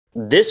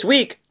This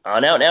week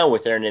on Out Now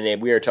with Aaron and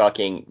Abe, we are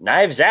talking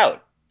Knives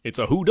Out. It's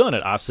a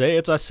whodunit. I say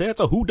it's a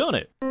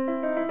whodunit.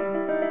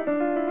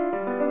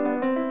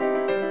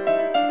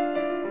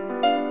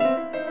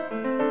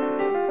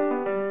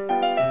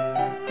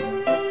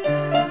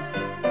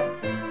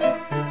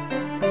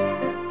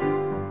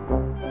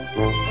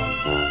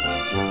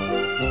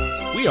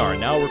 We are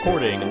now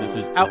recording, and this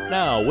is Out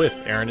Now with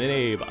Aaron and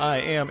Abe. I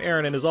am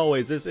Aaron, and as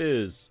always, this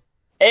is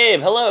Abe,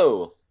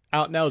 hello.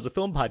 Out Now is a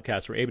film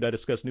podcast where Abe and I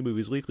discuss new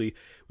movies weekly.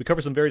 We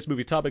cover some various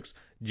movie topics,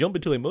 jump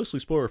into a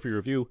mostly spoiler-free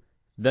review,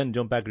 then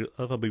jump back to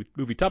other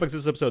movie topics.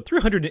 This is episode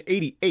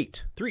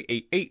 388.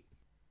 388.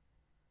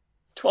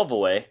 12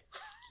 away.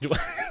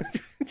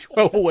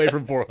 12 away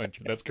from 400.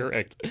 That's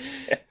correct.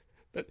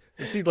 It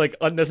seemed like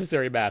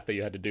unnecessary math that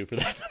you had to do for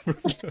that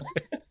number.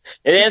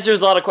 It answers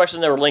a lot of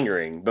questions that were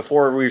lingering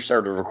before we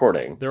started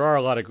recording. There are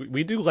a lot of.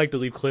 We do like to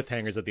leave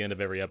cliffhangers at the end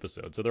of every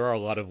episode, so there are a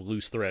lot of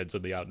loose threads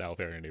in the Out Now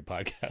Variety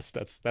podcast.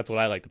 That's what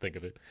I like to think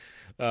of it.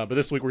 But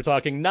this week we're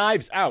talking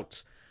Knives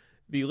Out,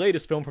 the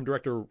latest film from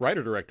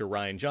writer-director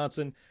Rian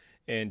Johnson.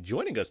 And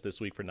joining us this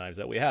week for Knives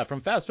Out, we have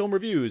from Fast Film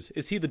Reviews.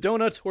 Is he the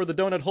donut or the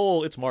donut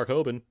hole? It's Mark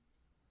Hoban.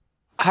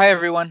 Hi,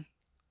 everyone.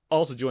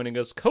 Also joining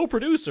us,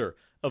 co-producer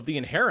of The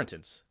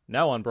Inheritance,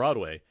 now on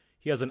Broadway.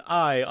 He has an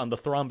eye on the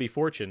Thromby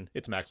fortune.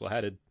 It's Maxwell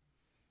Haddad.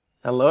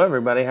 Hello,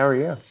 everybody. How are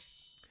you?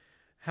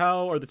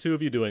 How are the two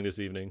of you doing this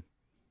evening?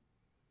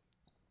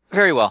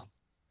 Very well.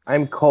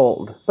 I'm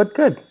cold, but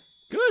good.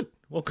 Good.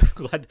 Well,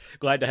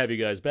 glad to have you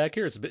guys back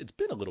here. It's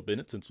been a little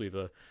bit since we've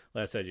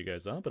last had you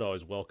guys on, but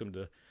always welcome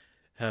to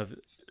have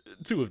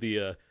two of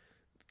the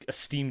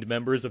esteemed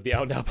members of the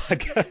Out Now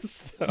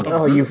podcast.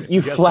 Oh,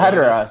 you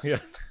flatter us. Yeah.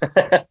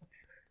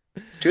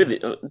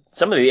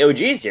 Some of the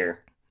OGs here.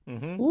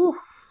 Mm-hmm. Woo.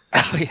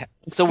 Oh yeah.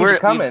 So Keep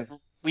it coming.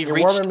 we've You're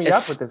reached warming me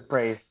up with this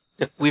praise.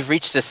 we've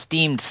reached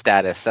esteemed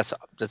status.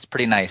 That's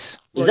pretty nice. Is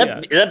Well,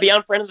 that is that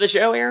beyond friend of the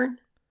show, Aaron?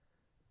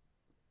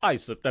 I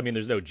mean,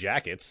 there's no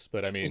jackets,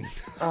 but I mean,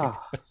 Oh,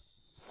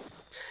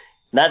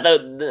 Not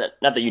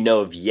that you know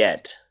of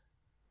yet.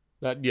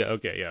 yeah,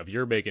 okay, yeah. If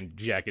you're making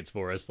jackets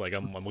for us, like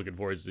I'm looking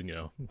forward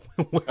to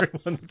wearing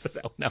one that says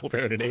Out Now with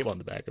Aaron and Abe on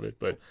the back of it.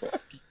 But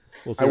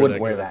we'll see I where wouldn't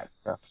that wear goes. that.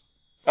 No.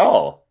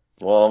 Oh,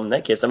 well, in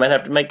that case, I might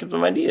have to make up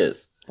some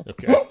ideas.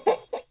 Okay.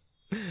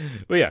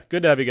 Well, yeah,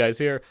 good to have you guys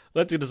here.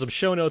 Let's get to some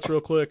show notes real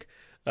quick.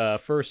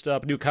 First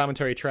up, new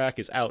commentary track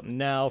is out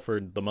now for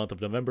the month of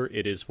November.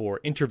 It is for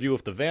Interview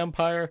with the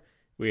Vampire.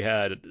 We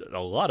had a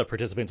lot of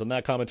participants on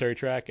that commentary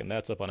track, and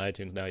that's up on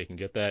iTunes now. You can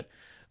get that.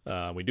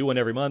 We do one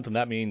every month, and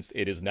that means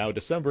it is now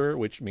December,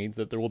 which means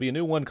that there will be a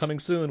new one coming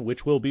soon,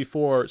 which will be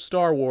for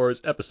Star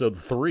Wars Episode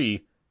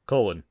 3,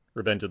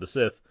 Revenge of the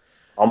Sith.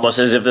 Almost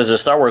as if there's a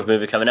Star Wars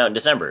movie coming out in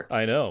December.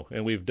 I know,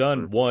 and we've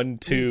done 1,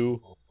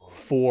 2,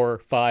 4,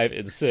 5,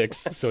 and 6,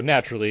 so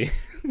naturally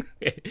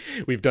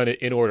we've done it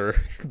in order,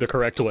 the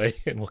correct way,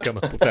 and we'll come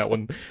up with that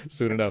one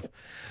soon enough.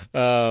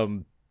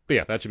 But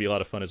yeah, that should be a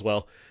lot of fun as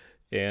well.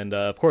 And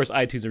of course,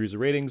 iTunes and user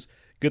ratings.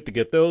 Good to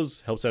get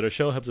those. Helps out our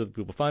show, helps other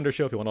people find our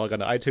show. If you want to log on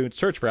to iTunes,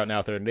 search for Out Now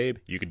with Aaron and Abe.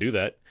 You can do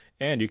that,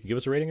 and you can give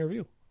us a rating and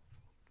review.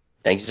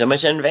 Thank you so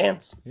much in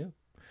advance.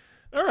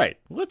 All right,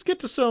 let's get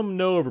to some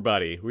Know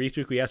Everybody. Where each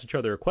week we ask each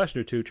other a question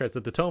or two, try to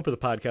set the tone for the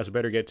podcast. We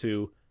better get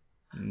to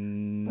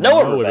Know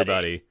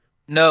Everybody.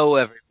 No,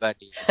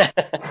 everybody.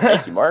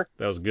 Thank you, Mark.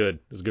 That was good.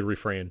 That was a good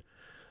refrain.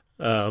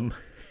 Abe,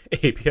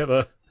 you have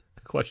a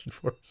question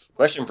for us?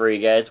 Question for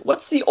you guys.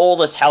 What's the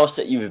oldest house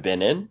that you've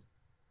been in?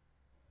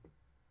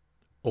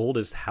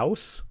 Oldest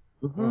house?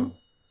 Mm-hmm.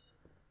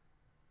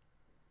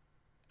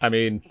 I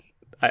mean,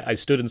 I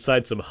stood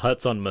inside some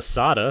huts on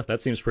Masada.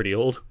 That seems pretty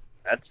old.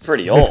 That's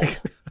pretty old.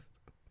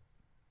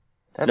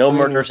 That's No when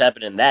murders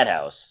happened in that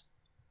house.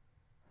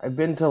 I've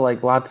been to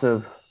lots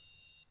of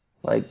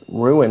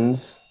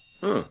ruins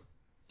Hmm.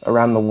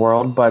 around the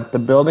world, but the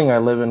building I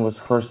live in was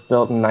first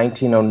built in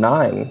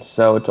 1909,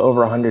 so it's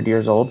over 100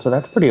 years old. So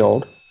that's pretty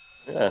old.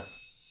 Yeah.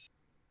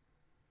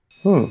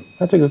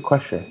 That's a good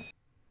question.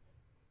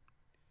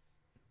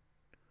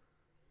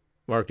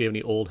 Mark, do you have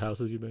any old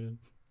houses you've been in?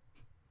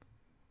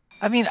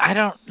 I mean, I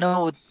don't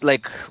know.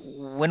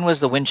 When was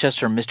the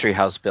Winchester Mystery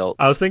House built?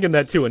 I was thinking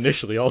that too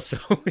initially also.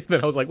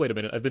 Then I was like, wait a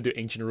minute, I've been to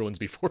ancient ruins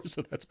before,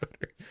 so that's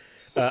better.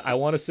 I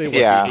want to say the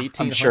Yeah, 1800s.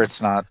 I'm sure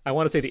it's not. I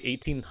want to say the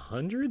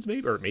 1800s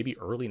maybe, or maybe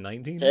early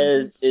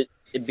Says 1900s.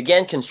 it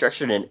began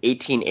construction in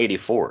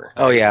 1884.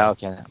 Oh yeah,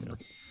 okay.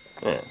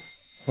 Yeah.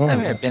 I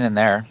mean, I've been in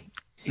there. And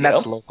You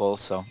that's know? local,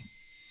 so.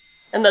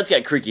 And that's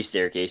got creaky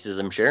staircases,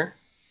 I'm sure.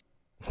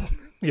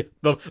 Yeah,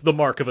 the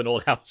mark of an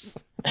old house.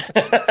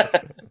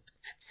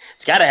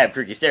 It's got to have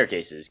creaky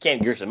staircases.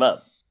 Can't goose them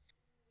up.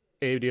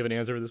 Abe, do you have an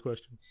answer for this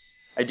question?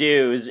 I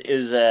do.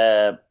 Is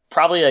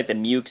probably like the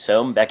Mukes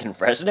home back in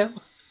Fresno.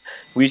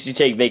 We used to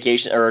take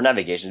vacation, or not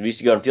vacations. We used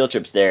to go on field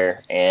trips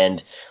there,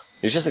 and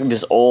there's just like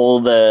this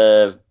old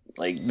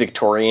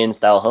Victorian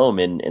style home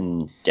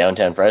in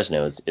downtown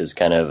Fresno. It was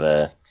kind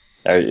of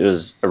it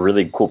was a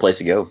really cool place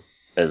to go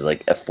as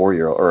like a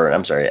 4-year-old, or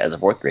I'm sorry, as a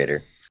fourth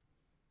grader.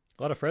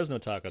 A lot of Fresno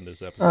talk on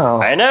this episode.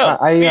 Oh, I know.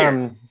 I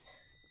Weird.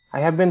 I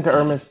have been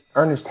to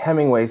Ernest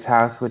Hemingway's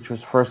house, which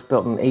was first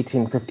built in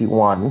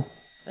 1851,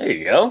 There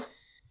you go.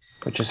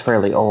 which is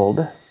fairly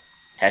old.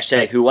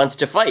 Hashtag who wants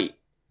to fight?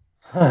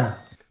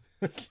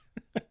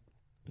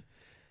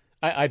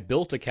 I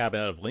built a cabin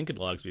out of Lincoln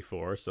logs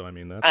before, so I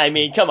mean that's. I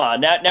mean, come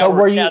on. Now So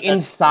we're were you now that's-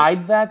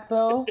 inside that,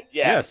 though?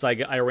 Yeah. Yes,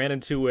 I ran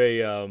into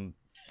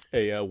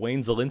a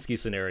Wayne Zelinsky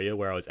scenario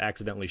where I was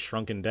accidentally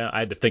shrunken down. I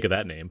had to think of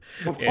that name.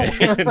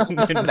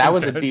 That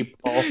was a deep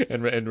pull.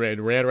 And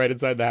ran right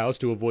inside the house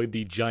to avoid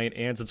the giant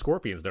ants and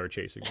scorpions that were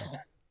chasing me.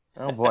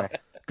 Oh, boy.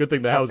 Good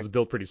thing the house is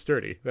built pretty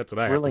sturdy. That's what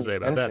I have to Really say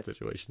about that intensive.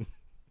 situation.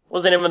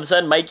 What's the name of the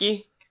son?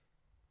 Mikey?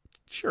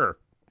 Sure.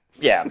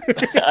 Yeah.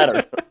 I don't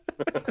know.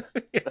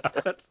 Yeah,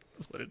 that's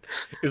what it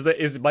is.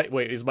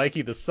 Is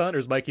Mikey the son or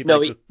is Mikey No,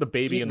 like the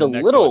baby He's in the the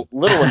next little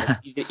one? one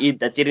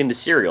that's eating the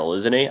cereal,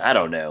 isn't he? I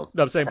don't know.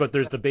 No, I'm saying, but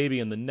there's the baby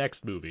in the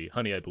next movie,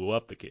 Honey, I Blew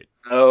Up the Kid.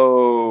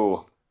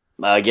 Oh.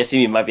 I guess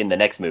he might be in the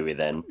next movie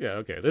then. Yeah,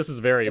 okay, this is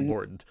very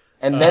important.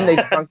 And then they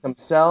shrunk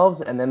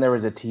themselves, and then there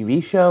was a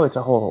TV show. It's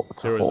a whole.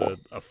 There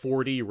was a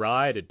 4D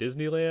ride at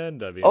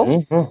Disneyland. I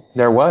mean, Oh.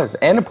 There was,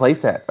 and a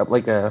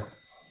playset,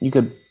 you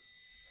could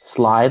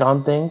slide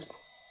on things.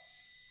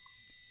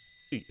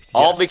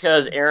 All yes.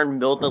 because Aaron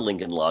built the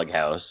Lincoln Log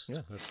House.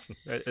 Yeah,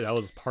 that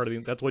was part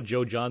of that's what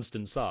Joe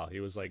Johnston saw.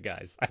 He was like,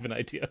 guys, I have an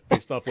idea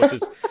based off what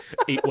this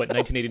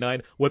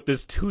 1989, what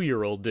this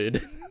 2-year-old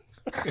did.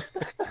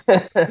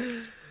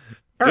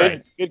 All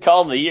right. Good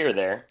call of the year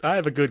there. I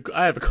have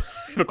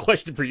a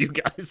question for you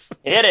guys.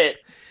 Hit it.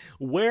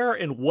 Where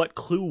and what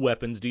Clue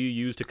weapons do you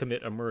use to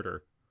commit a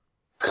murder?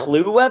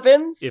 Clue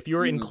weapons? If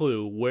you're in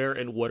Clue, where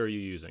and what are you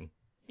using?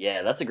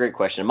 Yeah, that's a great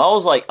question. I'm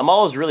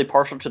always really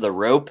partial to the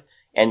rope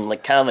and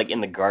kind of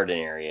in the garden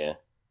area.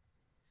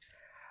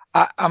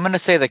 I'm going to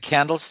say the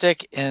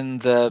candlestick in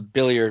the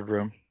billiard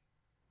room.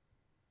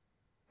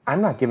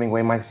 I'm not giving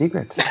away my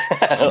secrets.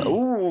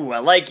 Ooh, I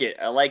like it.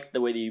 I like the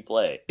way that you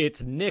play.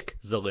 It's Nick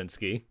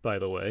Zelinsky, by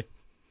the way.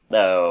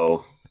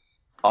 No,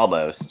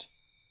 almost.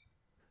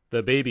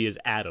 The baby is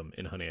Adam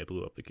in Honey, I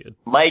Blew Up the Kid.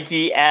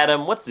 Mikey,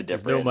 Adam, what's the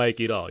There's difference? no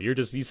Mikey at all. You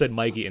said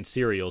Mikey and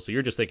cereal, so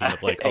you're just thinking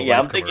of like a yeah,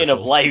 Life I'm thinking of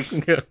commercial.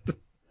 life.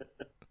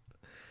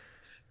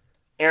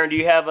 Aaron, do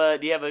you have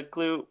a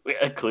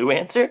clue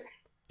answer?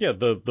 Yeah,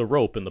 the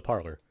rope in the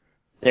parlor.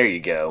 There you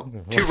go.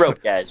 2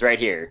 rope guys right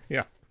here.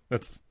 Yeah,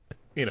 that's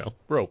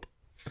rope.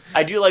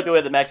 I do like the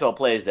way that Maxwell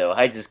plays though.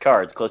 Hides his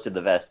cards close to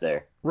the vest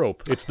there.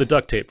 Rope. It's the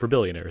duct tape for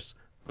billionaires.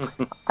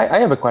 I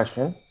have a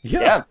question.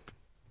 Yeah.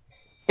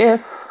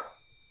 If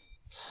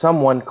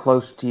someone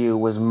close to you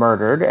was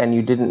murdered and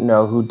you didn't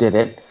know who did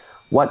it,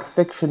 what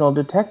fictional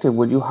detective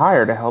would you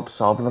hire to help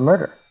solve the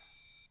murder?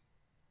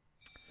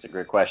 It's a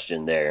great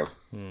question there.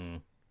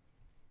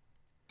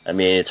 I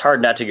mean, it's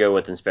hard not to go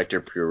with Inspector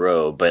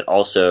Poirot, but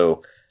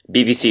also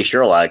BBC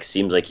Sherlock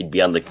seems like he'd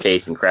be on the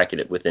case and cracking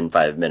it within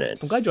 5 minutes.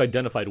 I'm glad you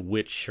identified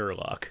which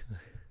Sherlock.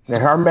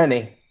 There are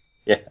many.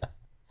 Yeah.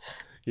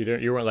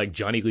 You weren't like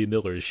Johnny Lee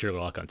Miller's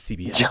Sherlock on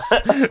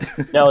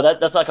CBS. No,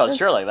 that's not called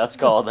Sherlock. That's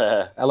called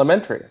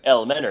Elementary.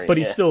 Elementary. But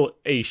he's still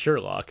a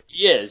Sherlock.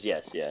 He is,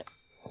 yes, yeah.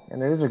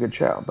 And it is a good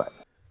show, but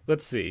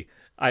Let's see.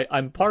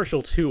 I'm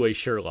partial to a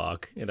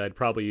Sherlock, and I'd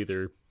probably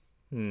either.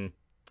 I'm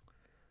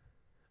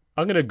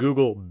gonna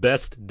Google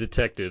best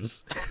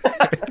detectives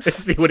and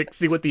see what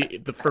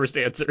the first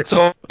answer is.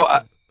 So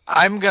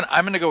I'm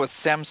gonna go with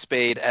Sam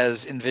Spade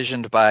as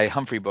envisioned by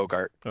Humphrey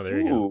Bogart. Oh, there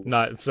you Ooh. go.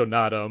 Not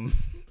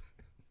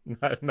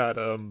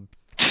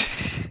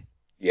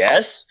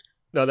Yes?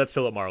 No, that's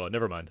Philip Marlowe.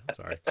 Never mind.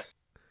 Sorry.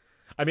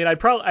 I mean,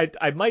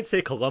 I might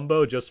say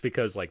Columbo just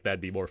because like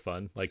that'd be more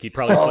fun. Like he'd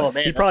probably Oh,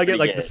 man, get that's like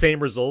pretty the good. same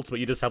results, but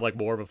you just have like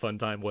more of a fun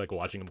time like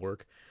watching him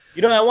work.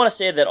 You know, I want to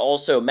say that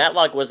also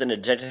Matlock wasn't a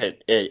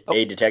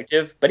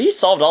detective, but he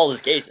solved all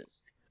his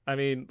cases. I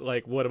mean,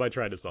 like, what am I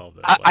trying to solve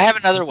then? I have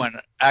another one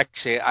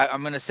actually.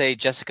 I'm gonna say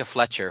Jessica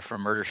Fletcher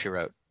from Murder She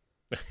Wrote.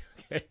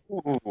 Okay.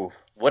 Ooh,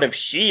 what if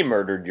she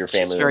murdered your She's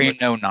family very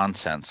member? no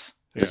nonsense.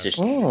 Yeah. This is-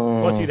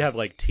 Plus, you'd have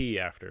like tea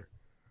after.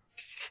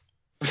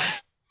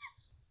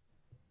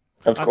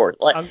 Of course,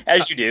 I'm-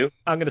 as you do.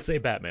 I'm gonna say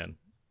Batman.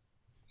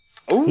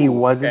 Ooh, he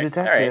was okay, a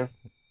detective. all right.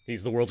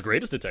 He's the world's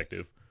greatest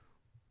detective.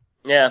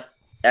 Yeah.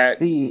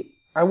 See,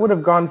 I would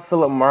have gone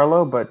Philip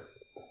Marlowe, but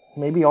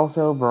maybe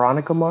also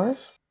Veronica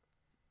Mars.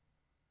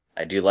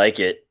 I do like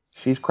it.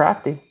 She's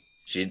crafty.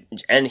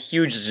 And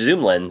huge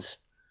zoom lens.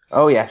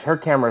 Oh yes, her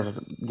camera's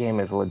game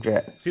is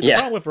legit. See, the Yeah.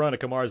 problem with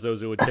Veronica Mars though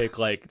is it would take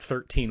like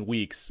 13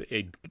 weeks,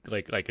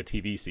 like a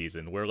TV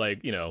season, where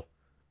like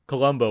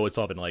Columbo it's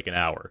all in like an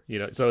hour,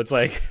 So it's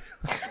like,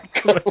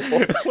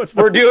 what's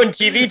We're doing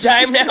TV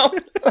time now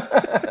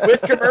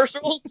with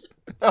commercials.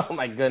 Oh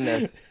my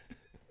goodness.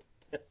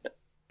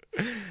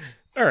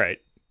 All right.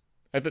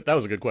 That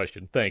was a good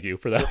question. Thank you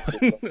for that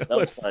one. That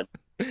was fun.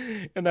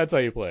 And that's how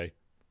you play.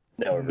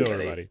 No, No,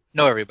 everybody.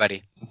 No,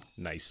 everybody.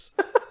 Nice.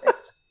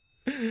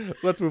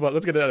 Let's move on.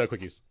 Let's get out of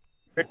quickies.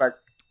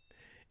 Trademark.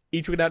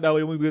 Each week now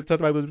we talk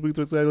about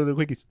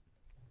quickies.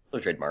 Oh,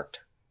 trademarked.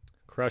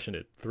 Crushing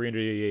it.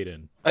 388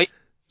 in.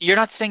 You're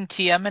not saying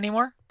TM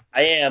anymore?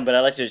 I am, but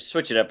I like to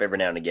switch it up every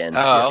now and again.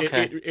 Yeah, Oh,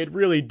 okay. it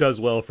really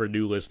does well for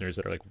new listeners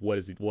that are like, why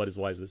is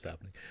this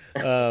happening?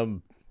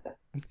 Um,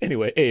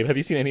 anyway, Abe, have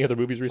you seen any other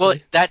movies Well,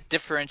 recently? that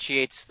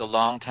differentiates the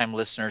longtime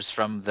listeners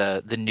from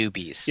the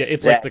newbies. Yeah,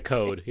 it's like the Exactly.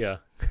 code. Yeah,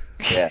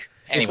 Yeah.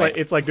 Anyway,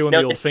 it's like doing No,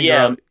 the old the finger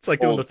on. It's like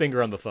doing the old.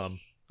 finger on the thumb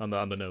on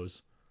the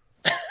nose.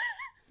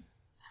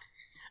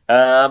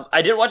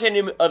 I didn't watch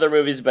any other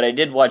movies, but I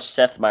did watch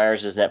Seth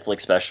Meyers'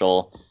 Netflix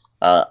special,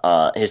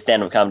 his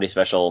stand-up comedy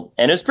special,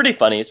 and it was pretty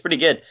funny. It's pretty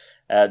good.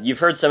 You've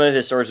heard some of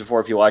his stories before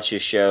if you watch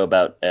his show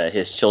about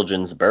his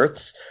children's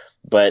births,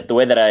 but the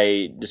way that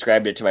I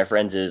described it to my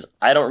friends is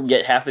I don't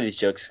get half of these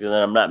jokes because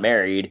I'm not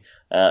married,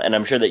 and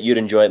I'm sure that you'd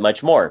enjoy it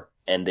much more,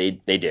 and they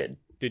did.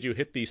 Did you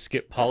hit the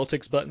skip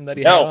politics button that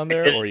he had No, on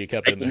there, or you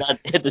kept I it in did there? not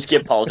hit the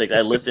skip politics.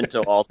 I listened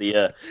to all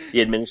the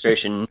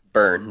administration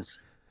burns.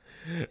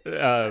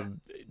 um,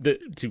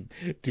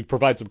 to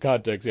provide some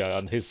context, yeah,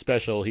 on his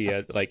special, he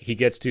had like he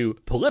gets to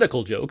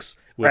political jokes,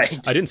 which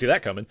Right. I didn't see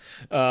that coming.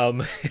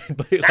 But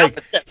Not like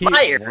with Seth he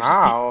Meyers.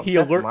 Wow, he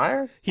Seth alert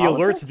Meyers? he alerts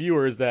Politics?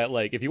 viewers that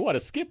like if you want to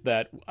skip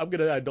that, I'm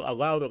gonna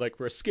allow that like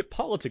for a skip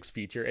politics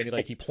feature, and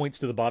he points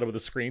to the bottom of the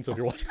screen. So if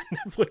you're watching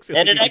Netflix,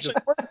 And you it can actually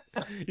just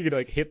works. you can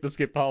like hit the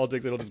skip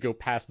politics, and it'll just go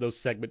past those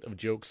segment of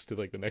jokes to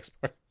like the next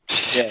part.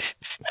 Yeah.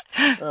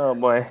 Oh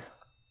boy.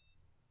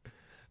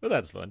 But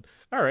that's fun.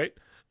 All right,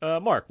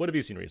 Mark, what have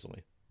you seen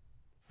recently?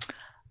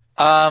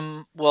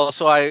 well,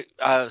 so I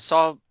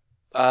saw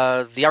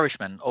The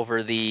Irishman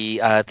over the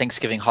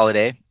Thanksgiving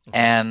holiday, Mhm.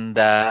 and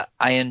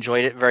I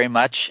enjoyed it very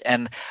much.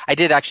 And I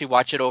did actually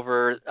watch it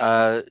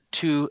over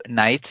 2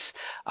 nights.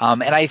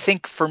 And I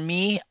think for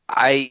me,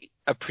 I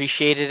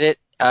appreciated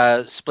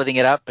it splitting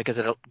it up because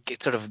it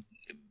sort of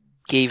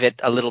gave it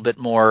a little bit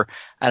more,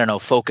 I don't know,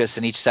 focus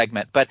in each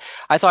segment. But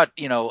I thought,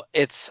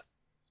 it's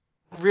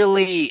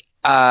really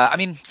I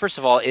mean, first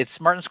of all,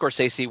 it's Martin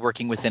Scorsese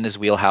working within his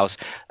wheelhouse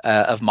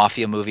of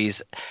mafia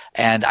movies,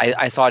 and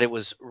I thought it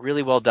was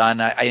really well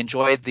done. I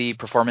enjoyed the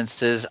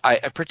performances. I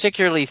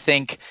particularly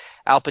think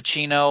Al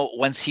Pacino,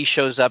 once he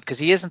shows up, because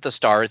he isn't the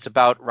star, it's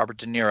about Robert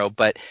De Niro,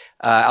 but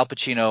Al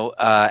Pacino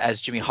as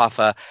Jimmy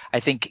Hoffa, I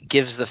think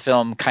gives the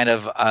film kind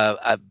of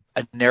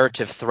a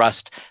narrative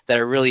thrust that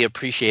I really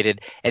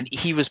appreciated. And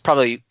he was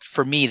probably,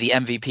 for me, the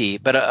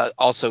MVP, but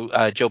also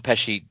Joe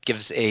Pesci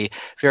gives a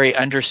very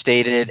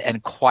understated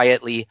and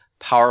quietly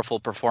powerful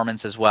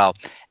performance as well.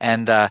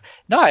 And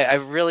no, I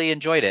really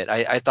enjoyed it.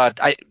 I thought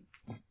I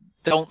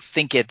don't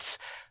think it's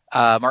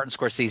Martin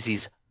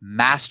Scorsese's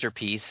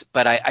masterpiece,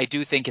 but I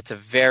do think it's a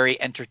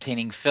very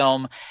entertaining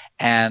film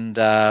and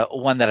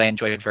one that I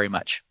enjoyed very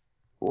much.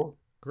 Cool.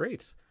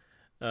 Great.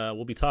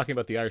 We'll be talking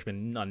about The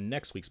Irishman on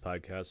next week's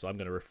podcast, so I'm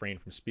going to refrain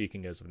from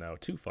speaking as of now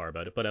too far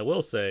about it. But I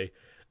will say,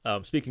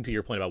 speaking to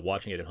your point about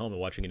watching it at home and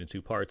watching it in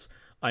two parts,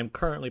 I'm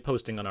currently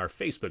posting on our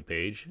Facebook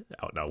page,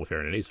 Out Now with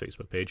Aaron and A's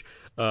Facebook page,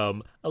 a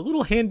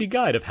little handy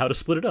guide of how to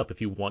split it up if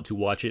you want to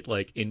watch it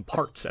like in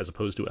parts as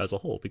opposed to as a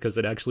whole, because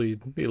it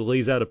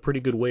lays out a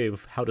pretty good way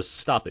of how to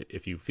stop it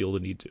if you feel the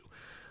need to.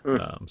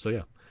 Hmm. So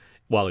yeah,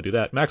 while I do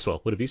that, Maxwell,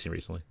 what have you seen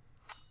recently?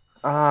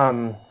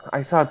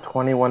 I saw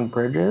 21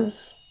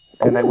 Bridges,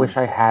 and I wish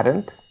I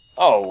hadn't.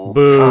 Oh,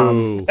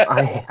 Boo!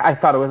 I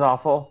thought it was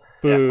awful.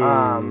 yeah.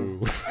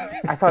 Boo!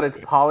 I thought its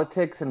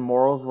politics and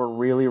morals were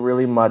really,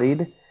 really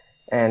muddied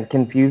and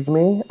confused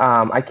me.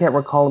 I can't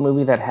recall a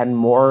movie that had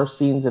more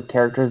scenes of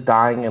characters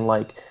dying and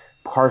like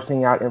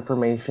parsing out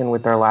information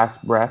with their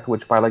last breath,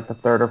 which by like the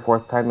third or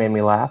fourth time made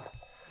me laugh.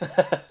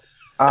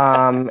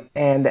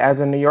 And as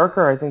a New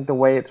Yorker, I think the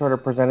way it sort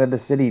of presented the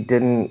city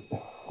didn't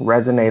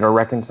resonate or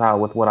reconcile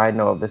with what I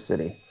know of the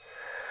city.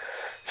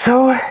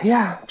 So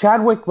yeah,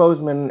 Chadwick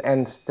Boseman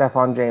and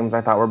Stefan James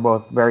I thought were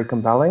both very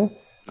compelling.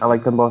 I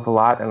like them both a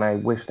lot, and I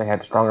wish they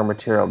had stronger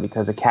material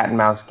because a cat and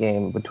mouse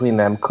game between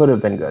them could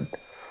have been good.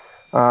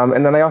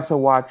 And then I also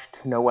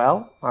watched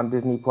Noelle on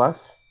Disney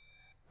Plus,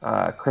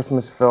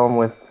 Christmas film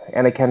with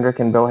Anna Kendrick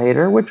and Bill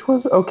Hader, which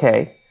was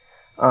okay.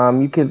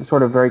 You could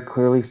sort of very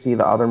clearly see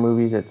the other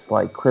movies it's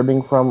like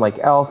cribbing from, like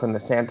Elf and the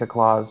Santa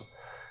Claus,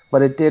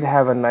 but it did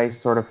have a nice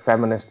sort of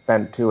feminist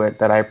bent to it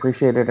that I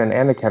appreciated, and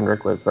Anna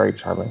Kendrick was very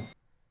charming.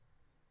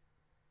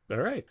 All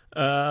right.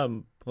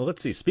 Well,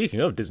 let's see. Speaking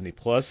of Disney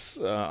Plus,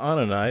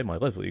 Anna and I, my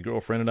lovely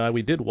girlfriend and I,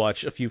 we did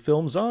watch a few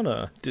films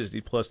on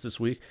Disney Plus this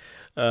week.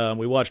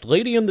 We watched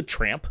Lady and the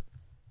Tramp,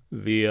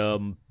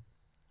 the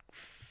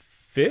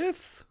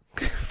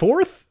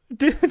fourth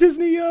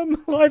Disney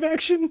live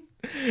action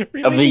Of the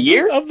remake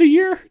year? of the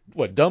year.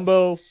 What,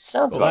 Dumbo,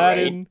 Sounds about right.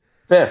 Aladdin,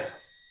 Fifth.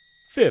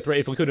 fifth, right?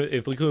 If we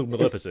include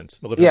Maleficent,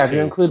 Yeah, Maleficent if you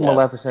two, include Yeah.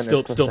 Maleficent,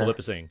 it's still for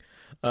Maleficent.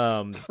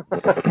 Um,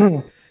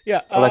 sure.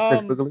 yeah.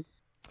 Electric Boogaloo.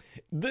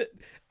 The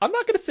I'm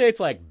not gonna say it's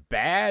like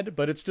bad,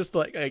 but it's just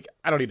like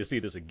I don't need to see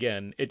this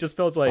again. It just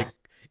felt like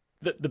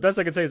the best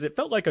I can say is it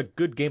felt like a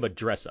good game of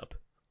dress up,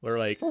 where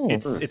like Hmm.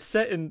 it's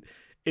set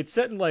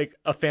in like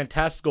a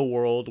fantastical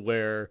world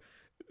where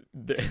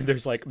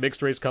there's like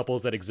mixed race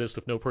couples that exist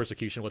with no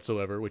persecution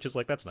whatsoever, which is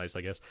like that's nice,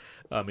 I guess.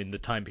 In the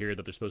time period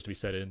that they're supposed to be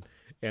set in,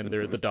 and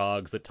they're the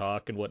dogs that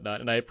talk and whatnot.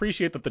 And I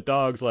appreciate that the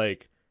dogs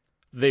like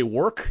they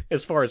work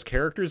as far as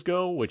characters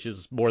go, which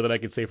is more than I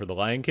could say for The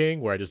Lion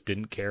King, where I just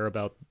didn't care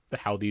about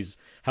how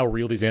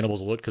real these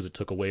animals looked because it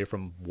took away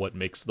from what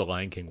makes The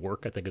Lion King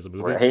work, I think, as a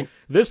movie. Right.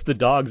 The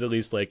dogs, at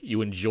least, like,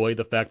 you enjoy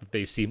the fact that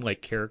they seem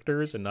like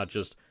characters and not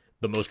just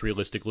the most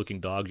realistic looking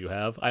dogs you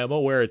have. I am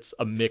aware it's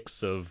a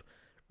mix of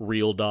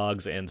real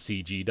dogs and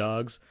CG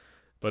dogs,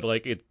 but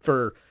like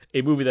for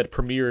a movie that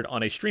premiered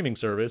on a streaming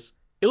service,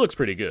 it looks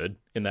pretty good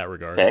in that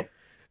regard. Okay.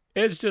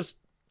 It's just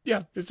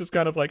it's just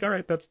kind of like, all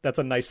right, that's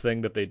a nice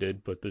thing that they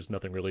did, but there's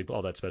nothing really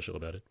all that special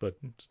about it. But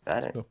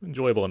it's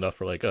enjoyable enough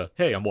for like,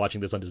 hey, I'm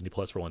watching this on Disney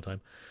Plus for one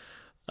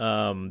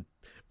time.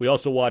 We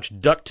also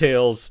watched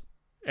DuckTales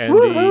and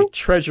the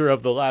Treasure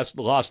of the Lost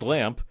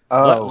Lamp.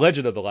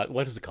 Legend of the Lost.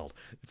 What is it called?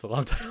 It's a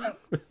long time.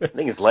 I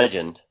think it's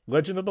Legend.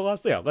 Legend of the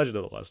Lost. Yeah, Legend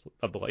of the Lost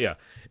Yeah.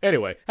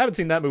 Anyway, haven't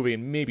seen that movie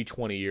in maybe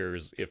 20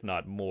 years, if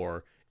not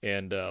more.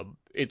 And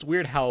it's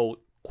weird how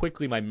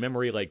quickly my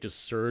memory like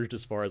just surged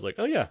as far as like,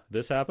 oh yeah,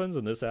 this happens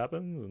and this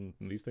happens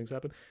and these things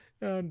happen.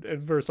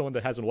 And for someone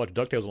that hasn't watched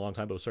DuckTales in a long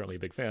time, but was certainly a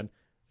big fan,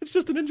 it's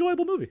just an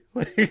enjoyable movie.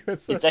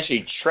 It's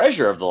actually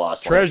Treasure of the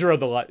Lost Lamp. Treasure of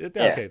the Lost.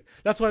 Okay,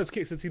 that's why it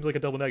seems like a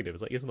double negative.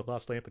 It's like, isn't the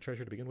Lost Lamp a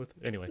treasure to begin with?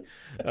 Anyway,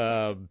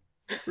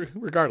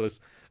 regardless,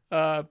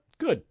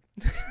 good.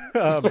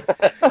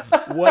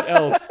 What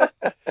else?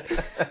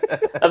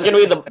 That's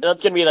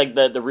gonna be like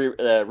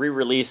the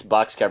re-release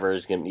box cover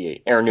is gonna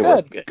be Aaron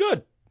Newworth.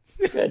 Good.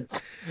 Good.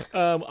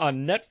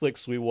 On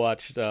Netflix, we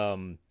watched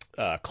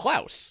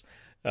Klaus,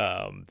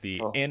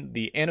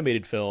 the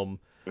animated film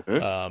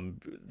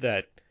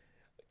that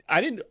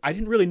I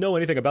didn't really know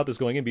anything about this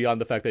going in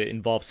beyond the fact that it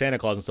involves Santa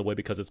Claus in some way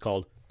because it's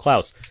called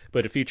Klaus.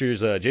 But it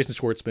features Jason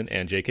Schwartzman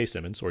and J.K.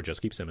 Simmons, or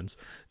Just Keep Simmons,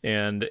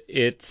 and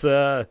it's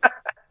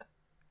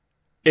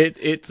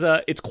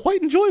it's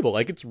quite enjoyable.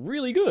 Like, it's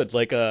really good.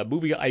 Like a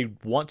movie I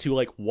want to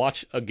like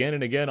watch again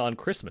and again on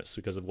Christmas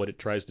because of what it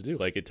tries to do.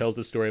 Like, it tells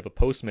the story of a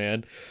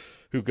postman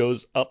who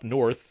goes up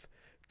north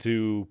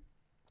to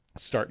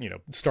man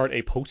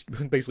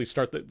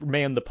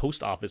the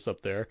post office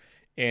up there,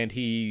 and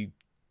he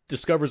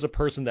discovers a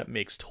person that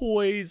makes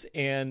toys,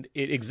 and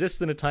it exists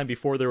in a time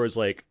before there was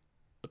like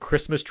a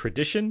Christmas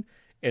tradition.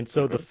 And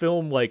so the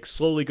film like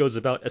slowly goes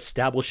about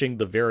establishing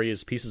the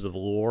various pieces of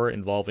lore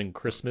involving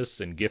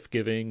Christmas and gift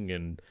giving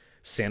and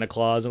Santa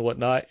Claus and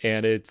whatnot.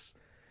 And it's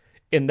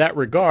in that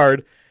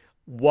regard,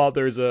 while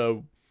there's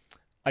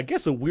I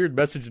guess a weird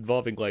message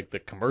involving like the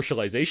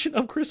commercialization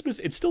of Christmas,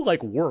 it still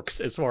like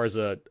works as far as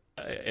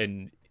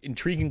an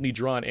intriguingly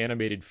drawn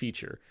animated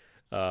feature.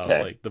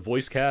 Like the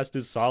voice cast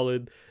is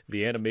solid,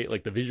 the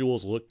the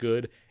visuals look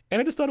good,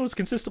 and I just thought it was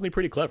consistently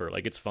pretty clever.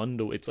 Like, it's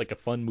like a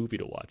fun movie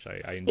to watch.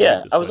 I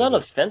enjoyed this. I was on the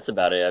fence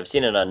about it. I've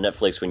seen it on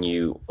Netflix when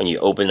you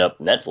open up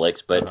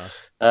Netflix, but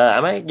I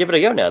might give it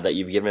a go now that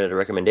you've given it a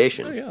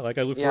recommendation. Oh yeah, like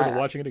I look forward to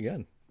watching it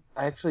again.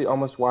 I actually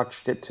almost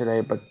watched it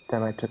today, but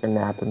then I took a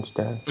nap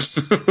instead.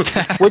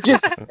 Which is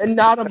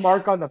not a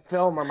mark on the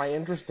film or my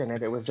interest in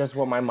it. It was just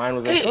what my mind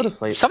was like, go to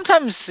sleep.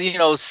 Sometimes,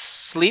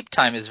 sleep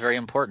time is very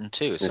important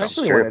too.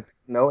 Especially when it's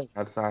snowing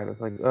outside.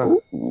 It's like, ugh.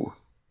 Ooh.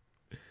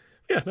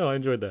 Yeah, no, I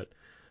enjoyed that.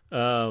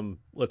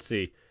 Let's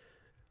see.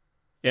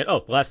 And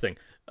last thing.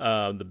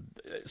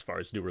 As far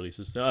as new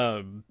releases,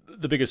 the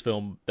biggest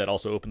film that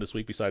also opened this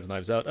week besides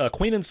Knives Out,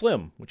 Queen and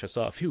Slim, which I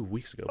saw a few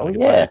weeks ago.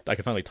 I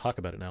can finally talk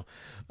about it now.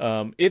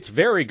 It's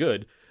very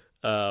good.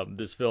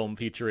 This film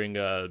featuring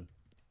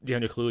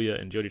Daniel Kaluuya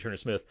and Jodie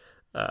Turner-Smith.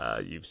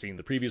 You've seen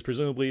the previews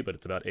presumably, but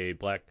it's about a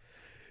black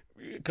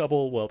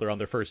couple. Well, they're on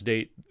their first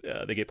date.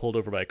 They get pulled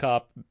over by a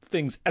cop.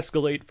 Things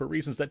escalate for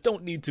reasons that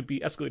don't need to be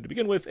escalated to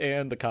begin with,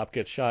 and the cop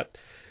gets shot.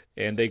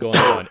 And they go on the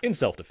run in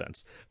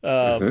self-defense.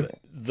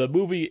 The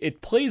movie,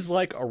 it plays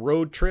like a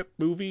road trip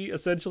movie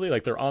essentially.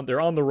 Like they're on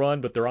the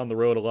run, but they're on the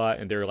road a lot,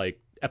 and they're like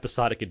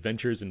episodic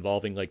adventures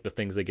involving like the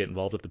things they get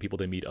involved with, the people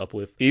they meet up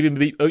with. Even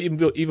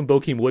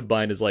Bokeem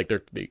Woodbine is like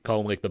they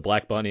call him like the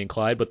Black Bonnie and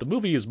Clyde, but the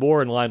movie is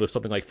more in line with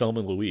something like Thelma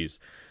and Louise,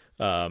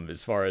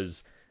 as far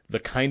as the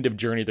kind of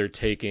journey they're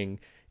taking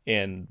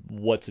and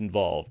what's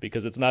involved.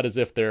 Because it's not as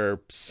if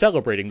they're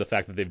celebrating the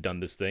fact that they've done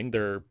this thing.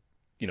 They're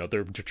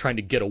trying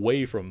to get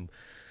away from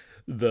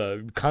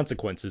the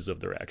consequences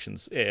of their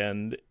actions.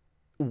 And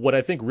what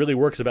I think really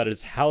works about it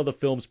is how the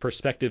film's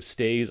perspective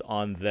stays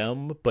on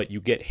them, but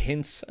you get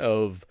hints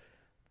of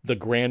the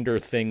grander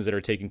things that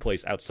are taking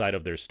place outside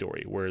of their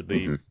story, where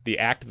the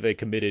act that they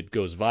committed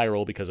goes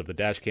viral because of the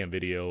dashcam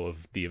video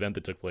of the event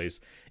that took place.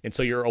 And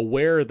so you're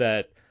aware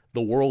that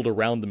the world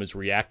around them is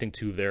reacting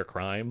to their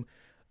crime,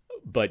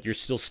 but you're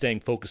still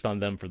staying focused on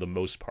them for the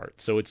most part.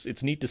 So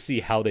it's neat to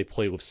see how they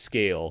play with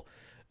scale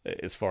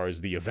as far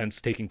as the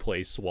events taking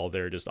place while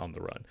they're just on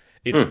the run.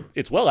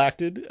 It's well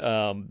acted.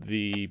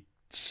 The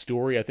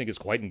story, I think, is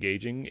quite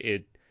engaging.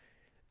 It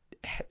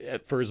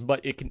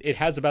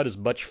has about as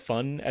much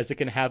fun as it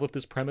can have with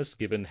this premise,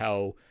 given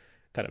how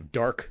kind of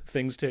dark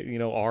things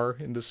are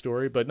in the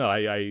story. But no,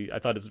 I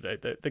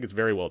think it's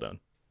very well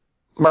done.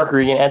 Mark, are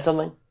you gonna add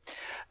something?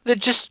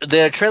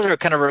 The trailer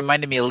kind of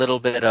reminded me a little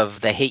bit of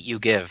The Hate U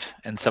Give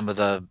and some of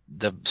the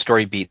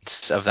story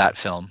beats of that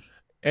film.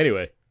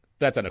 Anyway,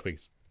 that's on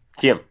Quickies.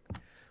 Jim.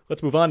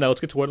 Let's move on now.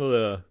 Let's get to one of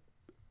the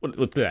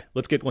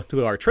let's get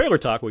to our trailer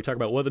talk where we talk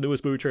about one of the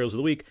newest movie trailers of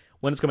the week,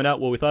 when it's coming out,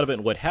 what we thought of it,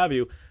 and what have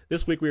you.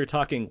 This week we are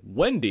talking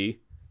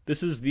Wendy.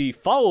 This is the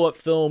follow-up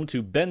film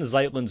to Ben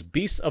Zeitlin's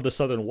Beasts of the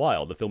Southern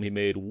Wild, the film he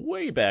made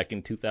way back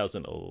in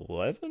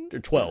 2011 or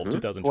 12,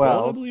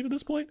 2012, I believe, at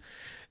this point.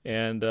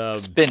 And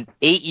it's been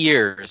 8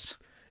 years.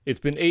 It's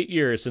been 8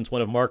 years since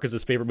one of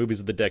Marcus's favorite movies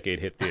of the decade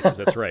hit theaters.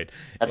 That's right.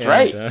 That's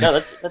right. No,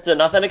 that's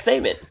an authentic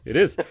statement. It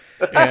is.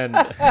 And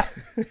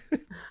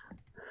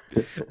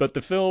but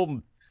the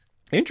film,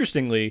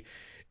 interestingly,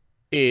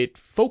 it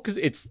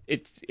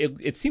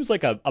seems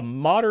like a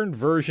modern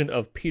version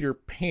of Peter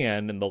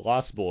Pan and the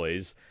Lost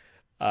Boys,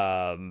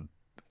 and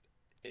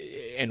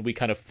we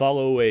kind of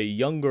follow a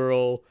young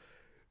girl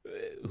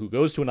who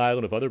goes to an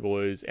island of other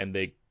boys and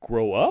they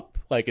grow up.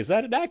 Like, is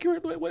that an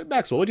accurate?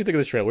 Maxwell, what do you think of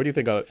this trailer? What do you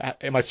think of?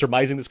 Am I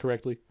surmising this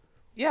correctly?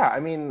 Yeah, I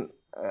mean,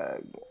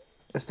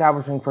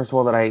 establishing first of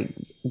all that I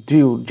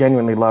do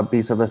genuinely love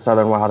Beasts of the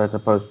Southern Wild as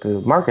opposed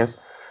to Marcus.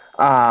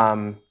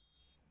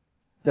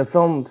 The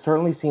film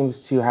certainly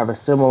seems to have a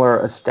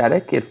similar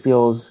aesthetic. It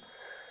feels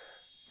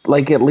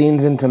like it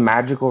leans into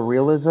magical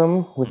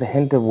realism with a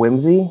hint of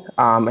whimsy,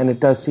 and it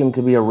does seem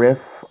to be a riff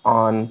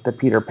on the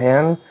Peter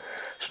Pan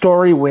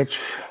story,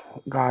 which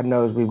God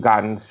knows we've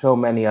gotten so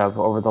many of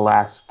over the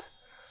last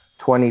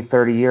 20,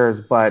 30 years.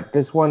 But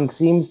this one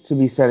seems to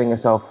be setting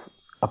itself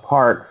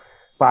apart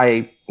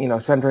by,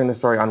 centering the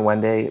story on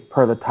Wendy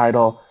per the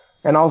title,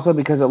 and also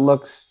because it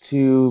looks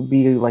to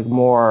be like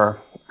more,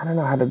 I don't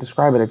know how to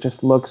describe it. It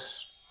just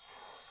looks,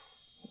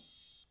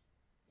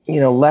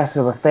 less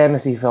of a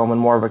fantasy film and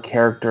more of a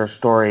character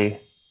story.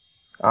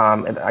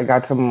 And I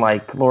got some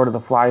like Lord of the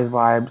Flies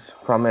vibes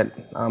from it.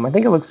 I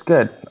think it looks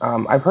good.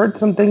 I've heard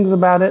some things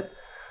about it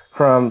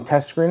from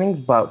test screenings,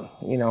 but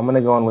I'm going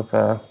to go in with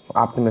an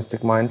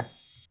optimistic mind.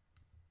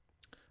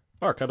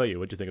 Mark, how about you?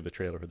 What do you think of the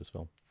trailer for this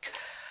film?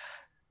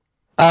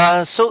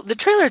 So the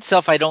trailer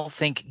itself, I don't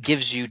think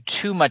gives you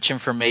too much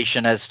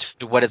information as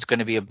to what it's going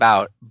to be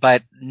about.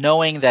 But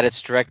knowing that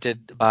it's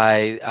directed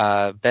by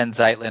Ben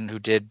Zeitlin, who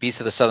did Beasts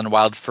of the Southern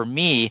Wild, for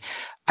me,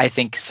 I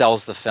think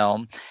sells the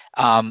film.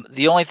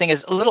 The only thing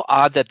is a little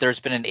odd that there's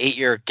been an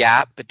 8-year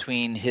gap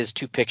between his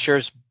two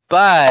pictures,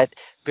 but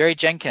Barry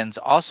Jenkins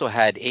also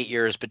had 8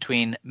 years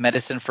between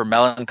Medicine for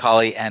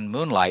Melancholy and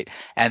Moonlight,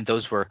 and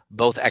those were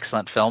both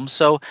excellent films.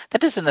 So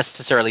that doesn't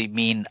necessarily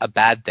mean a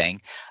bad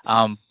thing.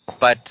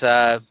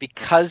 But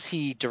because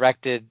he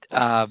directed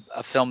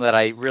a film that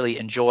I really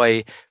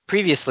enjoy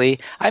previously,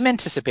 I'm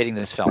anticipating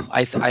this film.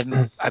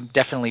 I'm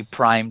definitely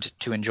primed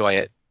to enjoy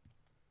it.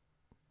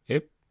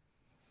 Yep.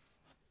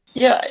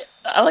 Yeah,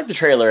 I like the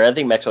trailer. I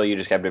think, Maxwell, you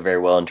described it very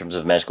well in terms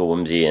of magical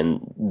whimsy,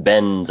 and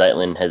Ben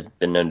Zeitlin has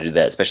been known to do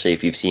that, especially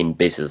if you've seen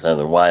Beasts of the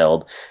Southern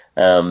Wild.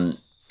 I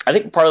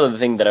think part of the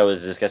thing that I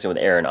was discussing with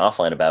Aaron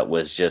offline about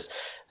was just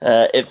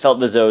it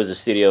felt as though it was a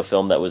studio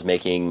film that was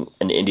making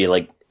an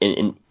indie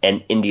an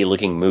indie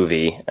looking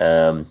movie.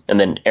 And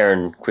then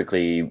Aaron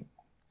quickly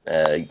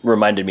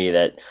reminded me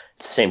that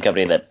it's the same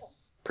company that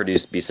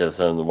produced Beasts of the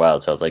Southern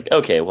Wild, so I was like,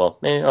 okay, well,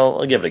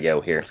 I'll give it a go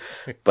here.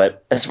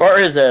 But as far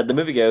as the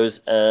movie goes,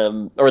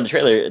 or the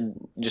trailer,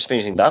 just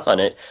finishing thoughts on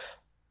it,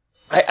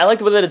 I like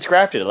the way that it's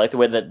crafted. I like the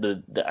way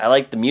that I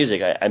like the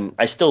music.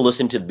 I still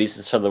listen to Beasts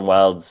of the Southern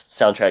Wild's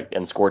soundtrack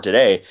and score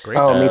today. Great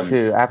me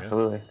too,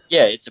 absolutely.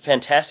 Yeah, it's a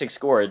fantastic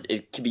score.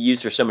 It can be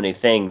used for so many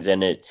things,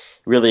 and it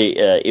really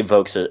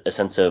evokes a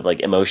sense of like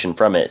emotion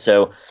from it.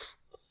 So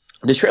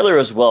the trailer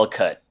was well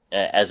cut.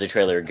 As the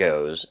trailer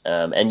goes.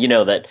 And you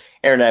know that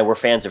Aaron and I were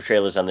fans of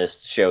trailers on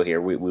this show here.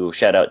 We will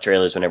shout out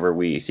trailers whenever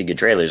we see good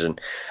trailers.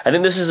 And I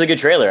think this is a good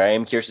trailer. I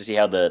am curious to see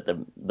how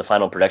the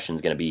final production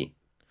is going to be.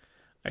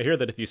 I hear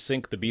that if you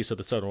sync the Beasts of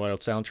the Southern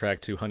Wild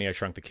soundtrack to Honey, I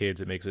Shrunk the Kids,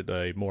 it makes it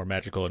a more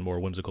magical and more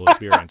whimsical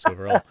experience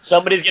overall.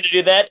 Somebody's going to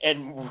do that,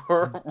 and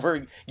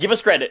we're give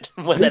us credit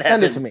when Please that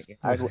happens. Send it to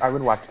me. I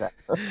would watch that.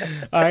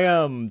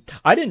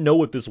 I didn't know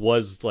what this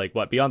was like.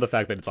 What beyond the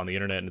fact that it's on the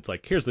internet and it's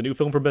like, here's the new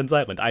film from Ben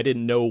Zeitlin. I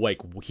didn't know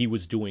like he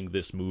was doing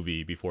this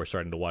movie before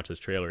starting to watch this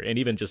trailer, and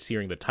even just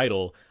hearing the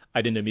title,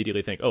 I didn't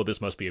immediately think, oh, this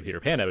must be a Peter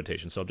Pan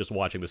adaptation. So I'm just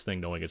watching this thing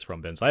knowing it's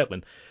from Ben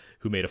Zeitlin,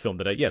 who made a film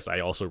that I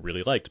also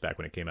really liked back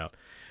when it came out.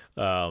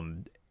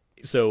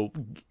 So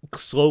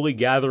slowly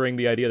gathering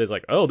the idea that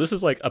like, oh, this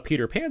is like a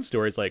Peter Pan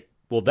story. It's like,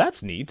 well,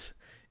 that's neat.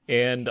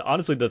 And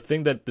honestly, the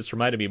thing that this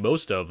reminded me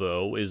most of,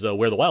 though, is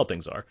Where the Wild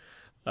Things Are.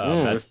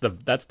 That's the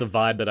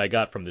vibe that I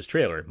got from this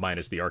trailer,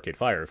 minus the Arcade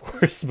Fire, of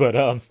course. But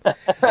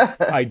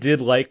I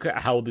did like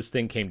how this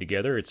thing came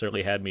together. It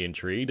certainly had me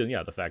intrigued, and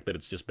yeah, the fact that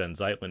it's just Ben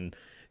Zeitlin,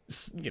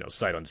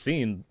 sight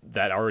unseen,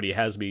 that already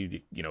has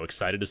me,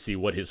 excited to see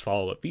what his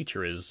follow-up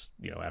feature is,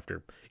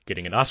 after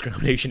getting an Oscar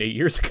nomination 8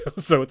 years ago.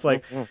 So it's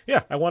like,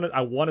 yeah, I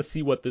want to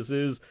see what this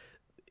is.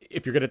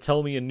 If you're going to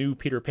tell me a new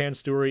Peter Pan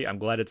story, I'm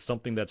glad it's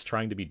something that's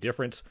trying to be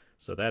different.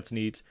 So that's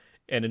neat.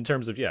 And in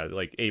terms of, yeah,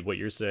 like Abe, what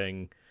you're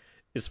saying,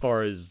 as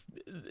far as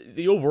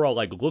the overall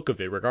like look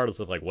of it, regardless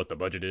of like what the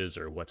budget is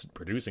or what's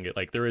producing it,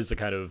 like there is a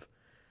kind of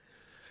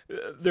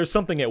there's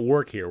something at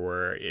work here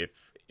where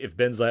if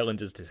Ben Zeitlin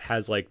just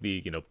has like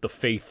the the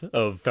faith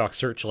of Fox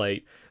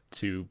Searchlight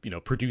to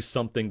produce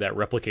something that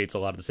replicates a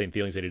lot of the same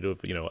feelings that he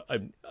did with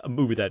a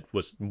movie that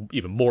was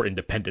even more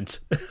independent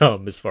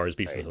as far as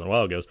Beast of the Southern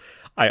Wild goes,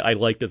 I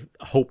like to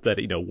hope that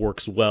it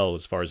works well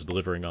as far as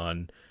delivering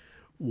on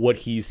what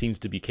he seems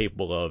to be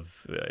capable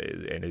of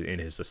in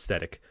his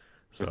aesthetic.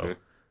 So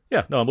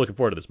yeah, no, I'm looking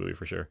forward to this movie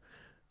for sure.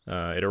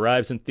 It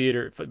arrives in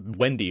theater.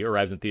 Wendy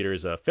arrives in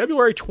theaters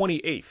February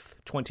 28th,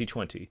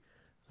 2020.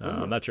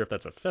 I'm not sure if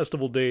that's a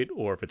festival date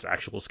or if it's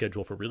actual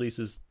schedule for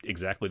releases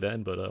exactly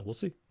then, but we'll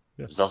see.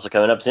 Yeah. It's also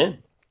coming up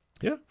soon.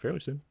 Yeah, fairly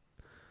soon.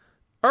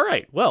 All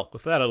right, well,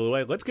 with that out of the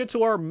way, let's get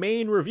to our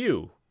main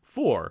review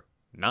for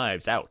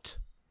Knives Out.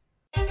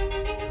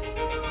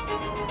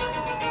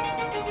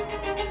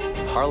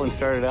 Harlan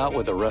started out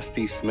with a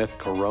Rusty Smith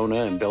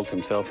Corona and built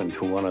himself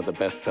into one of the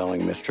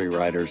best-selling mystery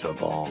writers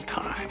of all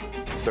time.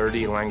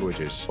 30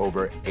 languages,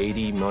 over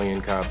 80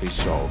 million copies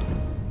sold.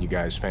 You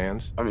guys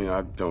fans? I mean,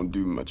 I don't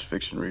do much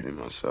fiction reading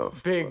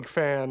myself. Big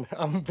fan.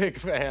 I'm a big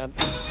fan.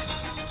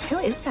 Who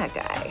is that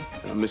guy?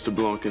 Mr.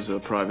 Blanc is a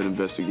private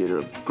investigator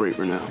of great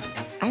renown.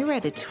 I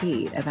read a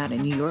tweet about a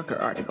New Yorker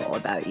article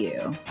about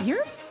you.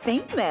 You're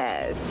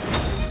famous.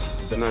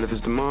 The night of his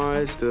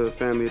demise, the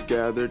family had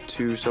gathered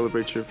to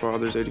celebrate your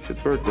father's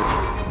 85th birthday.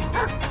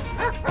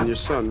 And your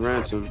son,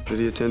 Ransom, did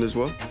he attend as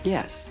well?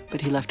 Yes, but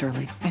he left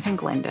early. I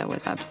think Linda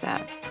was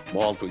upset.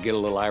 Walt would get a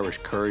little Irish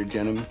courage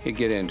in him. He'd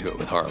get into it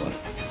with Harlan.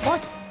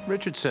 What?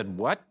 Richard said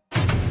what?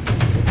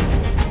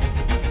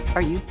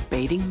 Are you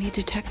baiting me,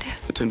 detective?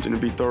 Attempting to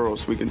be thorough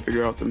so we can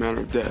figure out the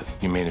manner of death.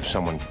 You mean if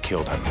someone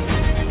killed him?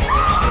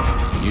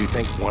 You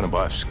think one of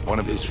us, one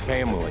of his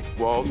family,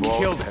 Walt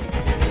killed him?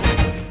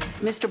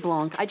 Mr.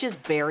 Blanc, I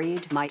just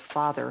buried my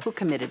father who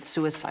committed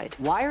suicide.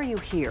 Why are you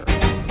here?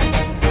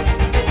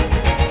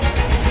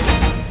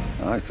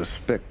 I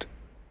suspect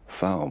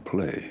foul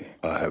play.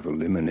 I have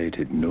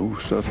eliminated no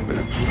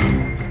suspects.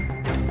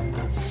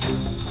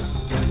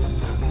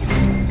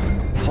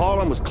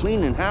 Harlan was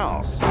cleaning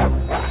house.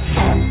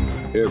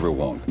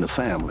 Everyone in the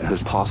family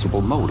has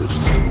possible motives.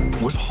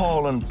 Was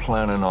Harlan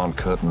planning on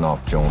cutting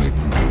off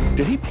Joni?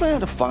 Did he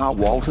plan to fire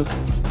Walter?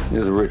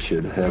 Is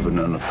Richard having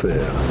an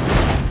affair?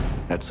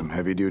 That's some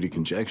heavy-duty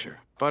conjecture.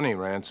 Funny,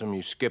 Ransom,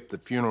 you skipped the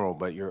funeral,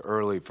 but you're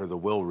early for the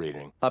will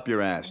reading. Up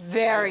your ass.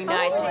 Very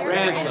nice.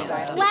 Ransom.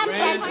 I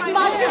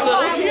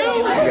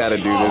gotta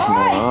do this more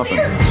often.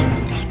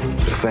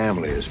 The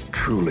family is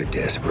truly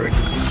desperate.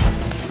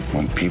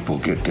 When people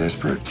get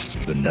desperate,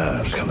 the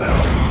knives come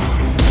out.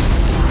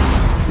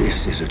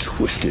 This is a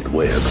twisted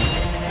web.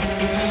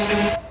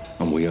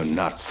 And we are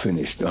not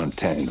finished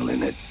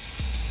untangling it.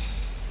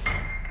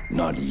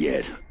 Not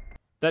yet.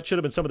 That should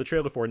have been some of the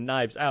trailer for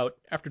Knives Out.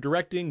 After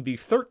directing the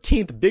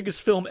 13th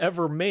biggest film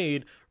ever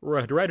made,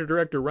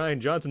 writer-director Rian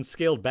Johnson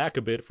scaled back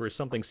a bit for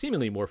something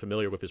seemingly more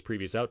familiar with his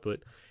previous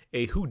output,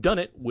 a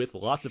whodunit with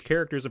lots of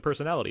characters and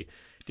personality.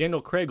 Daniel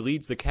Craig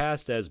leads the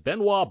cast as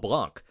Benoit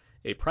Blanc,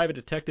 a private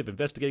detective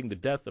investigating the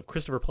death of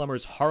Christopher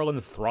Plummer's Harlan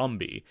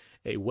Thrombey,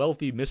 a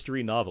wealthy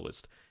mystery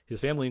novelist. His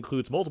family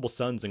includes multiple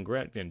sons and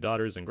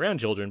daughters and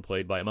grandchildren,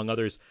 played by, among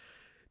others,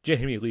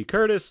 Jamie Lee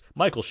Curtis,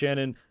 Michael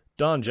Shannon,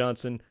 Don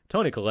Johnson,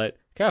 Toni Collette,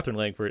 Catherine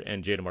Langford,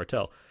 and Jada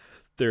Martell.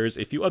 There's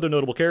a few other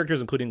notable characters,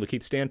 including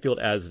Lakeith Stanfield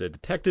as the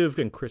detective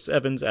and Chris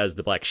Evans as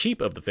the black sheep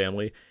of the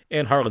family,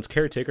 and Harlan's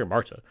caretaker,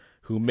 Marta,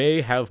 who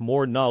may have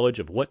more knowledge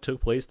of what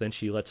took place than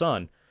she lets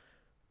on.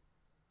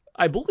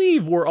 I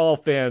believe we're all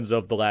fans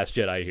of The Last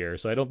Jedi here,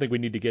 so I don't think we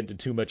need to get into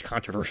too much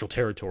controversial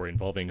territory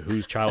involving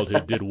whose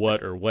childhood did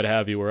what or what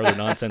have you or other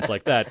nonsense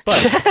like that.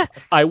 But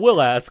I will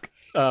ask,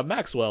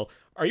 Maxwell,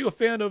 are you a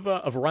fan of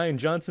Rian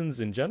Johnson's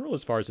in general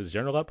as far as his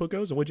general output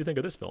goes, and what do you think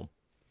of this film?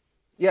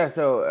 Yeah,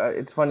 so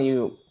it's funny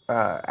you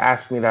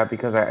asked me that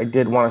because I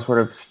did want to sort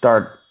of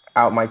start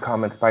out my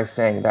comments by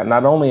saying that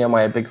not only am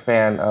I a big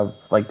fan of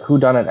like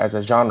whodunit as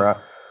a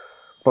genre,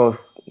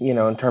 both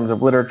in terms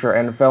of literature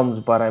and films,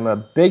 but I'm a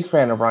big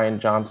fan of Rian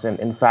Johnson.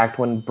 In fact,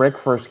 when Brick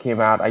first came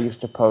out, I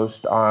used to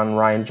post on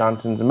Rian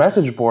Johnson's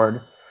message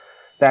board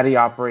that he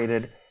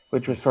operated,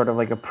 which was sort of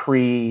like a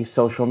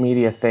pre-social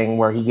media thing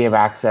where he gave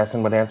access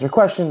and would answer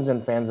questions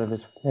and fans of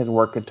his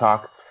work could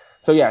talk.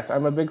 So yes,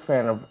 I'm a big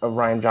fan of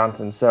Rian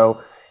Johnson.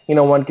 So,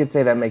 one could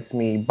say that makes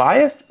me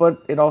biased,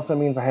 but it also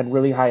means I had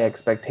really high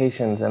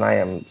expectations, and I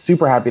am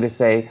super happy to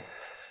say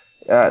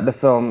the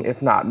film,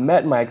 if not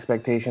met my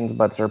expectations,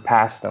 but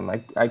surpassed them.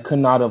 I could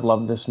not have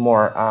loved this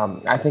more.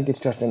 I think it's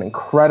just an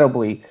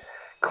incredibly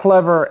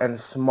clever and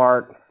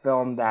smart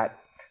film that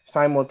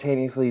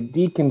simultaneously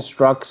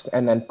deconstructs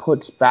and then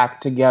puts back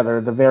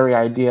together the very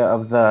idea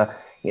of the,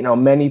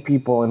 many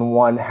people in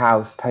one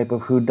house type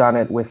of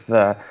whodunit with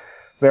the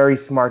very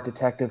smart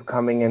detective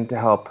coming in to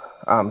help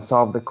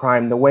solve the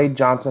crime. The way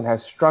Johnson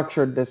has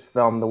structured this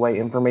film, the way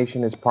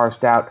information is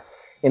parsed out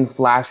in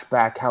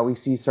flashback, how we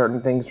see certain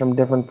things from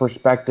different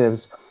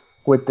perspectives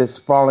with this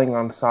sprawling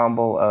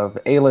ensemble of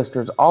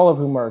A-listers, all of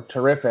whom are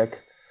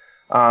terrific,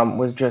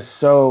 was just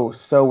so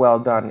well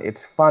done.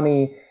 It's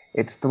funny.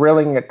 It's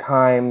thrilling at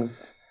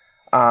times.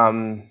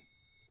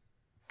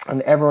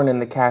 and everyone in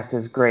the cast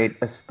is great,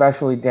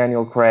 especially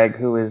Daniel Craig,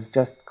 who is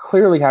just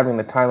clearly having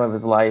the time of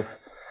his life.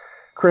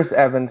 Chris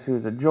Evans,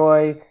 who's a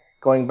joy,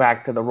 going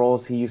back to the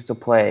roles he used to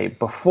play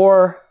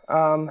before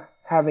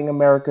having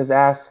America's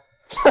ass,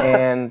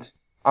 and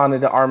Ana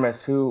de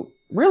Armas, who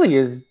really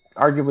is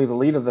arguably the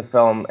lead of the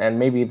film and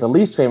maybe the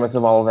least famous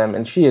of all of them,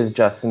 and she is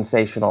just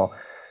sensational.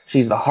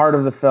 She's the heart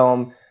of the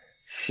film.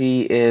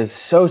 She is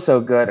so, so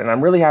good, and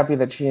I'm really happy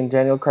that she and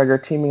Daniel Craig are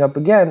teaming up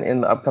again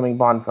in the upcoming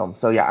Bond film.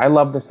 So yeah, I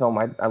love this film.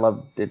 I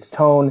love its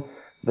tone,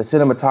 the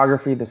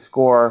cinematography, the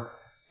score,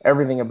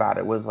 everything about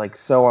it was like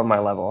so on my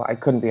level. I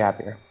couldn't be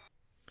happier.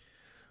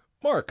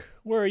 Mark,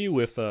 where are you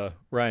with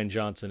Rian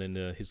Johnson in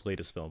his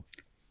latest film?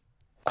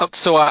 Oh,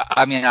 so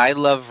I mean, I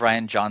love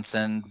Rian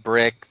Johnson,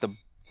 Brick, the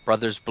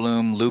Brothers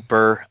Bloom,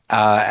 Looper,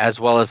 as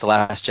well as The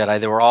Last Jedi.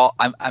 They were all.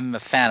 I'm a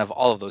fan of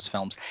all of those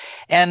films.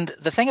 And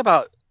the thing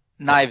about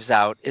Knives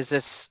Out is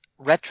this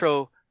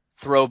retro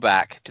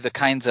throwback to the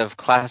kinds of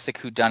classic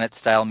whodunit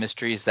style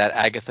mysteries that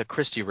Agatha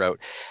Christie wrote.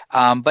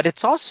 But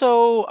it's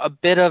also a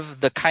bit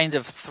of the kind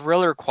of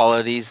thriller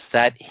qualities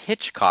that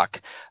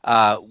Hitchcock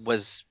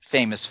was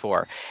famous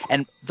for.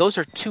 And those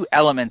are two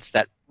elements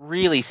that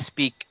really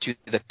speak to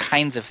the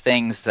kinds of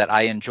things that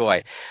I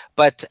enjoy.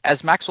 But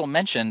as Maxwell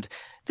mentioned,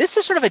 this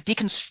is sort of a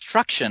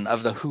deconstruction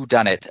of the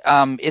whodunit.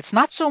 It's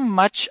not so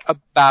much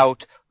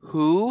about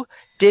who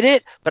did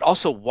it, but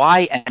also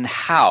why and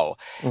how.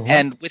 Mm-hmm.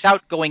 And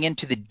without going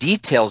into the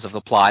details of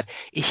the plot,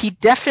 he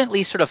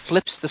definitely sort of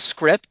flips the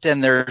script,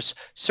 and there's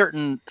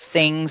certain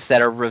things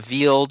that are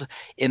revealed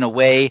in a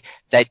way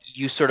that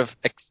you sort of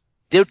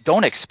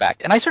don't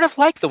expect. And I sort of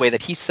like the way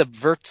that he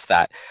subverts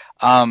that.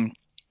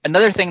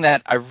 Another thing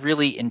that I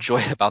really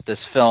enjoyed about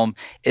this film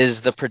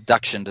is the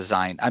production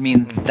design. I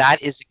mean,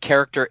 that is a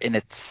character in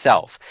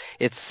itself.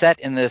 It's set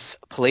in this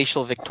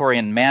palatial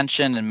Victorian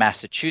mansion in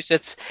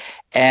Massachusetts,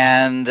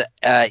 and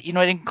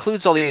it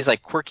includes all these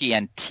like quirky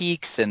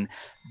antiques and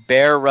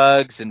bear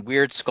rugs and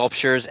weird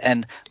sculptures,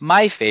 and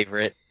my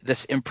favorite,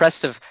 this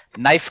impressive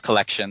knife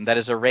collection that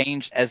is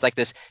arranged as like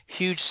this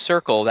huge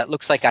circle that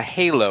looks like a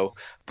halo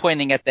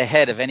pointing at the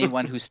head of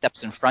anyone who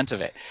steps in front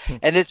of it.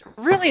 And it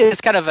really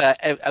is kind of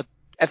a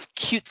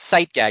cute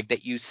sight gag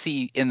that you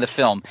see in the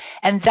film.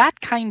 And that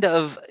kind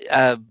of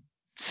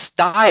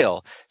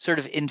style sort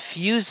of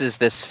infuses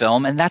this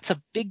film, and that's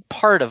a big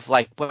part of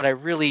like what I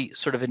really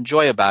sort of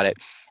enjoy about it.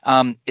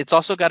 It's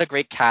also got a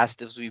great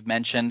cast, as we've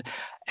mentioned,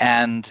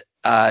 and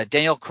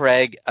Daniel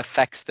Craig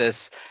affects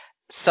this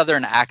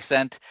Southern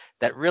accent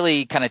that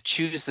really kind of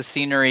chews the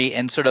scenery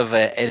in sort of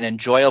an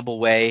enjoyable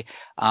way.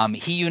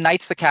 He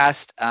unites the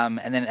cast,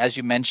 and then as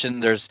you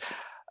mentioned, there's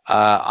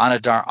Ana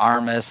de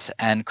Armas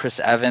and Chris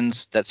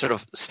Evans that sort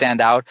of stand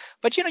out.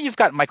 But, you've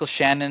got Michael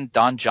Shannon,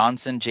 Don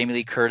Johnson, Jamie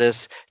Lee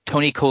Curtis,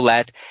 Toni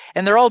Collette,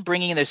 and they're all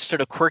bringing their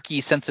sort of quirky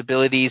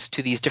sensibilities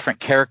to these different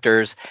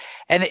characters.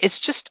 And it's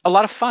just a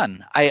lot of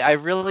fun. I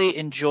really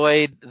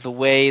enjoyed the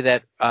way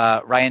that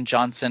Rian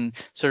Johnson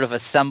sort of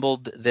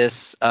assembled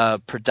this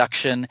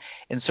production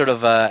in sort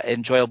of an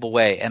enjoyable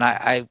way. And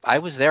I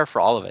was there for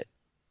all of it.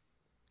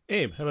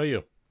 Abe, how about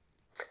you?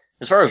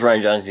 As far as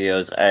Rian Johnson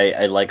goes,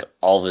 I like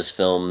all of his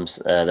films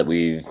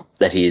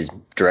that he's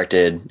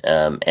directed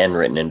and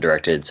written and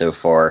directed so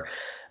far.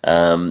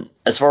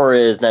 As far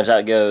as Knives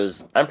Out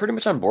goes, I'm pretty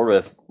much on board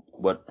with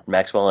what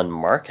Maxwell and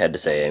Mark had to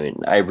say. I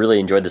mean, I really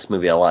enjoyed this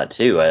movie a lot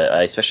too.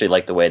 I especially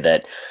like the way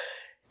that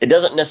it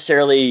doesn't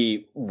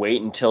necessarily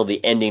wait until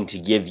the ending to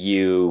give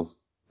you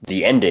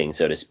the ending,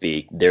 so to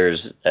speak.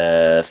 There's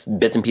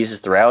bits and pieces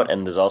throughout,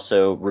 and there's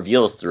also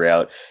reveals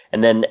throughout.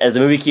 And then as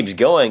the movie keeps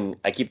going,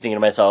 I keep thinking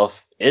to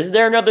myself, is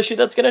there another shoe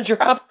that's going to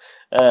drop?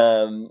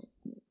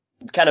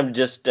 Kind of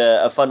just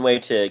a fun way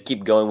to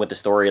keep going with the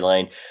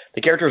storyline.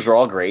 The characters are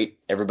all great.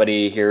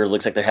 Everybody here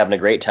looks like they're having a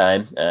great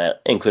time,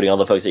 including all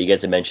the folks that you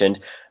guys have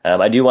mentioned.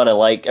 I do want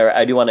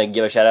to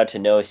give a shout out to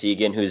Noah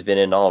Segan, who's been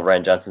in all of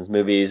Rian Johnson's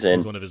movies, and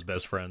he's one of his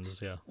best friends.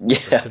 Yeah,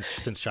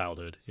 since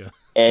childhood. Yeah.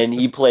 And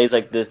he plays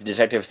like this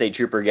detective state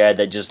trooper guy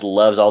that just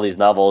loves all these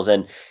novels,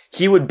 and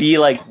he would be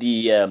like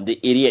the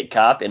idiot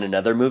cop in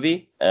another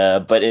movie,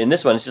 but in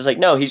this one it's just like,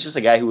 no, he's just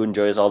a guy who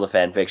enjoys all the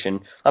fan fiction.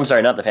 I'm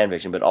sorry, not the fan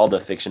fiction, but all the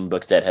fiction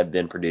books that have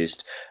been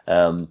produced.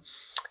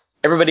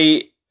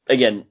 Everybody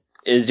again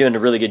is doing a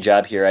really good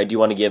job here. I do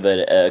want to give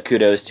a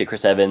kudos to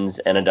Chris Evans,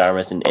 Ana de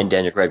Armas, and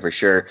Daniel Craig for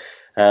sure.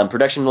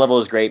 Production level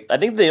is great. I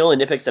think the only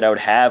nitpicks that I would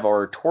have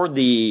are toward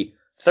the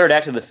third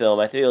act of the film.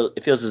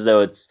 It feels as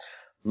though it's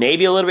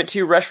maybe a little bit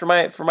too rushed for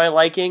my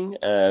liking,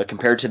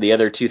 compared to the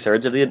other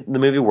 2/3 of the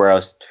movie, where I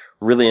was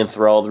really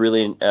enthralled,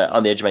 really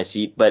on the edge of my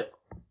seat. But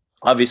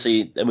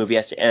obviously, the movie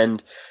has to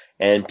end,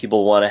 and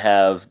people want to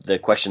have the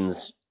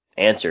questions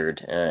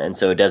answered, and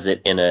so it does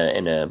it in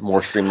a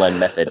more streamlined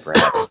method,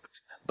 perhaps.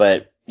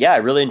 But yeah, I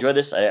really enjoyed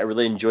this. I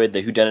really enjoyed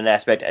the whodunit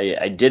aspect.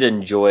 I did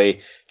enjoy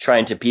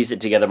trying to piece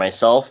it together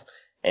myself,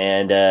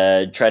 and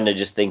trying to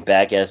just think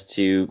back as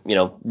to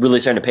really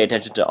starting to pay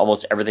attention to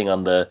almost everything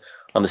on the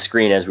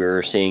screen as we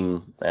were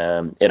seeing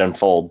it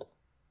unfold.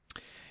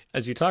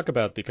 As you talk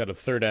about the kind of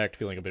third act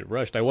feeling a bit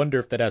rushed, I wonder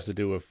if that has to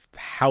do with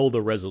how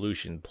the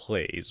resolution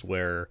plays,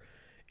 where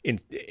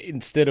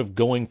instead of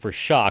going for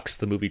shocks,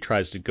 the movie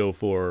tries to go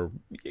for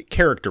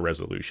character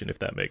resolution, if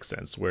that makes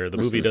sense, where the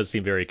movie does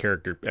seem very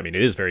it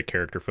is very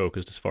character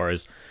focused as far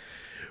as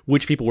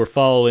which people we're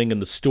following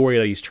and the story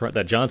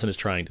that Johnson is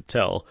trying to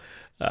tell.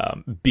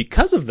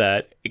 Because of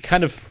that, it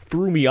kind of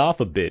threw me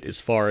off a bit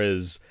as far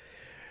as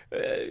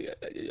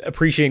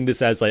appreciating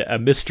this as like a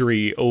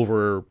mystery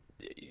over,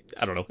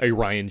 I don't know, a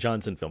Rian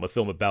Johnson film, a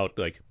film about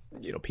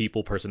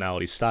people,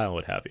 personality, style,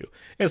 what have you.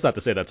 And it's not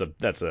to say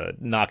that's a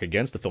knock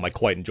against the film. I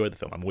quite enjoyed the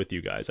film. I'm with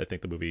you guys. I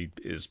think the movie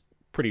is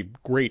pretty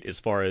great as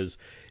far as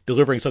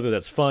delivering something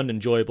that's fun,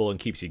 enjoyable, and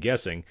keeps you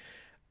guessing.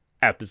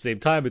 At the same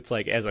time, it's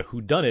like as a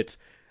whodunit,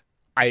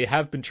 I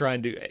have been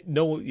trying to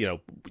know,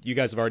 you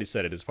guys have already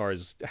said it as far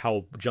as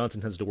how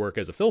Johnson tends to work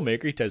as a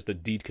filmmaker. He tends to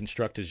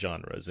deconstruct his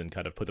genres and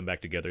kind of put them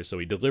back together. So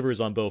he delivers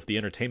on both the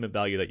entertainment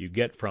value that you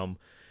get from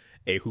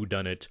a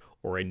whodunit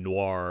or a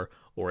noir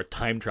or a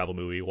time travel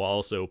movie, while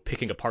also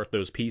picking apart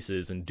those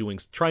pieces and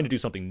trying to do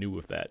something new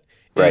with that.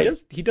 And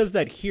right. He does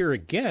that here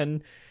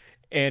again,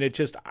 and it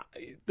just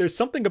there's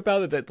something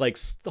about it that like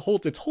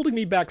it's holding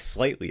me back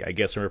slightly, I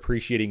guess, from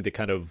appreciating the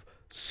kind of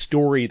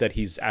story that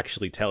he's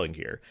actually telling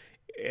here.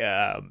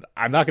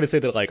 I'm not going to say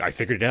that like I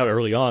figured it out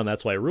early on,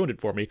 that's why it ruined it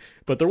for me,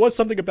 but there was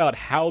something about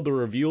how the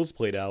reveals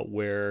played out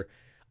where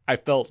I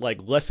felt like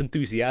less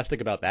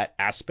enthusiastic about that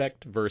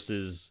aspect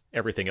versus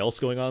everything else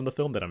going on in the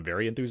film that I'm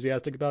very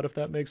enthusiastic about, if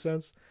that makes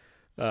sense.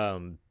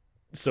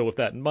 So with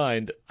that in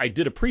mind, I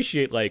did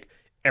appreciate like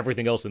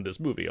everything else in this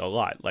movie a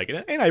lot. Like,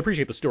 and I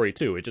appreciate the story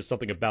too. It's just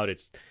something about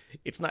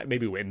it's not,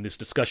 maybe in this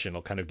discussion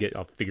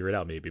I'll figure it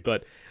out maybe.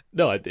 But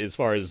no, as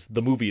far as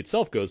the movie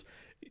itself goes,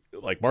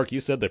 like Mark, you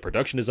said, the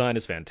production design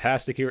is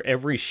fantastic here.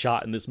 Every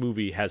shot in this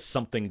movie has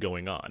something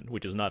going on,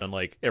 which is not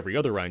unlike every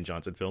other Rian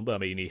Johnson film. But I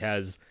mean, he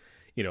has,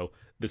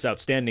 this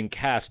outstanding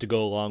cast to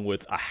go along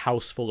with a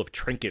house full of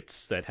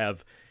trinkets that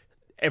have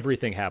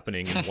everything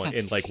happening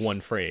in like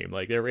one frame.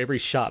 Like every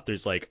shot,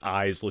 there's like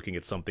eyes looking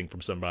at something from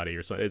somebody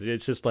or something.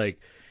 It's just like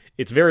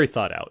it's very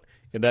thought out,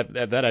 and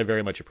that I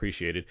very much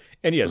appreciated.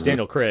 And yes,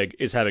 Daniel Craig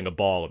is having a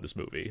ball in this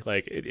movie.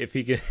 Like if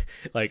he can,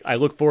 like I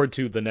look forward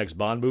to the next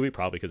Bond movie,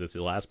 probably because it's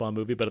the last Bond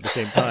movie. But at the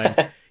same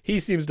time,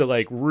 he seems to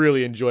like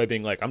really enjoy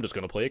being like, I'm just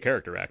gonna play a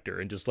character actor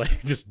and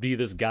just be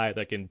this guy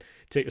that can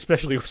take,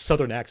 especially with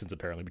Southern accents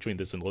apparently between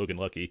this and Logan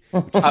Lucky,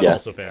 which is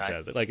also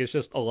fantastic. Like it's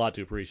just a lot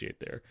to appreciate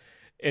there,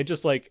 and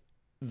just like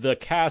the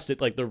cast,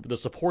 like the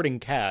supporting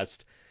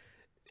cast,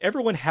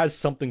 everyone has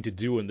something to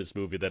do in this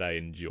movie that I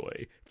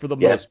enjoy for the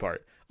most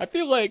part. I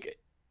feel like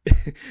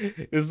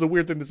this is a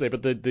weird thing to say,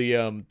 but the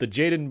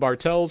Jaden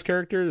Bartel's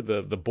character,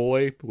 the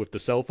boy with the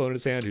cell phone in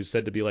his hand, who's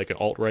said to be like an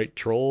alt-right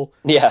troll.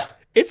 Yeah.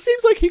 It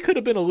seems like he could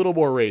have been a little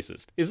more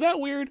racist. Is that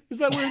weird? Is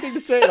that a weird thing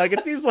to say? Like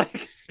it seems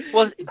like.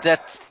 Well,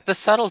 that's the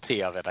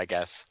subtlety of it, I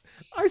guess.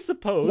 I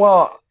suppose.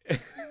 Well,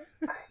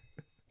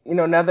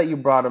 now that you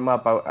brought him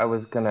up, I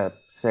was gonna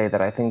say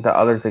that I think the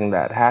other thing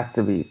that has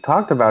to be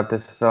talked about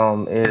this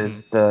film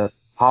is the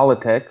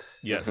politics.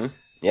 Yes.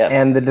 Yeah.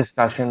 And the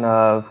discussion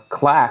of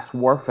class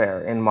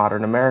warfare in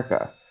modern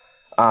America,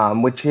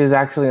 which is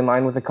actually in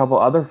line with a couple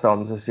other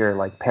films this year,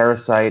 like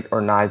Parasite or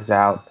Knives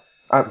Out.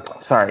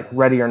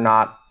 Ready or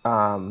Not,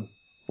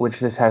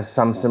 which this has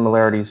some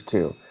similarities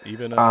to.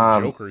 Even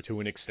Joker to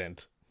an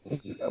extent.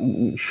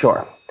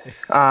 Sure.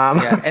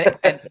 And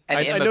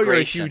I know you're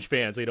a huge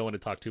fan, so you don't want to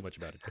talk too much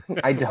about it.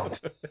 I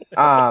don't.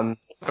 But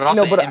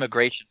also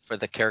immigration for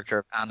the character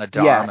of Ana de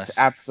Armas. Yes,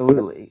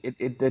 absolutely.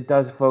 It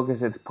does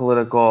focus its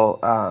political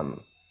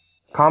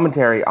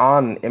commentary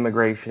on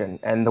immigration,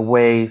 and the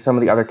way some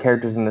of the other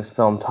characters in this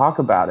film talk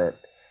about it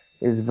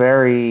is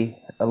very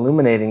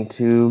illuminating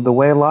to the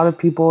way a lot of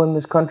people in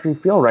this country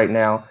feel right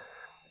now.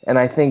 And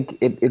I think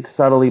it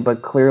subtly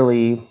but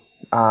clearly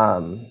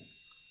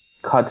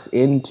cuts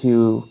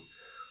into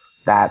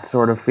that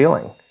sort of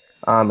feeling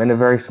in a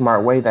very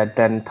smart way that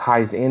then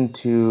ties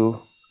into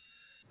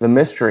the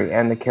mystery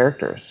and the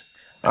characters.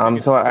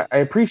 So I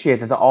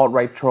appreciate that the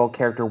alt-right troll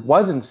character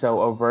wasn't so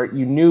overt.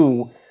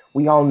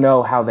 We all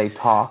know how they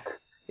talk.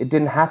 It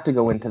didn't have to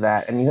go into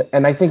that.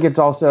 And I think it's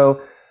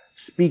also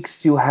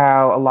speaks to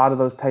how a lot of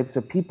those types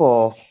of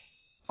people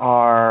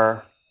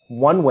are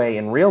one way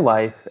in real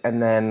life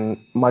and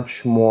then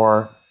much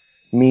more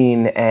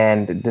mean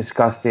and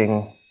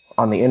disgusting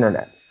on the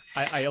internet.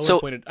 I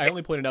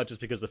only pointed out just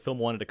because the film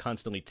wanted to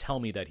constantly tell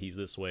me that he's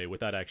this way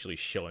without actually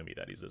showing me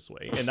that he's this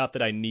way, and not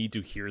that I need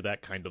to hear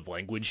that kind of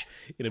language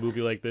in a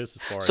movie like this.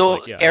 As far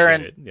as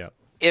Aaron,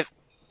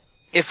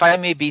 if I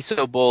may be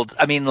so bold,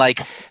 I mean,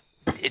 like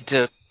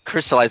to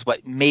crystallize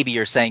what maybe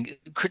you're saying,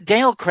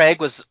 Daniel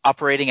Craig was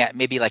operating at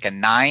maybe like a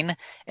 9,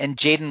 and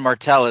Jaden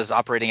Martell is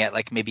operating at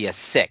like maybe a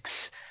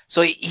 6.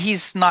 So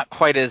he's not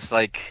quite as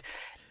like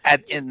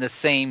in the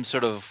same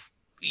sort of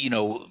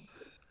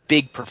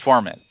big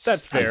performance.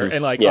 That's fair,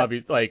 and I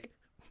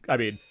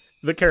mean,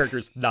 the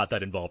character's not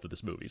that involved with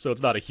this movie, so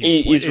it's not a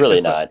huge. He's really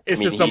not.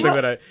 It's just something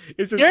that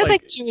it's just there are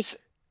like two.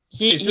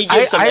 He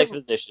gives some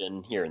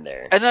exposition here and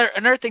there.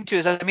 Another thing too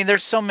is, I mean,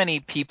 there's so many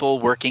people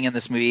working in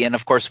this movie, and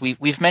of course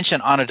we've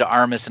mentioned Ana de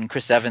Armas and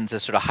Chris Evans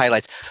as sort of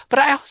highlights. But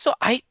I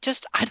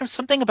don't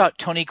something about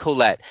Toni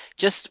Collette,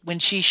 just when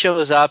she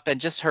shows up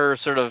and just her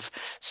sort of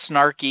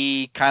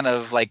snarky kind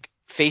of like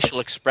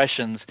facial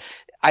expressions,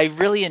 I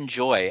really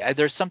enjoy.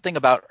 There's something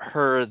about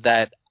her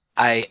that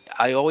I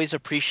always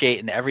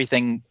appreciate in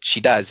everything she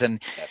does.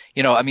 And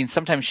I mean,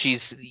 sometimes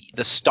she's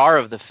the star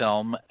of the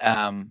film,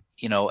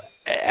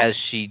 as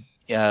she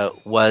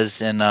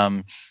was in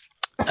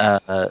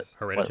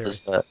Hereditary.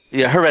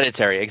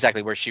 Hereditary,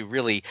 exactly, where she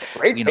really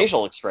great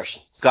facial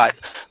expressions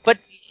but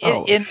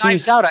in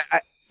Knives Out,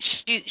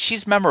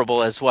 she's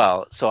memorable as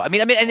well. So I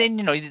mean, and then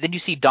then you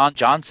see Don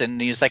Johnson,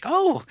 and he's like,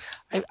 oh,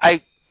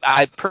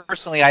 I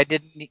personally, I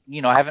didn't,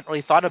 I haven't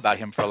really thought about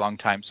him for a long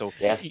time. So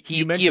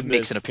he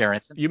makes an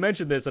appearance. You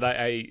mentioned this,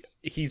 and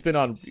he's been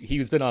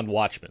on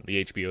Watchmen,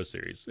 the HBO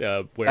series,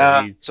 so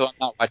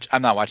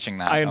I'm not watching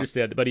that. I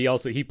understand, but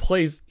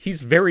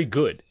he's very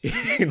good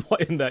in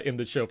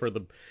the show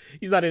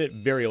he's not in it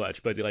very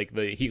much, but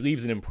he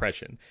leaves an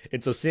impression.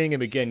 And so seeing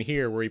him again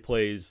here, where he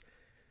plays.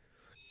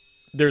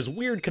 There's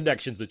weird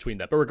connections between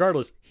that, but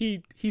regardless,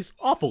 he's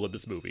awful in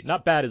this movie.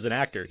 Not bad as an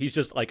actor. He's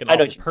just like an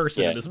awful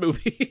person in this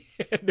movie.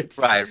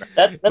 Right.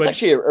 That's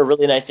actually a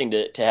really nice thing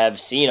to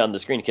have seen on the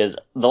screen, because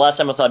the last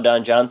time I saw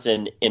Don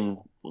Johnson in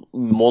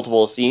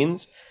multiple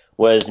scenes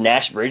was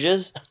Nash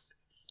Bridges.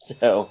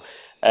 So,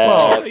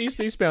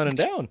 he's bound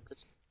down.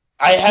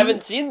 I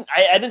didn't see him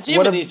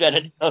in Eastbound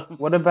and Down.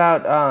 What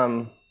about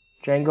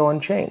Django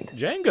Unchained?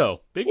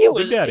 Django, Big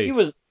Daddy. He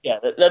was. Yeah,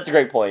 that's a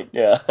great point.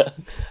 Yeah.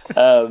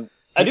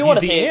 I do want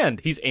to say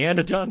he's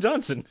John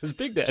Johnson, his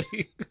Big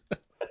Daddy.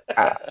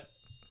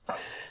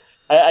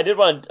 I did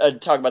want to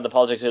talk about the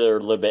politics there a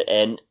little bit,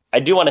 and I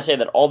do want to say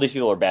that all these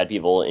people are bad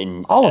people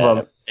in all of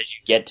them as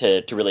you get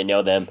to really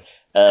know them.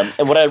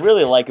 And what I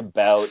really like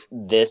about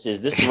this is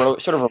this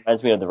sort of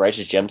reminds me of the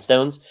Righteous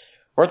Gemstones,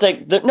 where it's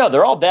like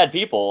they're all bad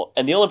people,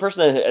 and the only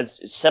person that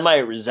semi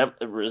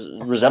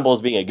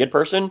resembles being a good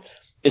person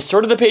is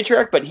sort of the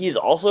patriarch, but he's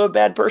also a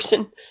bad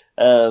person.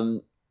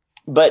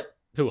 But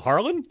who,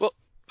 Harlan? Well,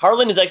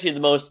 Harlan is actually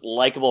the most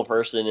likable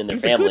person in their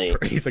family.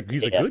 He's a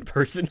good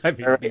person. I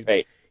mean,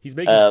 right. He's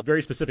making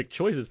very specific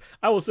choices.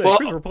 I will say,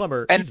 Christopher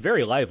Plummer, he's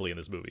very lively in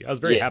this movie. I was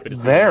very happy to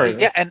see him.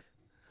 Yeah, and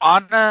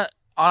Ana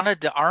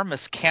de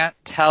Armas can't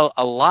tell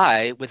a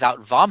lie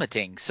without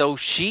vomiting, so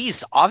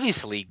she's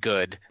obviously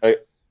good.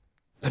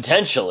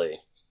 Potentially.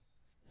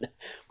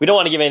 We don't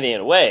want to give anything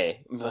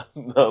away,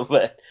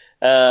 but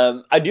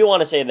I do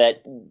want to say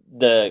that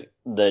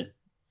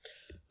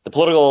the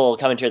political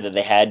commentary that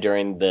they had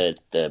during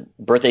the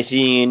birthday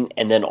scene,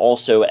 and then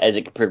also as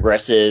it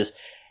progresses,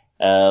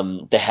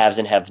 the haves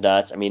and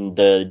have-nots. I mean,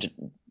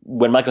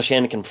 when Michael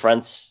Shannon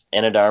confronts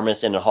Ana de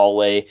Armas in a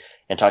hallway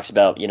and talks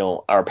about,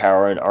 our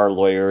power and our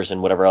lawyers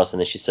and whatever else, and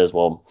then she says,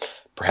 well,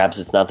 perhaps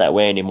it's not that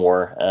way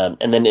anymore.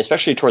 And then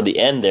especially toward the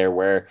end there,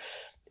 where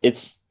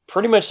it's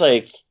pretty much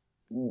like,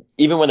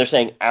 even when they're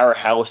saying our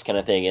house kind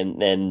of thing,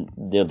 and then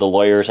the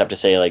lawyers have to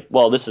say, like,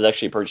 well, this is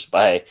actually purchased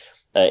by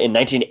in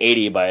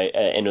 1980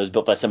 and it was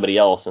built by somebody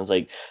else. And it's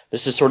like,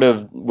 this is sort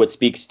of what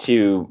speaks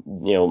to,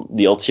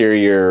 the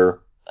ulterior,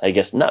 I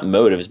guess not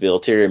motives, but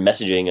ulterior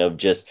messaging of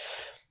just,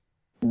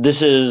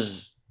 this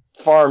is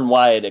far and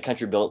wide a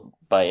country built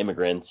by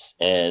immigrants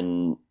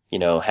and,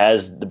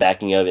 has the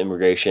backing of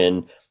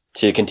immigration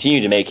to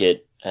continue to make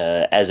it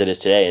as it is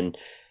today.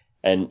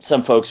 And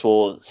some folks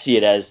will see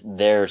it as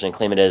theirs and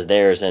claim it as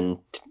theirs, and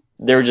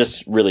they're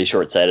just really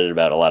short-sighted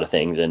about a lot of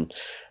things. And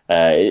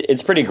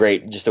it's pretty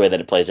great just the way that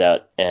it plays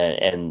out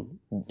and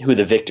who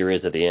the victor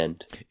is at the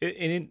end.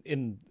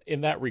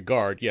 In that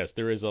regard, yes,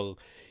 there is a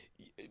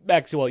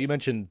Maxwell. You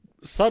mentioned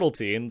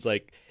subtlety, and it's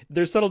like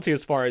there's subtlety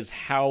as far as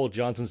how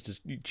Johnson's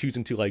just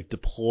choosing to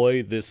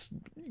deploy this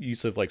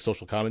use of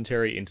social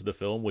commentary into the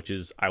film, which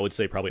is, I would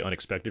say, probably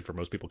unexpected for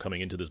most people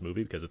coming into this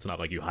movie, because it's not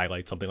like you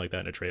highlight something like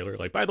that in a trailer.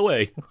 Like, by the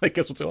way,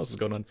 guess what else is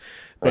going on?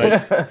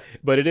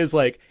 But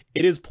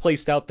it is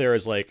placed out there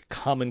as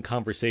common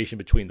conversation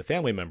between the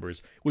family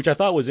members, which I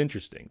thought was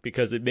interesting,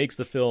 because it makes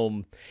the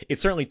film, it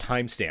certainly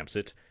timestamps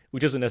it,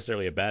 which isn't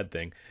necessarily a bad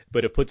thing,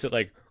 but it puts it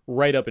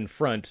right up in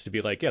front to be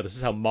yeah, this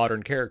is how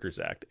modern characters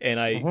act. And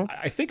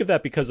I think of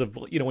that because of,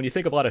 when you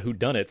think of a lot of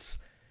whodunits,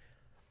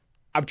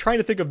 I'm trying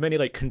to think of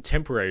many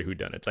contemporary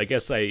whodunits. I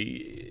guess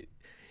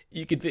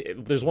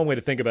there's one way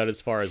to think about it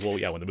as far as, well,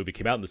 yeah, when the movie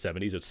came out in the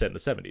 70s, it's set in the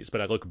 70s.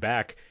 But I look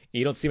back, and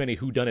you don't see many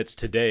whodunits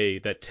today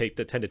that tend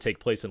to take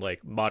place in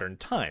modern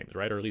times,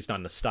 right? Or at least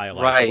not in a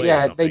stylized way.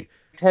 Yeah, or something. they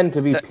tend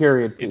to be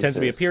period pieces. It tends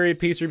to be a period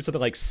piece, or even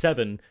something like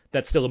Seven.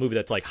 That's still a movie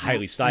that's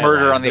highly stylized.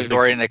 Murder on the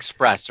Orient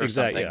Express or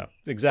something. Yeah,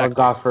 exactly. Or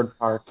Gosford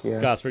Park. Yeah.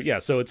 Gosford. Yeah.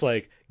 So it's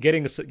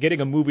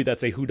getting a movie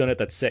that's a whodunit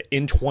that's set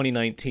in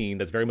 2019,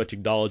 that's very much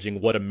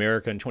acknowledging what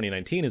America in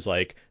 2019 is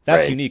like.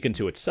 That's unique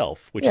into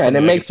itself, which is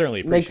something I can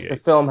certainly appreciate.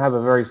 Makes the film have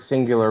a very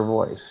singular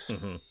voice.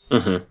 Mm-hmm.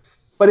 Mm-hmm.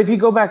 But if you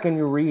go back and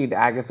you read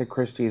Agatha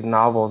Christie's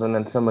novels and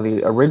then some of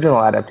the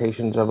original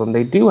adaptations of them,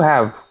 they do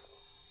have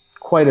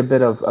quite a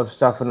bit of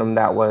stuff in them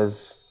that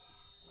was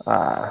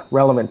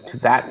relevant to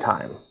that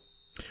time.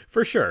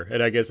 For sure.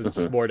 And I guess it's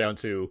just more down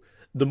to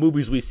the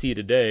movies we see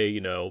today,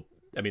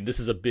 I mean, this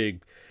is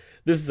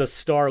a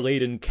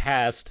star-laden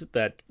cast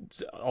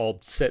that's all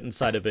set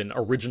inside of an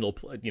original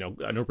plot.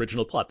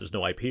 There's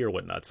no IP or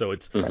whatnot. So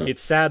it's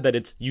sad that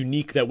it's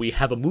unique that we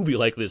have a movie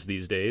like this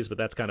these days, but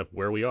that's kind of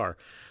where we are.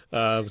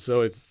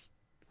 So it's...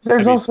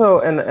 There's also,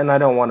 and I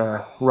don't want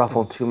to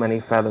ruffle too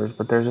many feathers,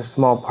 but there's a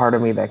small part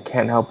of me that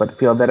can't help but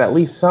feel that at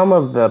least some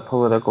of the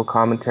political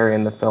commentary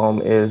in the film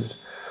is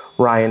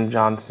Rian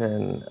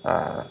Johnson,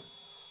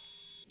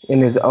 in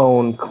his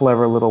own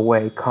clever little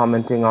way,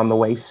 commenting on the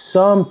way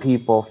some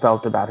people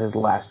felt about his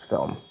last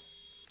film.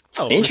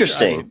 Oh,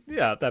 interesting.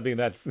 Sure. I mean,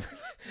 that's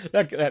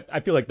that. I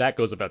feel like that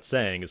goes without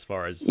saying as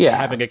far as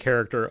having a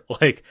character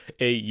like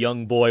a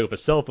young boy with a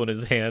cell phone in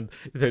his hand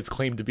that's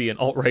claimed to be an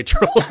alt-right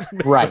troll.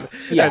 Right.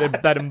 Yeah.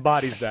 That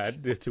embodies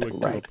that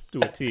to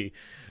a T.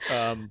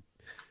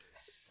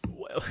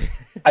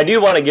 I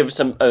do want to give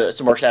some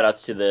more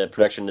shout-outs to the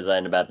production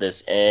design about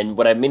this, and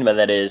what I mean by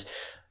that is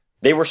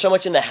they were so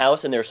much in the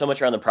house and they were so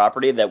much around the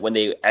property that when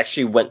they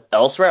actually went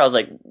elsewhere, I was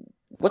like,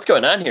 what's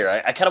going on here?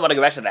 I kind of want to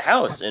go back to the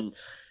house. And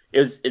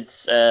it's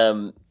they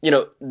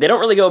don't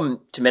really go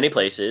to many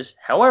places.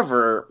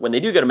 However, when they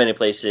do go to many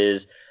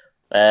places,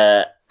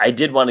 I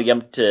did want to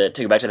get them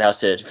to go back to the house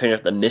to finish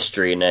up the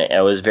mystery, and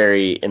I was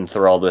very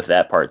enthralled with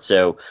that part.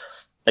 So,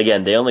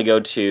 again, they only go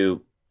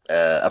to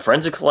a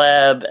forensics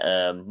lab,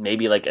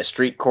 maybe like a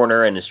street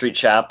corner and a street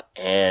shop,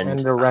 and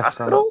a restaurant.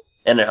 Hospital,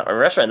 and a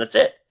restaurant. That's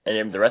it.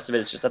 And the rest of it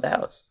is just at the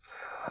house.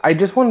 I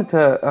just wanted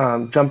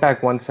to jump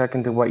back 1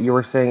 second to what you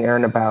were saying,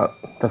 Aaron,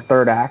 about the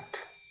third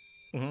act.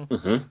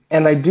 Mm-hmm.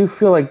 And I do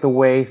feel like the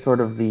way sort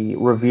of the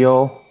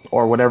reveal,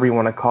 or whatever you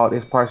want to call it,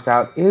 is parsed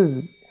out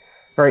is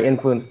very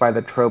influenced by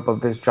the trope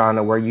of this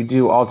genre, where you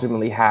do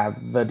ultimately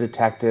have the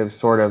detective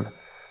sort of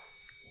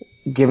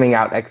giving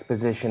out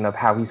exposition of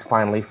how he's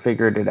finally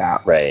figured it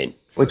out. Right.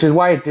 Which is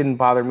why it didn't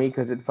bother me,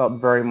 because it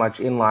felt very much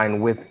in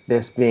line with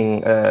this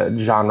being a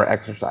genre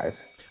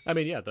exercise. I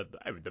mean,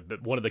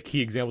 one of the key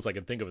examples I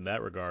can think of in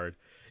that regard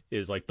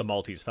is like the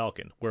Maltese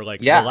Falcon, where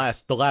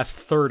the last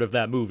third of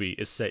that movie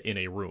is set in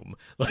a room.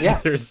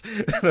 There's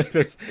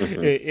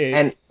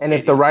and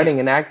if the writing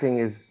and acting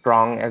is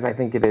strong, as I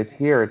think it is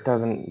here, it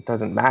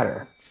doesn't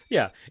matter.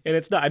 Yeah, and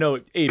it's not. I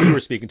know Abe, you were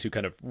speaking to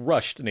kind of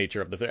rushed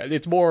nature of the thing.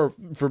 It's more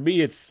for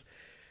me.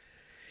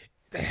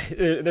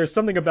 There's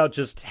something about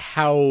just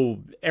how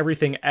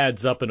everything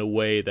adds up in a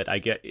way that I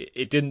get.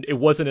 It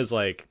wasn't as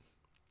like.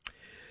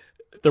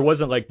 There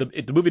wasn't like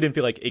the movie didn't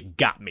feel like it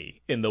got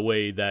me in the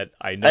way that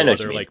I know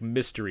other like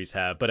mysteries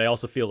have, but I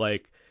also feel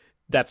like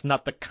that's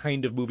not the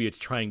kind of movie it's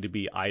trying to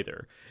be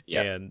either.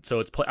 Yep. And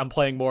so I'm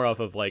playing more off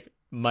of like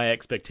my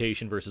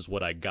expectation versus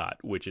what I got,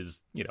 which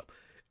is,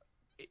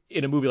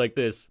 in a movie like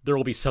this, there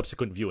will be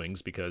subsequent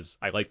viewings because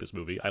I like this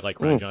movie. I like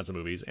Rian Johnson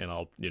movies, and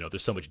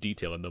there's so much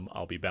detail in them.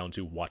 I'll be bound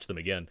to watch them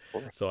again.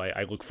 So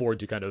I look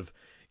forward to kind of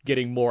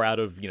getting more out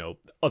of,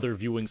 other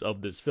viewings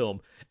of this film.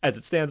 As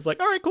it stands, it's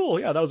like, all right, cool,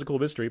 yeah, that was a cool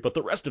mystery, but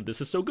the rest of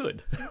this is so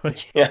good.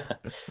 Yeah.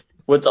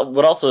 What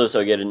also is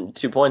so good, and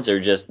 2 points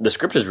are just, the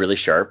script is really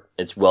sharp.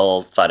 It's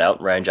well thought out.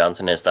 Rian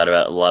Johnson has thought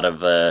about a lot of,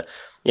 the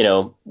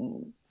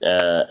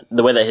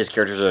way that his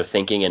characters are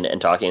thinking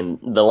and talking.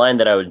 The line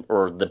that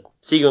the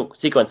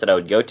sequence that I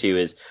would go to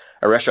is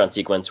a restaurant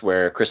sequence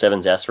where Chris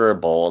Evans asks for a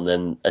bowl, and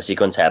then a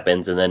sequence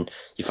happens, and then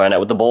you find out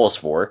what the bowl is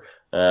for.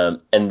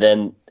 And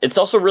then it's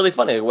also really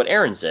funny, what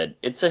Aaron said.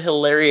 It's a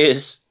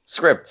hilarious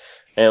script.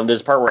 And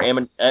there's a part where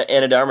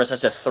Ana de Armas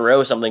has to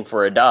throw something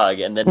for a dog,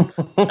 and then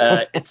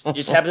it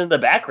just happens in the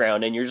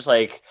background, and you're just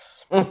like,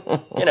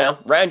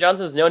 Rian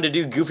Johnson's known to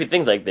do goofy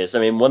things like this.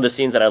 I mean, one of the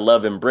scenes that I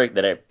love in Brick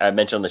that I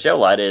mentioned on the show a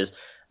lot is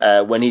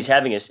when he's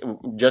having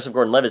Joseph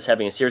Gordon-Levitt's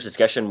having a serious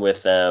discussion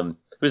with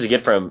who's the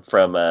kid from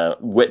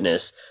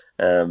Witness,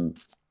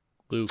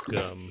 Luke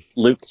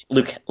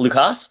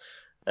Haas.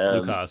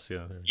 Lucas,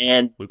 yeah.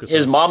 And Lucas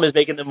his Haas. mom is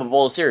making them a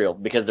bowl of cereal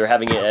because they're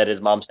having it at his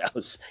mom's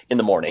house in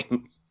the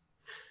morning.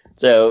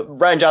 So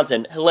Rian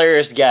Johnson,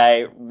 hilarious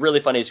guy, really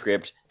funny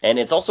script, and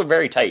it's also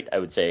very tight, I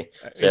would say.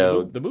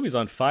 So the movie's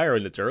on fire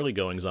in its early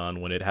goings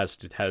on when it has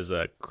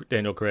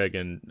Daniel Craig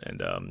and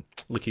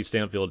Lakeith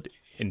Stanfield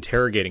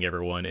interrogating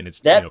everyone, and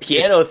it's that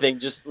piano thing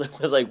just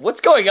was like,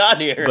 what's going on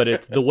here? But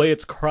it's the way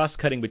it's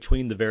cross-cutting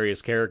between the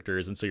various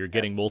characters, and so you're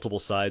getting multiple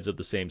sides of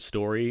the same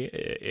story.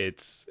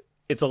 It's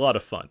a lot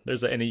of fun.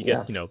 And you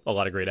get a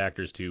lot of great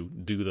actors to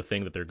do the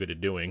thing that they're good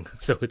at doing.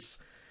 So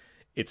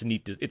it's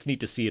neat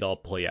to see it all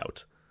play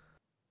out.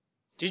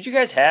 Did you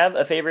guys have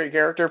a favorite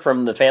character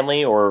from the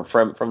family or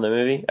from the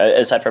movie?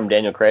 Aside from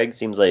Daniel Craig,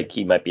 seems like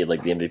he might be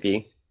like the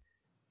MVP.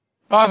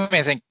 Well, I mean,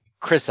 I think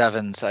Chris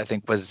Evans,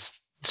 was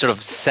sort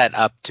of set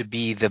up to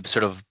be the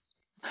sort of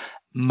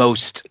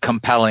most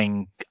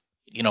compelling,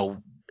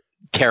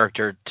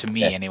 character to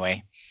me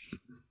anyway.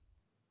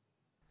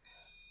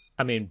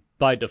 I mean,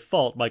 by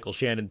default, Michael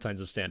Shannon tends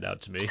to stand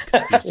out to me.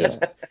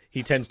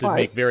 He tends to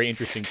make very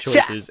interesting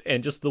choices,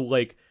 and just the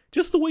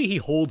way he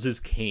holds his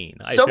cane,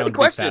 I found to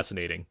be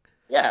fascinating.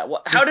 Yeah,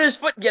 well, how did his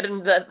foot get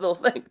into that little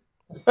thing?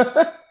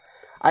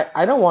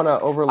 I don't want to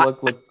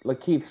overlook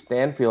Lakeith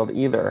Stanfield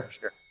either,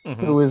 Sure.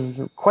 who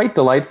is quite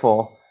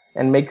delightful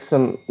and makes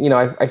some,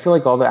 I feel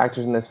like all the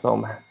actors in this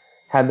film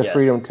had the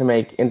freedom to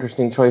make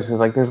interesting choices.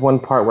 Like there's one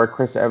part where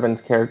Chris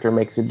Evans' character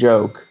makes a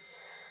joke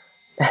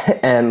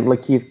and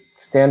Lakeith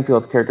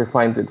Stanfield's character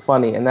finds it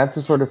funny, and that's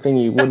the sort of thing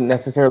you wouldn't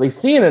necessarily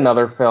see in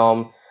another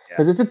film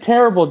because it's a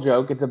terrible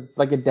joke. It's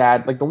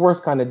the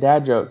worst kind of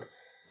dad joke.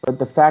 But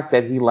the fact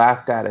that he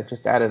laughed at it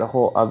just added a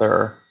whole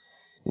other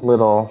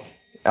little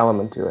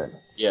element to it.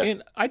 Yeah.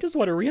 And I just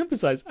want to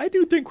reemphasize, I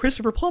do think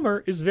Christopher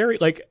Plummer is very,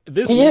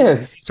 this. He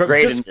is. He's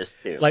great in this,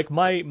 too. Like,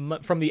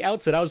 from the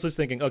outset, I was just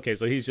thinking, okay,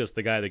 so he's just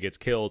the guy that gets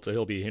killed, so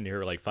he'll be in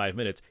here 5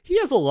 minutes. He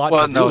has a lot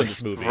to do in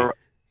this movie.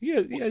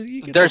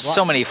 There's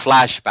so many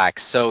flashbacks,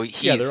 so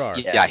there are.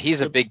 Yeah, he's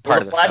a big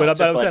part of the film.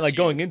 But I'm saying,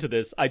 going into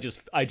this, I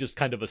just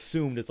kind of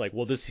assumed it's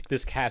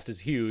this cast is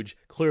huge.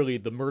 Clearly,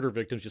 the murder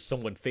victim's just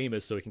someone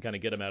famous, so we can kind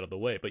of get him out of the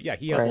way. But yeah,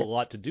 he has a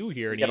lot to do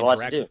here, and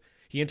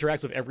he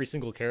interacts with every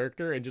single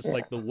character, and just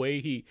the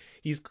way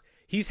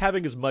he's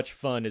having as much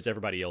fun as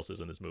everybody else is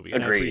in this movie.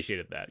 And Agreed. I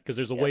appreciated that because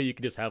there's a way you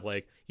can just have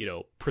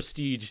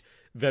prestige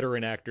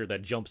veteran actor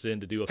that jumps in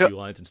to do a few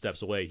lines and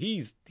steps away.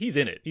 He's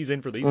in it. He's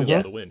in for the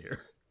win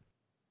here.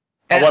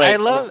 And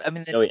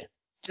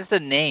just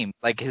the name,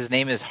 his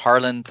name is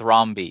Harlan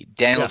Thrombey.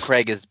 Daniel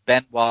Craig is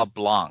Benoit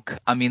Blanc.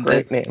 I mean,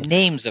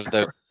 names of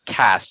the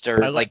cast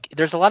are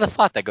there's a lot of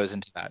thought that goes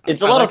into that.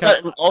 It's a lot of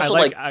thought, and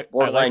also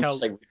borderline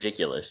just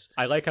ridiculous.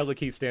 I like how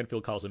Lakeith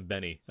Stanfield calls him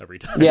Benny every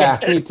time. Yeah,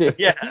 me too.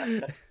 Yeah.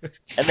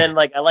 And then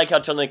I like how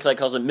Tony Collette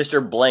calls him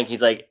Mr. Blank.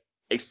 He's like,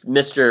 it's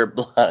Mr.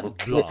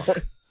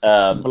 Blanc.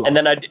 And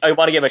then I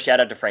want to give a shout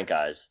out to Frank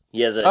Oz.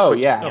 He has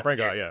Frank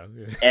Oz, yeah.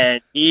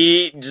 And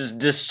he just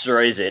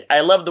destroys it.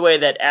 I love the way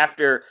that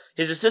after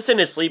his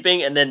assistant is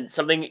sleeping and then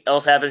something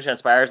else happens,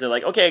 transpires, and they're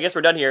like, okay, I guess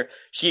we're done here.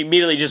 She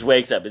immediately just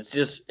wakes up. It's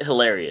just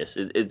hilarious.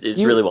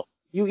 It's really well.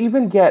 You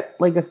even get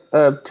a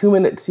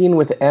 2-minute scene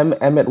with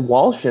Emmett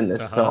Walsh in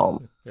this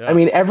film. Yeah. I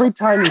mean, every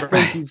time you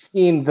think you've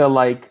seen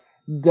the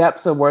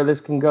depths of where this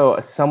can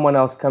go, someone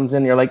else comes in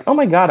and you're like, oh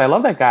my God, I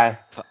love that guy.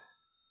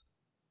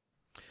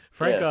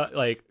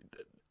 Frank,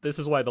 this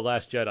is why The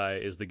Last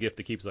Jedi is the gift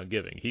that keeps on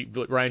giving.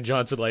 Rian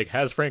Johnson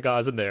has Frank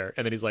Oz in there,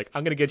 and then he's like,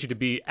 I'm going to get you to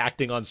be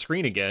acting on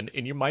screen again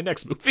in my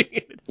next movie.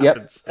 It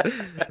happens.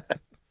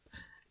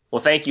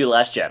 Well, thank you,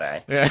 Last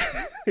Jedi. Yeah.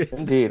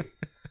 Indeed.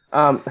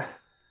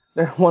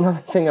 There's one other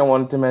thing I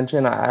wanted to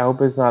mention. I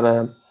hope it's not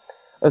a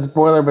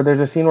spoiler, but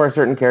there's a scene where a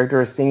certain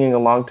character is singing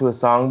along to a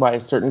song by a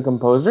certain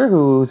composer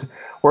whose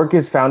work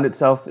has found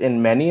itself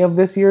in many of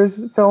this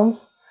year's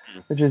films,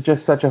 which is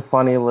just such a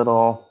funny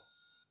little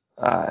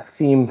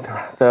theme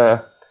throughout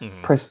the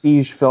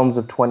prestige films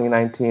of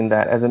 2019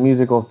 that, as a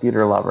musical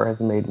theater lover,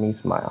 has made me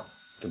smile.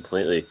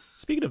 Completely.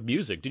 Speaking of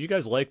music, did you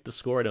guys like the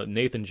score? I know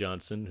Nathan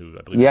Johnson, who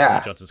I believe is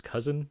Rian Johnson's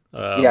cousin.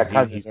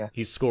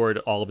 He's scored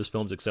all of his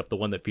films except the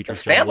one that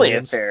features John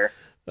Williams. Family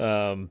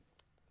Affair.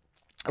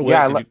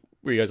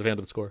 Were you guys a fan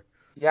of the score?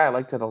 Yeah, I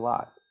liked it a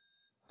lot.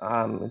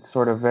 It's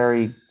sort of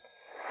very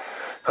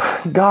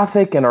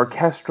gothic and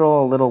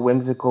orchestral, a little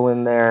whimsical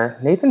in there.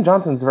 Nathan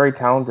Johnson's very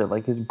talented.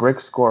 His Brick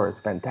score is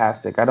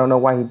fantastic. I don't know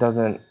why he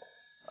doesn't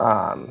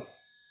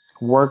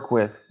work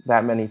with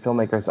that many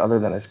filmmakers other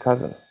than his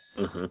cousin.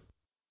 Mm-hmm.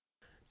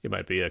 It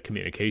might be a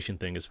communication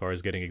thing as far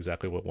as getting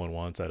exactly what one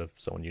wants out of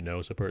someone you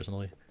know so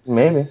personally.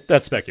 Maybe.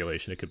 That's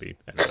speculation. It could be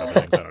other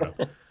things. I don't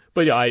know.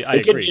 But yeah, I agree.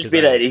 It could just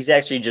be that he's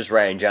actually just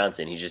Rian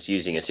Johnson. He's just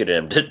using a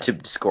pseudonym to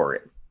score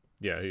it.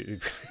 Yeah,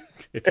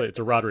 it's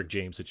a Roderick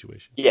James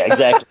situation. Yeah,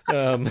 exactly.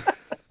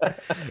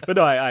 But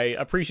no, I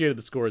appreciated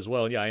the score as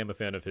well. Yeah, I am a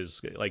fan of his.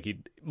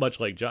 Much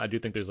like John, I do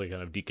think there's kind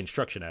of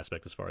deconstruction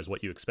aspect as far as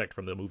what you expect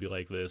from the movie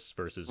like this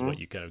versus what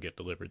you kind of get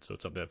delivered. So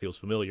it's something that feels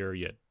familiar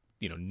yet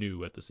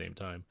new at the same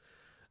time.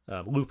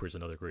 Looper's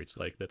another great.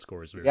 That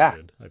score is very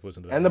good. I've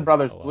listened to that. And the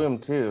Brothers Bloom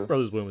too.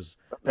 Brothers Bloom was.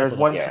 There's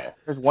one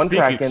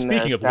track in there.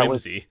 Speaking of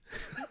whimsy.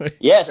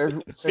 Yes.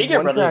 Speaking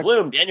of Brothers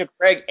Bloom, Daniel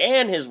Craig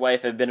and his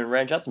wife have been in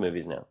Rian Johnson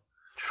movies now.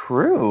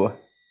 True.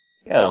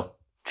 Yeah.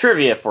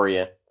 Trivia for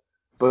you.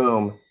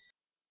 Boom.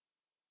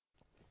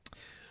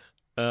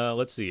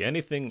 Let's see.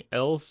 Anything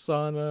else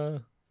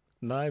on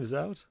Knives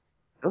Out?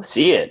 Go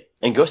see it,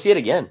 and go see it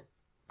again.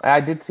 I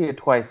did see it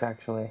twice,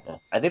 actually.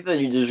 I think that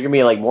there's going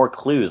to be more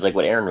clues, like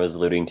what Aaron was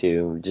alluding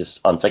to, just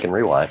on second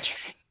rewatch.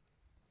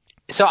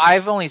 So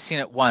I've only seen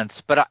it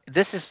once, but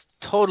this is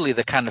totally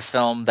the kind of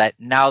film that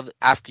now,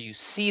 after you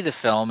see the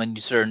film and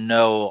you sort of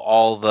know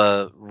all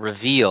the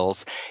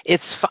reveals,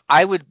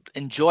 I would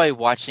enjoy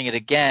watching it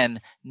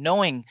again,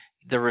 knowing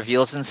the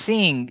reveals and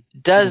seeing,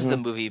 does the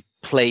movie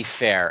play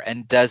fair,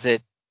 and does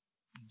it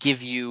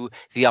give you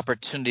the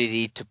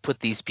opportunity to put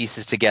these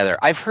pieces together?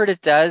 I've heard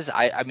it does.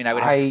 I mean, I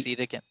would have to see it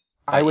again.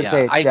 I would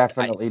say it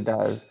definitely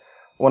does.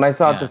 When I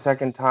saw it the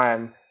second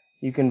time,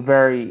 you can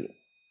very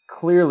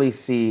clearly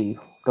see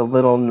the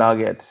little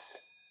nuggets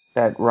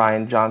that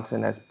Rian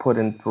Johnson has put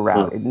in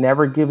throughout. It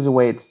never gives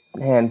away its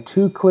hand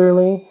too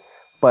clearly,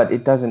 but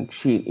it doesn't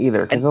cheat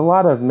either. Because a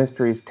lot of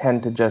mysteries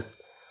tend to just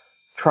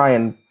try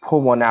and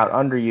pull one out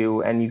under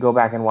you, and you go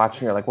back and watch,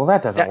 and you're like, well,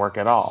 that doesn't work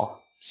at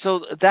all.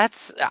 So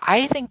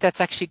I think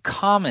that's actually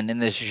common in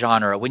this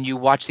genre when you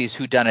watch these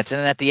whodunits, and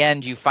then at the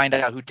end you find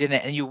out who did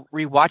it, and you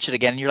rewatch it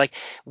again, and you're like,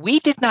 we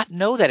did not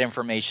know that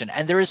information,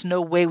 and there is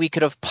no way we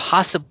could have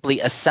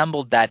possibly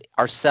assembled that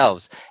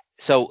ourselves.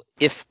 So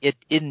if it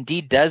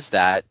indeed does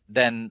that,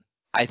 then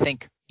I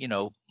think,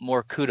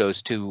 more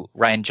kudos to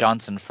Rian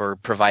Johnson for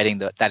providing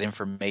that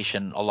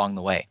information along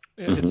the way.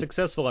 It's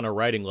successful on a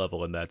writing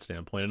level in that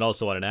standpoint, and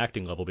also on an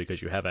acting level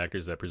because you have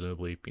actors that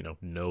presumably,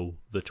 know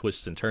the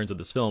twists and turns of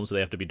this film, so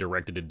they have to be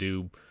directed to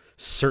do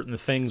certain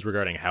things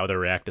regarding how they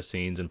react to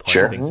scenes and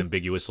playing things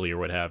ambiguously or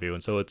what have you.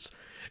 And so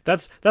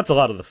that's a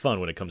lot of the fun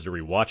when it comes to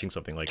rewatching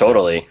something like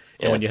totally. This.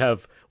 And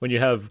when you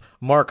have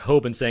Mark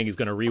Hoban saying he's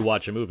going to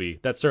rewatch a movie,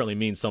 that certainly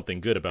means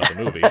something good about the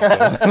movie.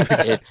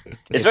 So.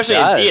 Especially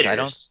in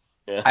theaters.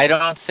 I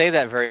don't say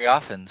that very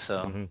often.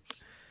 So.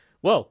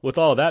 Well, with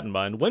all of that in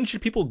mind, when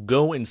should people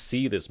go and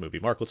see this movie?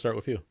 Mark, let's start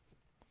with you.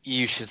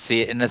 You should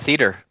see it in the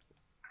theater.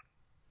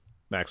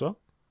 Maxwell?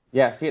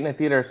 Yeah, see it in the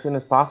theater as soon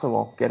as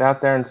possible. Get out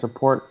there and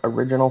support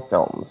original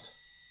films.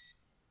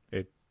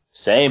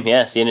 Same,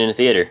 yeah, see it in the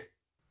theater.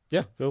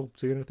 Yeah, go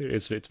see it in the theater.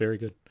 It's very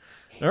good.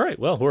 All right,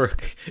 well, we're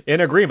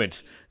in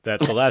agreement that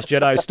The Last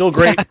Jedi is still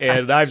great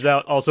and Knives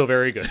Out also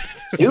very good.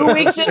 2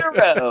 weeks in a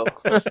row.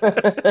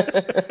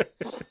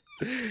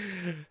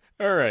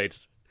 All right.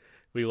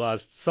 We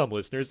lost some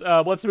listeners.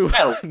 Let's move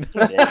on.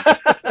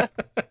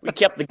 We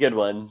kept the good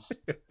ones.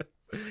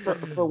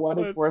 For what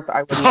it's worth,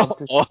 I would love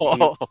to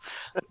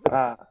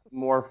see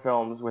more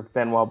films with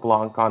Benoit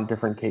Blanc on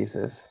different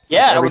cases.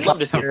 Yeah, I would love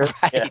to see it.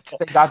 If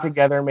they got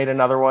together and made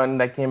another one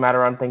that came out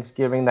around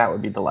Thanksgiving, that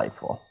would be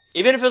delightful.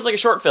 Even if it was like a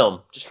short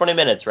film, just 20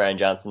 minutes, Rian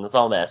Johnson. That's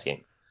all I'm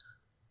asking.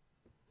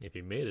 If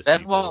you made a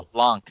Benoit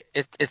Blanc,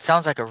 it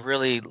sounds like a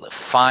really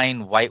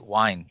fine white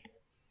wine.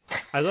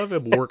 I love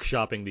him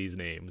workshopping these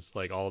names,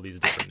 like all these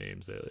different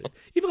names.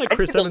 Even like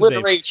Chris Evans'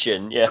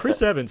 alliteration, name.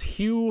 Chris Evans,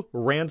 Hugh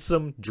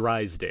Ransom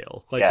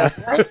Drysdale. Like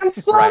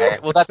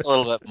right. Well, that's a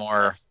little bit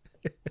more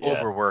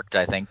overworked,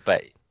 I think,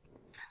 but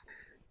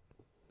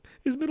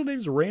his middle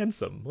name's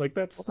Ransom. Like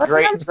that's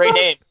great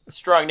name,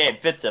 strong name,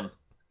 fits him.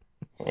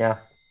 Yeah.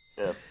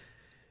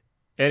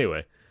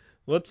 Anyway,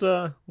 let's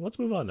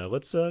move on now.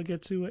 Let's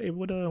get to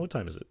what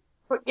time is it?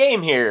 Quick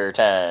game here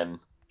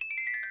time.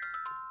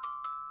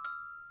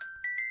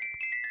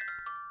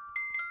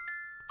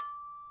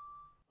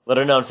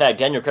 Little known fact,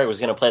 Daniel Craig was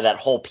going to play that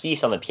whole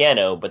piece on the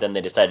piano, but then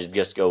they decided to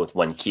just go with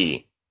one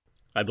key.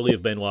 I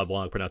believe Benoit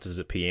Blanc pronounces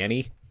it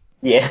piani.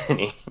 Yeah.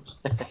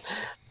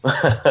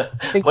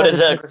 What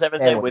does Chris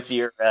Evans say with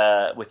your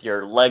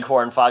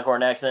Leghorn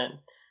Foghorn accent?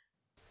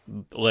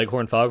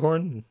 Leghorn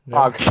Foghorn?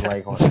 No. Foghorn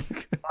Leghorn.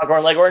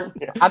 Foghorn Leghorn?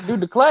 Yeah. I do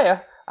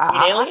declare.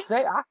 I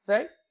say.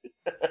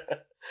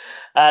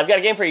 I've got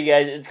a game for you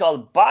guys. It's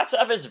called Box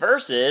Office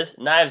Versus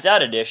Knives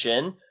Out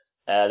Edition.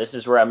 This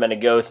is where I'm going to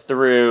go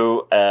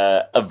through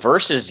a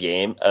versus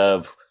game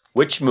of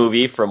which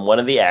movie from one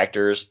of the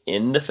actors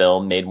in the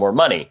film made more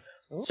money.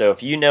 Ooh. So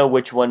if you know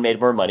which one made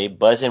more money,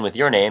 buzz in with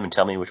your name and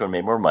tell me which one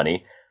made more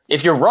money.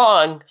 If you're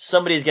wrong,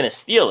 somebody's going to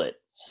steal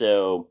it.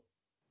 So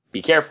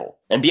be careful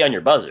and be on your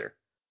buzzer.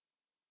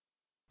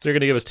 So you're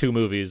going to give us two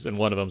movies, and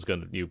one of them's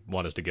you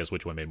want us to guess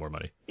which one made more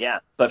money. Yeah,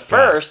 but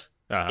first,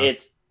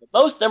 it's the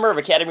most number of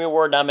Academy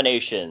Award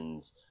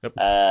nominations.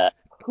 Yep.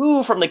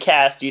 Who from the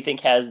cast do you think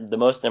has the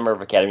most number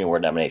of Academy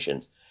Award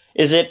nominations?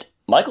 Is it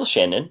Michael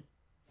Shannon,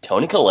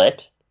 Toni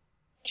Collette,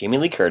 Jamie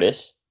Lee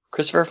Curtis,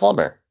 Christopher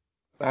Plummer?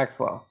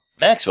 Maxwell.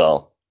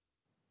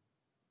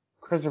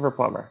 Christopher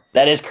Plummer.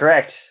 That is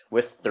correct,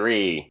 with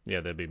 3. Yeah,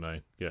 that'd be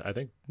mine. Yeah, I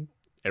think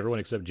everyone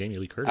except Jamie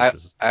Lee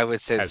Curtis I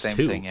would say has the same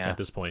 2 thing, yeah. at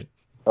this point.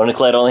 Toni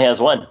Collette only has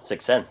 1,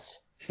 Sixth Sense.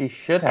 She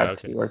should have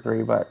 2 or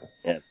 3, but...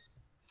 Yeah.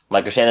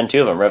 Michael Shannon,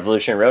 2 of them,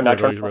 Revolutionary Road,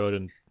 Nocturnal Road,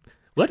 and...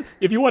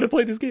 If you want to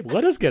play this game,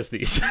 let us guess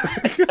these.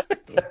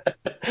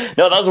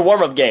 No, that was a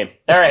warm-up game.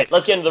 All right,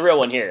 let's get into the real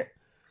one here.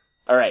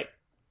 All right.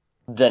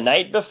 The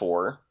Night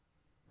Before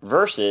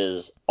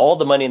versus All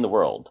the Money in the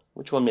World.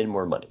 Which one made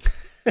more money?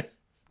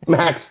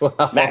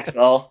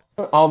 Maxwell.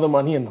 All the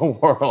Money in the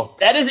World.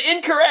 That is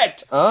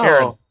incorrect.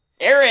 Oh.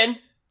 Aaron.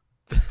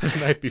 The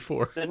Night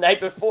Before. The Night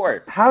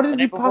Before. How did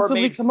you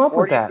possibly come up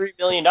with that? $43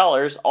 million.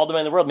 All the Money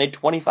in the World made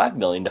 $25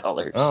 million.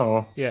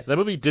 Oh. Yeah, that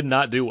movie did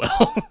not do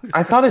well.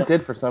 I thought it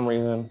did for some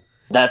reason.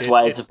 That's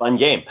why it's a fun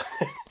game.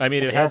 I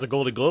mean, it has a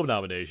Golden Globe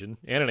nomination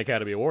and an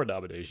Academy Award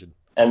nomination.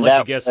 And I'll let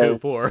you guess who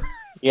for.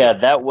 Yeah,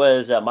 that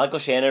was Michael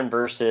Shannon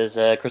versus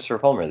Christopher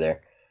Plummer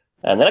there.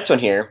 And the next one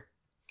here,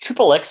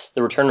 Triple X,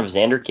 The Return of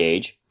Xander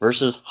Cage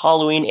versus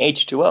Halloween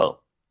H2O.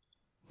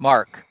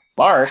 Mark.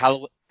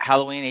 Halloween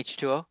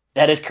H2O?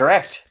 That is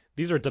correct.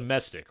 These are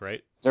domestic,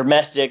 right?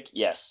 Domestic,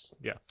 yes.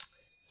 Yeah.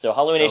 So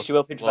Halloween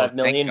H2O, $55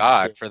 million. Thank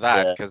God for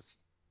that, because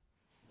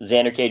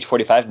Xander Cage,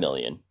 $45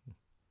 million.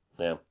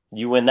 So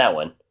you win that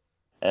one.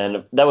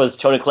 And that was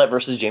Toni Collette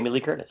versus Jamie Lee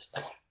Curtis.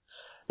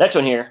 Next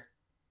one here,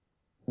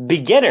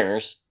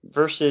 Beginners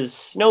versus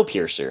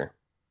Snowpiercer.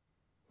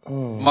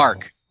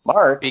 Mark.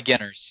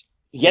 Beginners.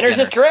 Beginners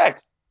is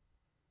correct.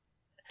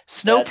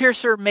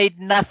 Snowpiercer made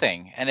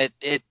nothing, and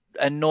it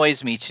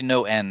annoys me to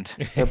no end.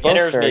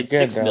 Sinners made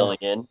 $6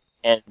 million,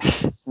 and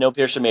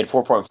Snowpiercer made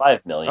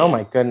 $4.5 million. Oh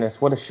my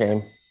goodness, what a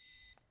shame.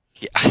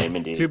 Yeah. Shame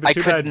indeed. Too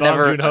bad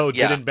Bong Joon-ho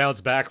didn't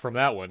bounce back from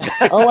that one.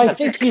 Oh, I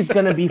think he's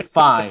going to be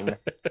fine.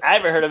 I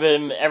haven't heard of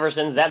him ever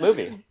since that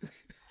movie.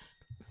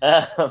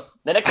 The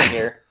next one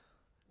here.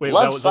 Wait,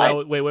 Love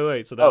Simon.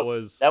 Wait. So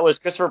that was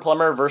Christopher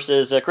Plummer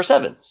versus Chris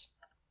Evans.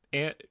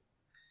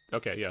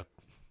 Okay, yeah.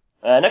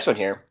 Next one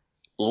here.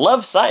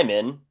 Love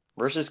Simon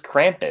versus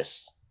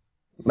Krampus.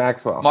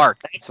 Maxwell.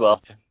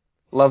 Maxwell.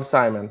 Love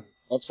Simon.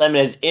 Love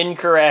Simon is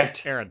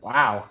incorrect. Aaron.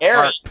 Wow.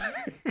 Aaron.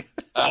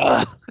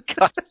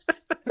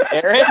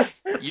 Aaron?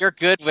 You're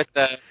good with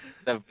the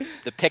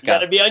pickup. You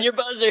gotta be on your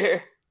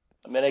buzzer.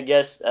 I'm gonna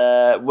guess.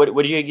 What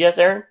did you guess,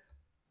 Aaron?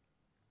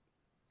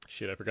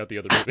 Shit, I forgot the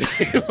other movie.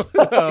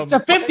 It's a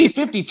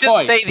 50-50 choice.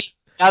 Just say the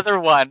other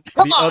one.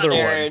 Come on,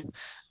 Aaron.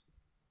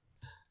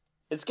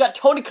 It's got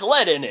Toni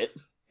Collette in it.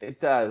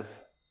 It does.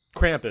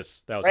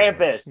 Krampus. That was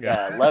Krampus.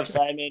 Yeah. Love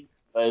Simon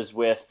was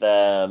with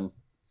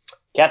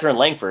Catherine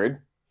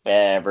Langford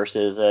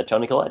versus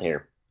Toni Collette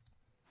here.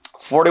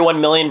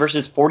 41 million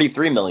versus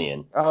 43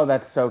 million. Oh,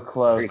 that's so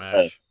close.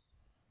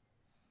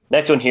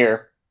 Next one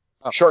here.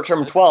 Short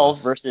Term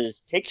 12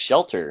 versus Take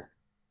Shelter.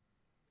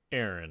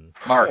 Aaron.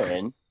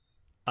 Aaron.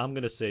 I'm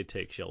going to say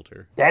Take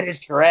Shelter. That is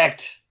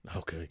correct.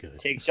 Okay, good.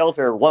 Take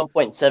Shelter,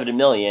 1.7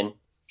 million.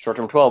 Short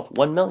Term 12,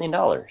 $1 million.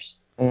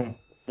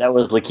 That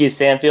was Lakeith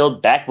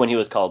Stanfield, back when he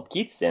was called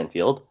Keith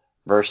Stanfield,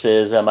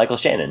 versus Michael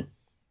Shannon.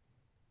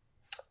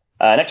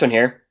 Next one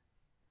here.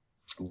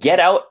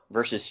 Get Out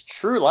versus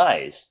True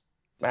Lies.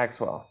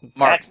 Maxwell.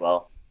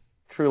 Maxwell.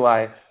 True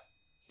Lies.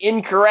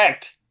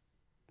 Incorrect.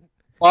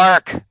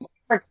 Mark.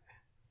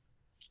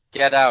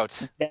 Get Out.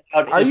 Get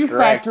Out Are is you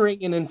correct. factoring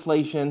in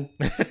inflation?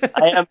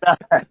 I am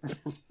not.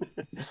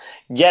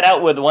 Get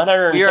Out with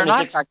 176. We are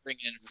not factoring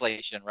in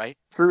inflation, right?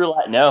 True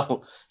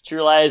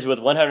Lies with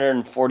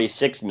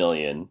 146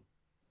 million.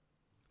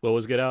 What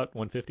was Get Out?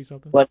 150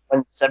 something?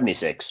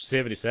 176.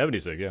 76,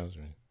 yeah. That's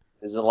right.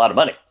 This is a lot of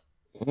money.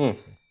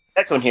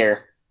 Next one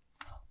here.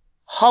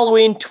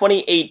 Halloween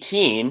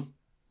 2018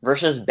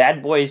 versus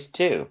Bad Boys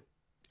 2.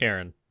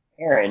 Aaron.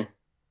 It's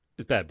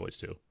Bad Boys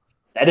 2.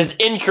 That is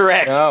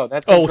incorrect. No,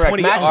 that's incorrect.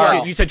 2018.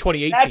 Shit, you said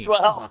 2018.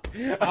 Maxwell.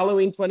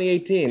 Halloween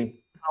 2018.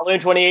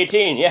 Halloween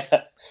 2018,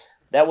 yeah.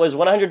 That was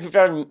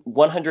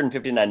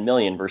 159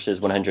 million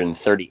versus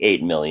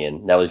 138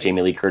 million. That was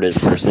Jamie Lee Curtis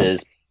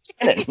versus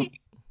Shannon.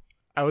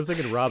 I was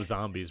thinking Rob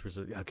Zombies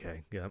versus...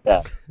 Okay,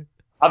 yeah.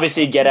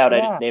 Obviously, Get Out, I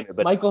didn't name it,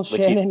 but... Michael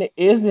Shannon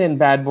is in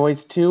Bad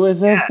Boys 2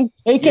 as a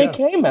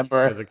KKK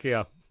member. He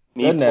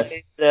Goodness.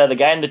 plays the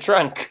guy in the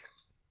trunk.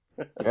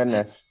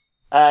 Goodness.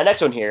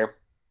 Next one here.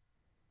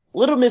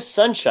 Little Miss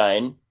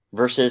Sunshine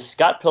versus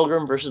Scott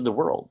Pilgrim versus the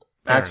World.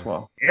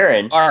 Maxwell.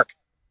 Aaron. Mark.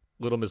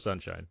 Little Miss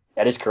Sunshine.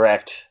 That is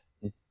correct.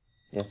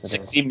 Yes,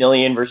 60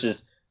 million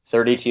versus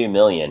 32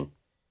 million.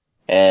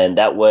 And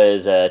that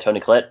was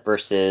Toni Collette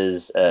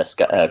versus Chris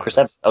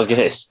Evans. I was going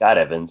to say Scott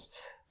Evans.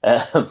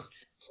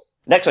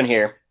 Next one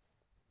here.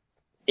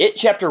 It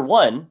Chapter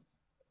 1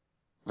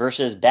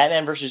 versus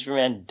Batman versus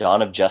Superman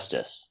Dawn of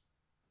Justice.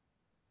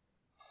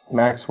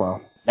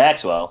 Maxwell.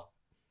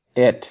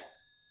 It.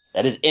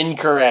 That is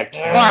incorrect.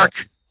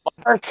 Mark.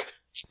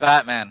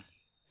 Batman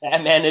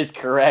is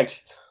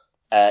correct.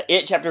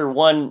 It Chapter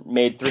 1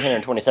 made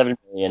 327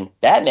 million.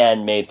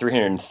 Batman made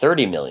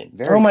 330 million.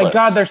 Very my close.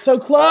 God, they're so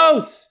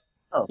close.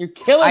 Oh. You're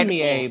killing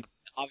me, Abe.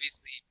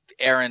 Obviously,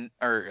 Aaron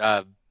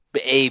or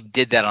Abe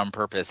did that on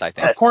purpose, I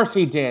think. Of course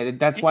he did.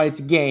 That's why it's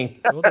a game.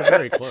 Well, they're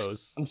very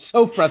close. I'm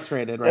so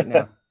frustrated right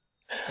now.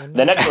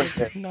 The next one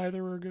here.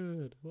 Neither were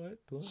good. What?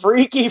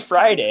 Freaky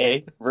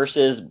Friday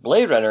versus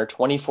Blade Runner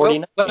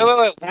 2049.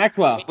 Wait.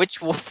 Maxwell. Which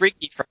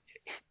Freaky Friday?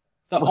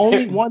 The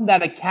only one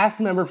that a cast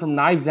member from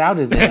Knives Out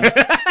is in.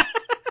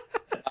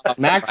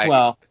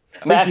 Maxwell.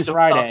 Freaky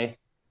Friday.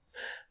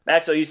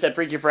 Maxwell, you said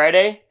Freaky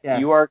Friday? Yes.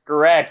 You are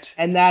correct.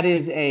 And that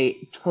is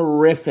a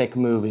terrific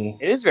movie.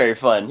 It is very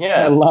fun,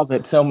 yeah. I love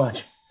it so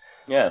much.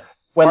 Yeah.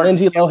 When Mark,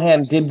 Lindsay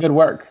Lohan did good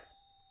work.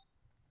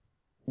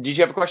 Did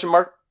you have a question,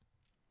 Mark?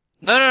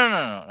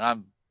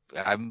 No.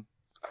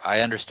 I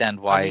understand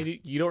why. I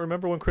mean, you don't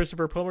remember when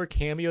Christopher Plummer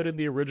cameoed in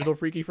the original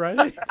Freaky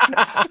Friday?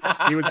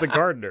 He was the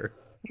gardener.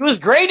 He was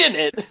great in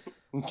it.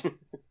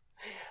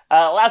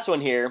 Last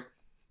one here.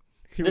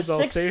 He was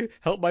all say,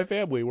 help my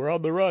family. We're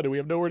on the run and we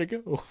have nowhere to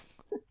go.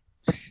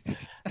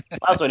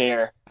 Last one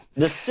here.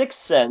 The Sixth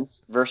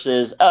Sense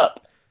versus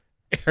Up.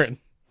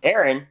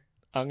 Aaron.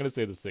 I'm going to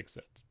say The Sixth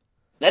Sense.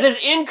 That is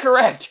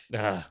incorrect.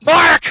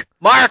 Mark,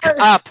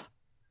 Up.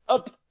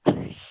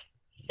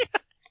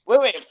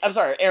 Wait. I'm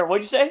sorry. Aaron,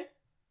 what'd you say?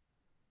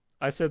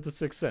 I said The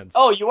Sixth Sense.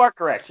 Oh, you are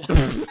correct.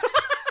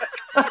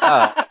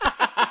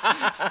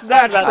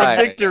 Snatch the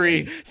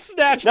victory.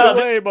 Snatch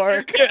away,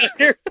 Mark.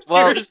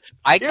 Well,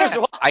 I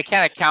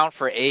can't account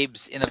for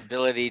Abe's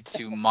inability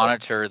to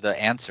monitor the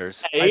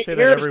answers. I say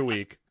that every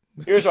week.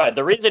 Here's why.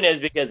 The reason is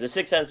because The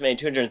Sixth Sense made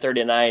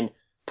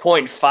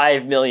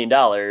 $239.5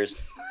 million,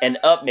 and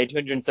Up made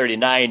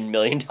 $239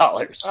 million.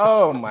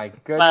 Oh my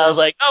goodness! I was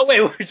like, oh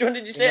wait, which one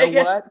did you say You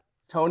know again? what?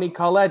 Toni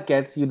Collette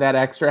gets you that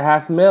extra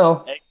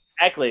 $500,000.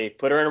 Exactly.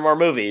 Put her in more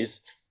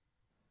movies.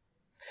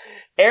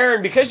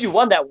 Aaron, because you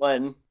won that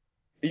one,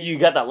 you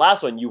got that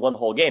last one. You won the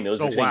whole game. It was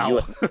between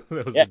you.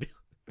 That was Yeah. the deal.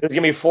 It was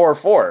gonna be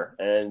 4-4,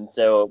 and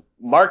so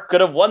Mark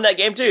could have won that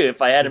game too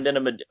if I hadn't been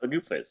a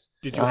goofus.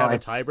 Did you have a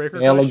tiebreaker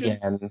fail question?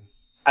 again.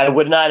 I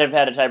would not have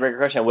had a tiebreaker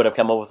question. I would have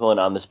come up with one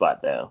on the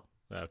spot though.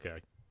 Okay.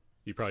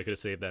 You probably could have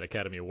saved that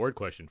Academy Award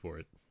question for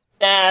it.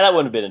 Nah, that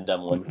wouldn't have been a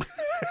dumb one.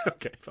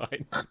 Okay,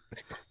 fine.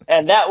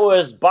 And that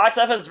was Box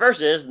Office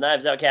versus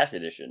Knives Out Cast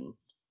Edition.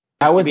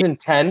 That was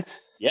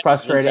intense, Yep,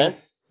 frustrating,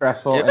 intense.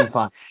 stressful, and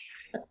fun.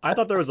 I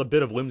thought there was a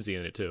bit of whimsy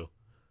in it too.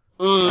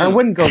 I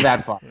wouldn't go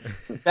that far.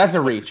 That's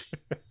a reach.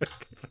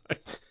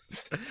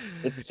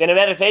 It's a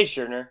cinematic page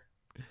turner.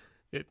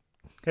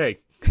 Hey,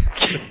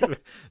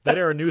 that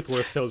Aaron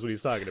Newthworth knows what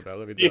he's talking about.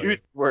 Let me tell you.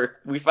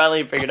 We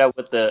finally figured out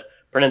what the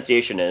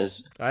pronunciation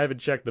is. I haven't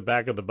checked the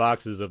back of the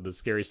boxes of the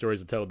Scary Stories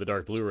to Tell in the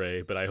Dark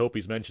Blu-ray, but I hope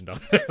he's mentioned on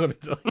there. Let me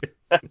tell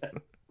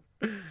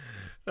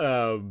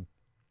you.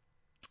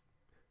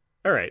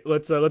 All right,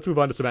 let's move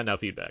on to some Matt Now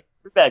feedback.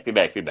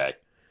 Feedback.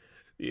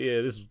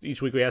 Yeah,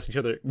 each week we ask each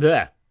other.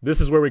 This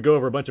is where we go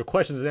over a bunch of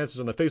questions and answers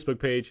on the Facebook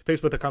page,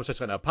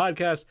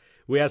 facebook.com/podcast.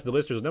 We ask the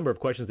listeners a number of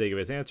questions. They give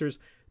us answers.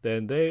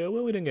 Then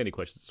we didn't get any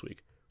questions this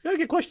week. We gotta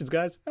get questions,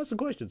 guys. Ask some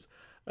questions.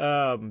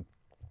 Yeah,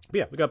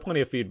 we got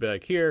plenty of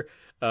feedback here.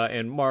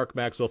 And Mark,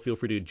 Maxwell, feel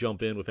free to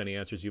jump in with any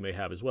answers you may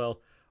have as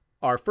well.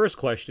 Our first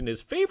question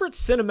is favorite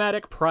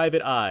cinematic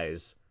Private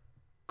Eyes.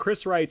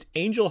 Chris writes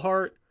Angel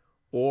Heart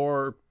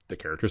or the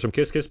characters from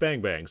Kiss Kiss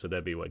Bang Bang. So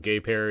that'd be what, Gay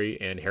Perry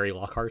and Harry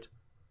Lockhart.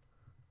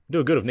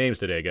 Doing good of names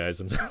today,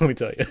 guys. Let me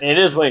tell you. It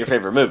is one of your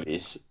favorite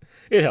movies.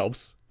 It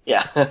helps.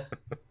 Yeah.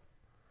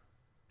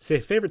 Say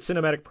favorite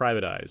cinematic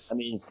Private Eyes. I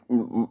mean,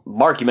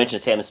 Mark, you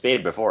mentioned Sam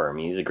Spade before. I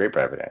mean, he's a great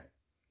private eye.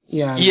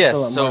 Yeah.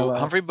 Yes. So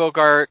Humphrey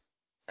Bogart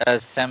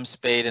as Sam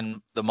Spade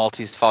in The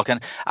Maltese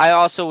Falcon. I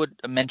also would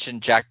mention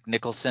Jack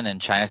Nicholson in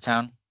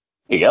Chinatown.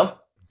 Here you go.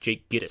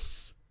 Jake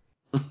Gittes.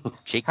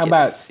 How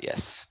about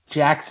yes.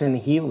 Jackson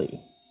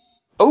Healy?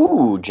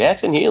 Oh,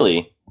 Jackson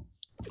Healy.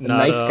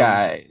 Nice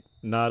guy.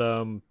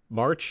 Not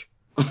March?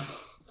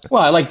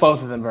 Well, I like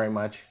both of them very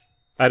much.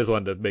 I just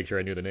wanted to make sure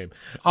I knew the name.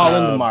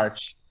 Holland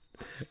March.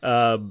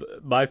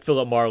 My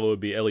Philip Marlowe would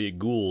be Elliot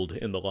Gould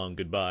in The Long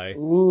Goodbye.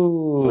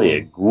 Ooh.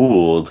 Elliot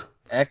Gould.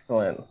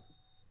 Excellent.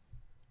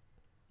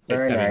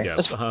 Very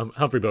nice. Yeah,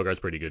 Humphrey Bogart's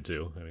pretty good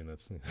too. I mean,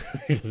 that's.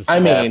 He's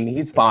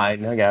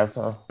fine, I guess.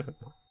 So.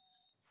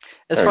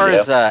 As far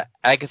as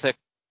Agatha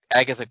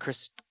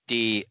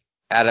Christie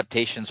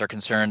adaptations are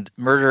concerned,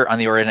 Murder on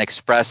the Orient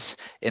Express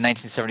in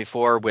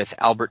 1974 with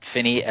Albert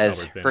Finney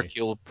as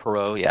Hercule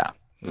Poirot. Yeah.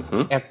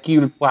 Mm-hmm.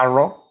 Hercule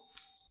Poirot.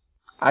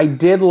 I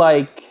did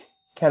like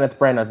Kenneth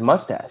Branagh's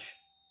mustache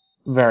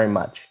very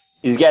much.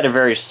 He's got a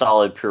very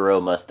solid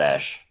Poirot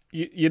mustache.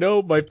 You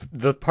know,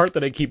 the part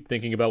that I keep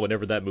thinking about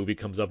whenever that movie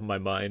comes up in my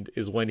mind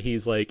is when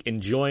he's like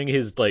enjoying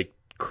his like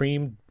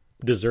cream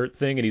dessert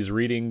thing and he's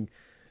reading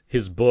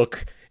his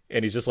book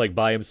and he's just like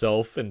by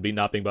himself and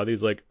not being bothered.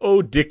 He's like,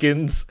 "Oh,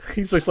 Dickens!"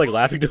 He's just like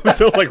laughing to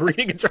himself, like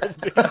reading a Charles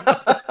Dickens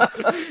novel.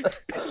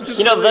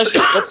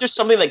 That's just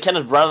something that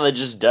Kenneth Branagh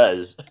just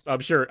does.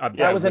 I'm sure.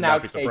 That was an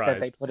outtake that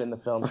they put in the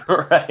film.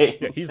 Right.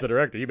 Yeah, he's the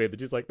director. He made it.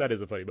 Just like that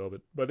is a funny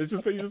moment, but he's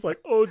just like,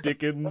 "Oh,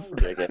 Dickens."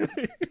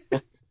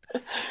 The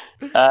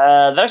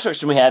next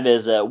question we have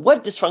is,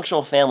 what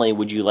dysfunctional family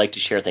would you like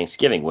to share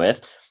Thanksgiving with?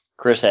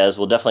 Chris has,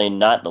 well, definitely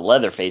not the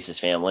Leatherface's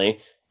family,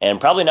 and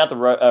probably not the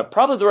Royal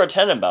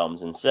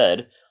Tenenbaums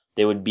instead.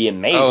 They would be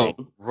amazing.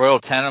 Oh,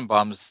 Royal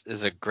Tenenbaums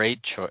is a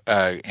great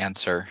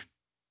answer.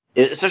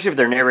 Especially if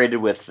they're narrated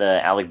with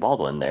Alec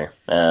Baldwin there.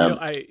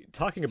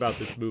 Talking about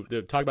this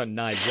movie, talking about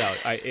Knives Out,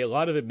 a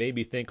lot of it made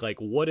me think, like,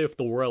 what if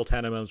the Royal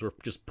Tenenbaums were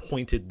just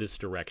pointed this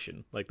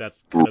direction? Like,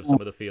 that's kind of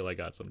some of the feel I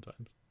got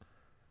sometimes.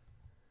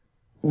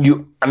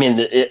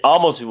 It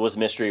almost was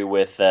mystery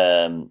with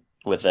Owen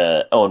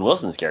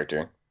Wilson's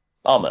character.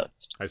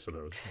 Almost. I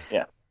suppose.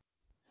 Yeah.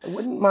 I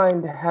wouldn't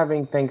mind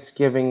having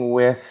Thanksgiving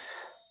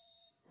with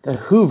the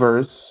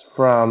Hoovers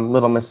from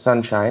Little Miss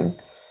Sunshine,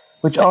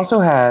 which also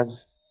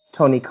has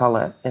Toni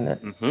Collette in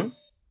it. Mm-hmm.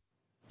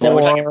 Now,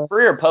 we're talking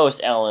pre or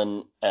post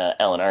Alan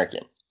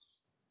Arkin?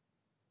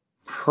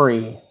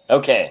 Pre.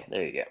 Okay,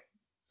 there you go.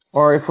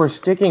 Or if we're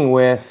sticking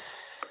with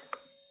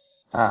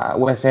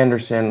Wes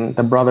Anderson,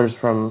 the brothers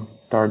from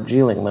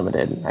Darjeeling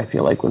Limited, I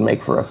feel like would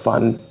make for a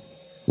fun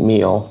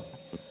meal.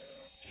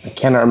 I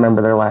cannot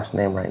remember their last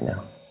name right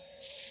now.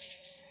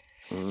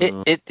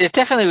 It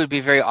definitely would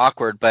be very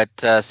awkward, but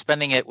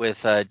spending it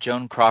with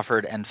Joan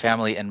Crawford and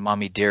family and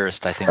Mommy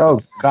Dearest, I think,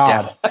 would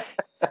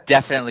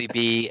definitely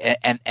be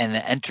an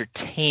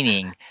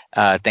entertaining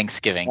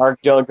Thanksgiving.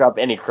 Mark, don't drop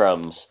any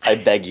crumbs. I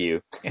beg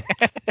you.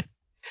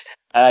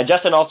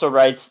 Justin also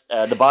writes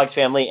the Boggs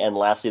family and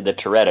lastly the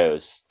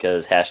Torettos,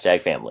 because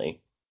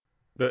 #family.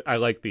 I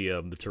like the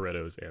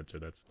Torettos answer.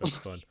 That's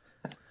fun.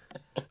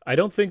 I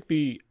don't think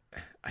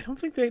I don't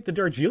think the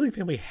Darjeeling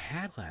family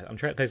had last. I'm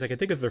trying because I can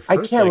think of their I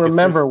first. can't like,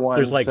 remember one.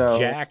 There's like so...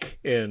 Jack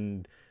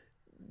and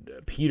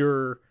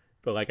Peter,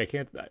 but like I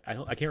can't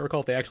recall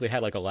if they actually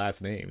had like a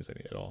last names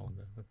at all.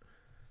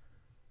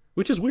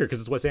 Which is weird because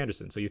it's Wes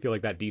Anderson, so you feel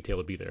like that detail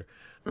would be there.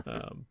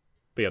 But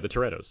yeah, the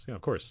Torettos, of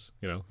course,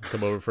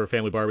 come over for a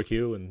family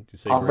barbecue and you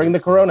say. I'll bring the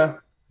Corona.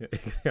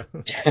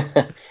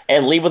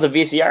 And leave with a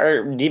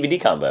VCR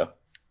DVD combo.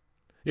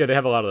 Yeah, they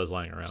have a lot of those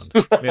lying around,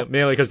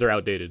 mainly because they're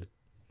outdated.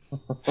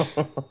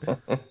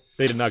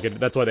 They did not get.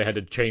 That's why they had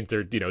to change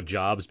their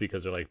jobs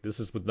because they're like, this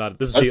is not.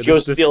 This Let's go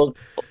steal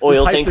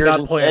oil this heist tankers did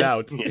not plan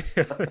out.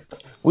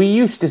 We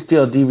used to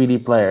steal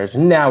DVD players.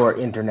 Now we're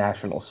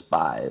international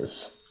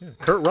spies. Yeah,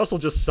 Kurt Russell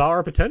just saw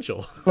our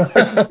potential. Look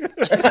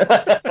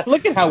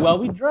at how well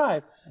we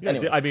drive. Yeah,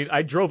 Anyways. I mean,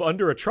 I drove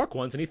under a truck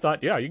once, and he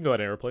thought, yeah, you can go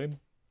on an airplane.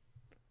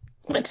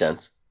 Makes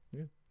sense.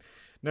 Yeah.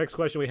 Next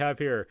question we have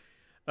here.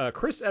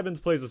 Chris Evans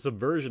plays a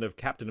subversion of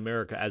Captain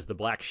America as the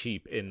Black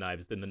Sheep in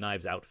the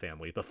Knives Out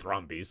family, the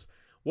Thrombies.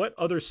 What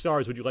other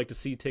stars would you like to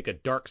see take a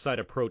dark side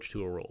approach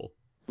to a role?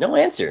 No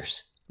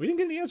answers. We didn't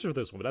get any answer for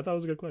this one, but I thought it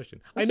was a good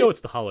question. I know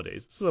it's the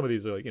holidays. Some of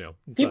these are,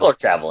 people are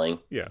traveling.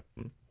 Yeah.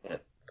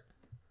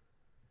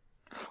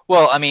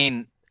 Well, I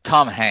mean,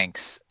 Tom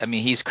Hanks. I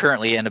mean, he's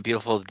currently in A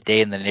Beautiful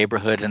Day in the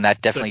Neighborhood, and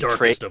that definitely the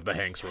darkest of the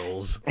Hanks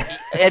roles.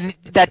 And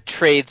that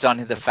trades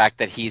on the fact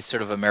that he's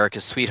sort of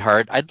America's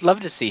sweetheart. I'd love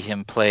to see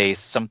him play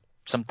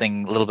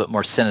something a little bit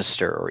more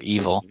sinister or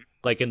evil.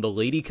 Like in The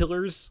Lady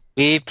Killers?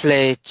 We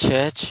play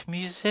church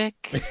music.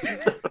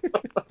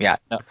 Yeah,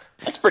 no,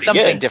 that's pretty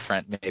something good.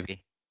 different,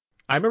 maybe.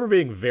 I remember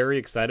being very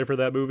excited for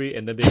that movie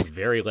and then being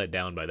very let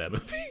down by that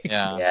movie.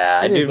 Yeah,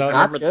 I do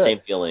remember the same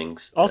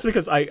feelings. Also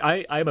because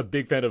I'm a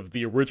big fan of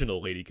the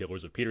original Lady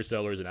Killers with Peter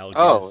Sellers and Alec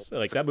Guinness.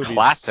 Like that movie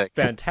is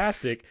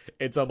fantastic.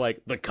 And so I'm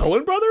like, the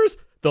Coen Brothers,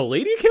 the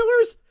Lady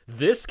Killers,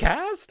 this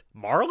cast,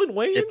 Marlon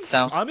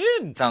Wayans, I'm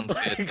in. Sounds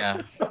good.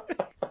 Yeah.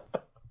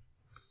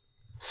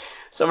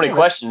 So many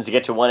questions to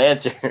get to one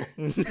answer.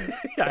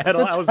 Yeah,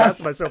 I was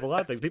asking myself a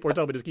lot of things. People were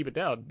telling me to keep it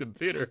down in the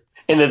theater.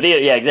 In the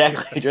theater, yeah,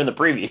 exactly. During the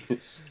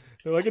previews.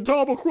 They're like,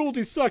 Intolerable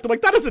Cruelty sucked. I'm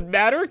like, that doesn't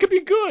matter. It could be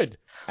good.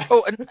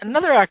 Oh,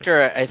 another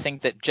actor I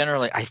think that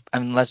generally,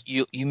 unless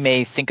you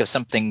may think of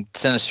something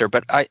sinister,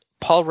 but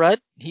Paul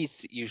Rudd, he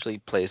usually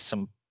plays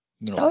some,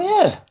 oh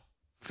yeah,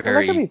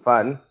 very. That could be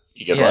fun.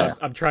 Yeah.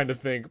 I'm trying to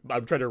think.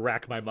 I'm trying to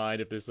rack my mind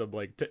if there's some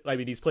like. I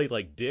mean, he's played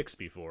like dicks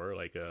before,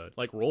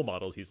 like Role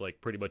Models. He's like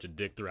pretty much a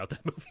dick throughout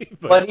that movie.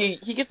 But he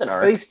gets an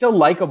arc. But he's still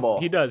likable.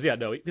 He does, yeah.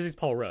 No, because he's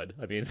Paul Rudd.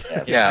 I mean,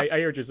 yeah. I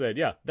hear what you're saying.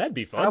 Yeah, that'd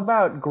be fun. How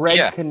about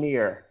Greg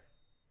Kinnear?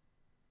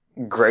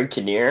 Greg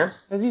Kinnear,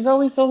 because he's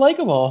always so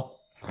likable.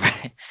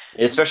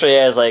 Especially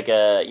as like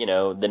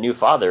the new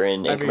father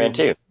in Anchorman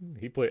 2.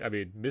 He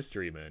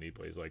Mystery Man. He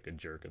plays like a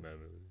jerk in that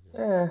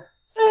movie.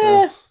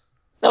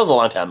 That was a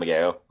long time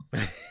ago.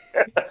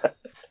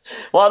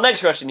 Well,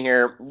 next question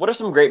here. What are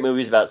some great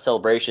movies about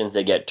celebrations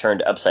that get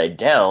turned upside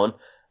down?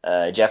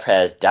 Jeff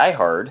has Die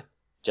Hard.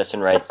 Justin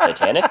writes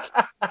Titanic.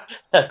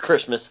 A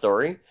Christmas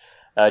Story.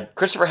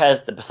 Christopher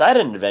has The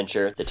Poseidon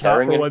Adventure.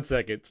 Stop for 1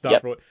 second.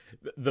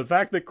 The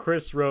fact that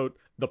Chris wrote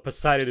The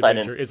Poseidon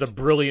Adventure is a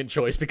brilliant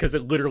choice because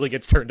it literally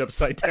gets turned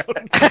upside down.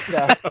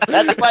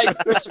 That's why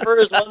Christopher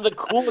is one of the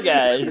cool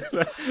guys.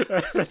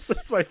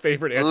 That's my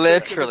favorite answer.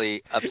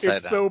 Literally upside down.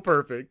 It's so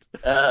perfect.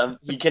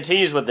 He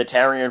continues with The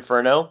Towering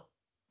Inferno,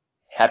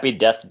 Happy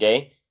Death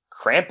Day,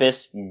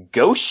 Krampus,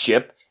 Ghost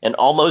Ship, and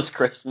Almost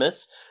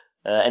Christmas.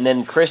 And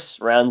then Chris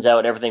rounds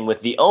out everything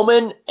with The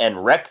Omen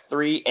and Rec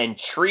 3 and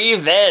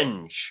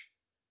Treevenge.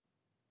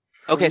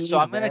 Okay, so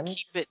I'm going to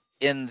keep it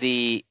in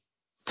the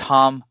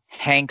Tom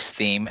Hanks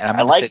theme, and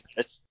I'm going to say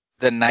this.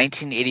 The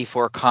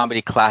 1984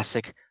 comedy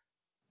classic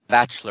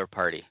Bachelor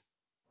Party.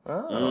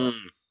 Oh.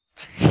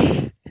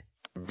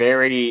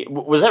 Very.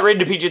 Was that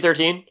rated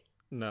PG-13?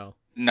 No.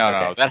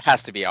 No, that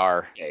has to be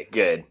R. Okay,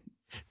 good.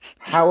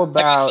 How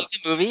about? Have you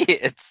seen the movie?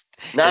 It's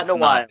not in a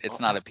while.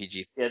 It's not a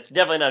PG. Yeah, it's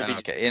definitely not a PG.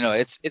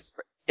 Okay,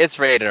 it's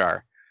rated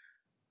R.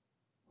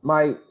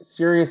 My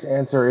serious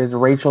answer is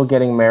Rachel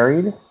getting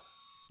married.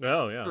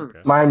 Oh yeah. Okay.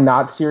 My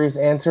not serious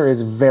answer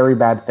is Very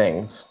Bad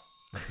Things.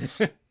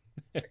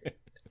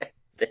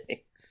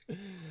 Thanks.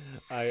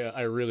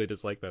 I really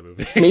dislike that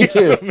movie. Me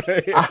too.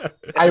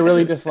 I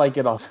really dislike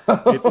it also.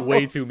 It's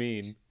way too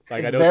mean.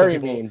 Like I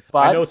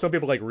know some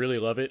people like really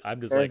love it. I'm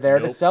just they're like there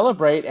nope. to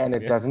celebrate, and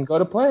it doesn't go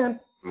to plan.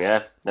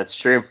 Yeah, that's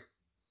true.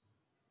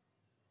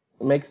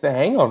 It makes The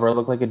Hangover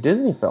look like a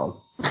Disney film.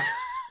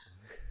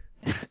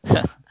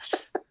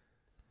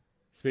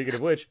 Speaking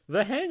of which,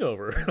 The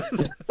Hangover.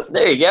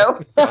 There you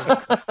go.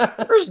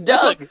 Where's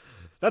Doug?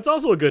 That's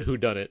also a good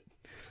whodunit.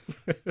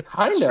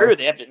 Kind of. True.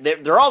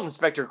 They're all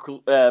Inspector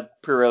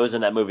Poirot's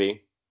in that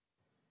movie.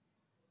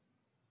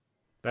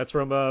 That's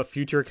from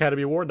future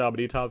Academy Award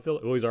nominee Todd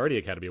Phillips. Well, he's already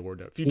Academy Award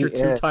nominee. Future He is.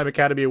 two-time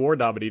Academy Award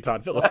nominee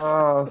Todd Phillips.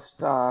 Oh,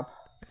 stop.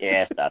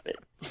 Yeah, stop it.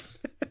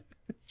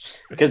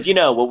 Because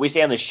what we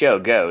say on the show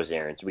goes,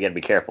 Aaron. So we got to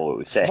be careful what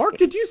we say. Mark,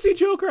 did you see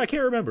Joker? I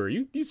can't remember.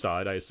 You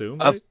saw it, I assume.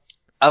 Right?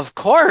 Of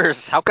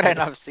course. How could I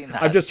not have seen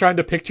that? I'm just trying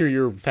to picture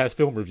your fast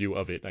film review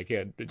of it. I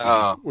can't.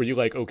 Oh. Were you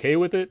like okay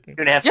with it?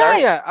 2.5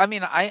 stars? Yeah. I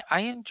mean, I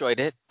enjoyed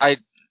it.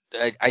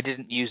 I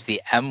didn't use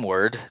the M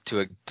word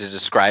to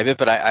describe it,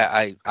 but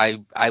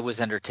I was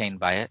entertained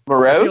by it.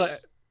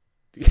 Morose?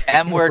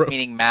 M word Morose.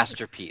 meaning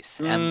masterpiece.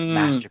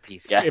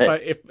 Masterpiece. Yeah.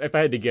 If I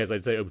had to guess,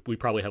 I'd say we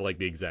probably have like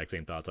the exact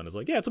same thoughts on it. It's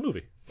like, yeah, it's a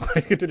movie.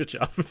 It did its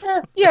job.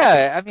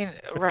 Yeah, I mean,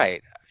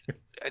 right.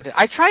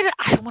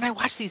 When I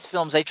watch these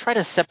films, I try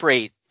to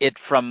separate it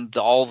from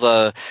all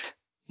the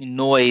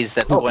noise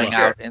that's going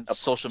out in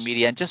social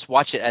media and just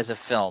watch it as a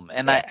film.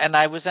 And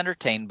I was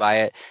entertained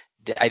by it.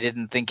 I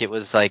didn't think it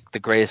was like the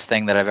greatest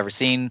thing that I've ever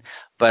seen,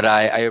 but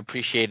I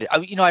appreciated.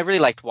 I really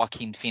liked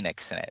Joaquin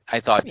Phoenix in it.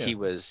 I thought he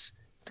was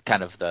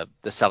kind of the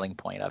selling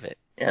point of it.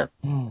 Yeah.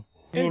 And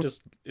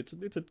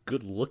it's a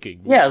good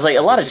looking. Yeah, it's like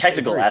a lot of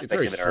technical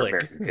aspects of it are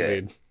slick. very good.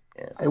 I mean,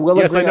 I will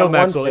yes, agree I know, on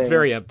Maxwell. one It's thing.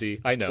 very empty.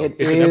 I know. It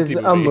It's is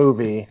an a empty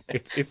movie.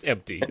 It's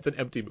empty. It's an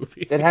empty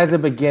movie. It has a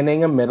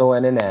beginning, a middle,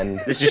 and an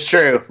end. This is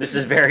true. This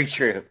is very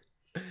true.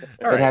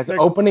 All right, has next-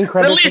 opening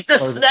credits. Release the and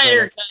closing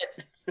Snyder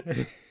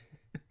credits.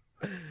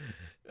 cut.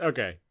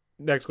 Okay.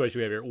 Next question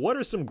we have here. What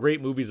are some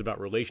great movies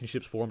about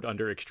relationships formed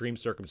under extreme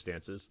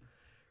circumstances?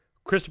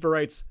 Christopher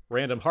writes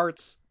Random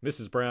Hearts,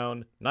 Mrs.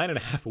 Brown,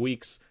 9.5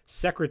 Weeks,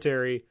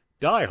 Secretary,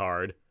 Die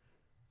Hard.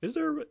 Is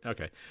there?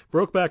 Okay.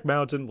 Brokeback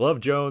Mountain, Love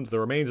Jones,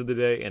 The Remains of the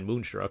Day, and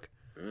Moonstruck.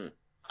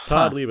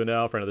 Todd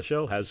Liebenow, friend of the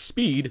show, has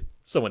Speed.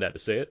 Someone had to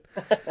say it.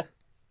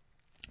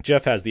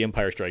 Jeff has The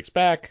Empire Strikes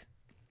Back.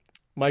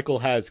 Michael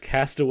has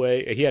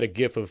Castaway. He had a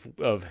gif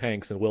of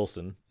Hanks and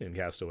Wilson in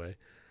Castaway.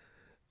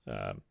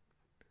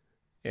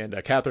 And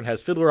Catherine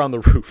has Fiddler on the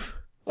Roof.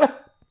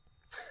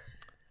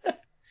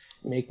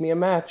 Make me a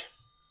match.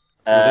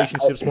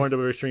 Relationships formed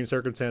under extreme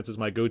circumstances.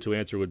 My go-to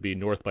answer would be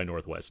North by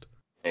Northwest.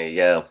 There you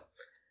go.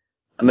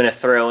 I'm gonna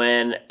throw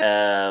in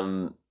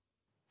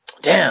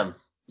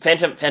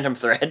Phantom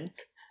Thread.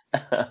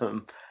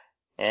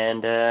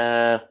 And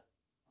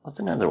what's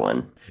another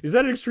one? Is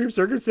that an extreme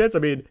circumstance? I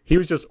mean, he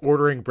was just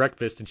ordering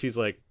breakfast, and she's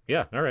like,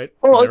 "Yeah, all right."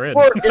 Well, they're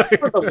it's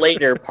for the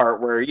later part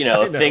where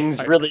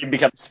things really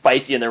become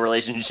spicy in their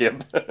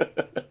relationship.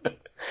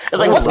 It's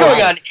like, what's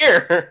going on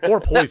here? Or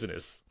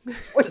poisonous.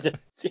 What is it?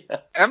 Yeah.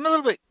 I'm a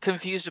little bit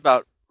confused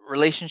about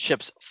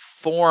relationships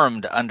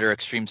formed under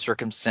extreme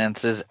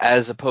circumstances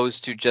as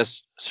opposed to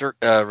just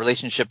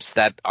relationships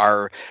that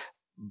are,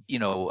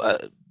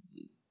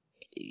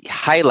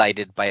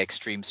 highlighted by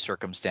extreme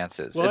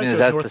circumstances. Well, I mean, is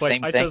that the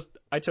same thing?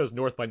 I chose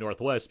North by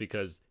Northwest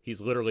because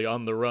he's literally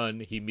on the run.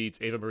 He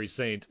meets Ava Marie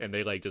Saint, and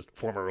they like just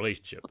form a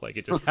relationship. Like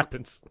it just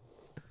happens.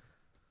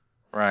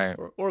 Right.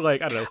 Or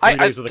like I don't know, 3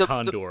 Days of the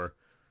Condor.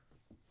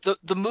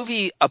 The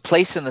movie A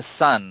Place in the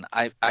Sun,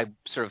 I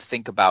sort of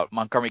think about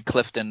Montgomery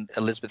Clifton,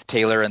 Elizabeth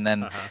Taylor, and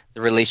then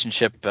the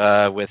relationship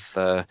with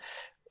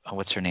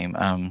what's her name?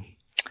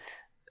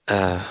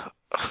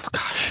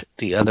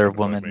 The other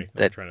woman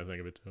that I'm trying to think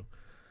of it too.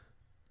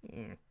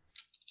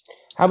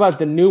 How about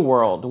The New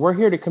World? We're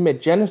here to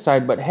commit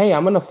genocide, but hey,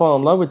 I'm gonna fall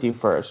in love with you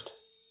first.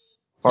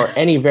 Or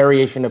any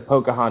variation of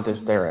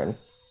Pocahontas therein.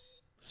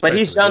 But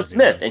he's John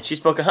Smith, and she's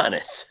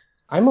Pocahontas.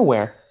 I'm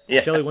aware. Yeah.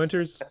 Shelley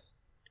Winters?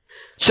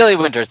 Shelley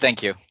Winters,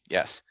 thank you.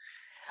 Yes.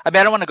 I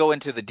mean, I don't want to go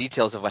into the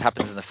details of what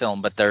happens in the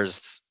film, but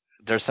there's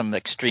some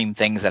extreme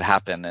things that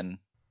happen. And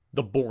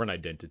The Bourne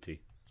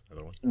Identity. That's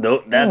another one.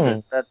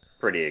 No, that's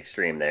pretty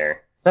extreme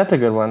there. That's a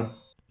good one.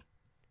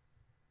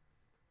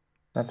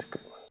 That's a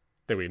good one.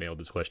 I think we nailed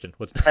this question.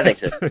 What's I think next?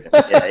 so.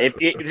 Yeah. If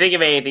you think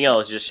of anything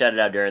else, just shout it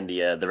out during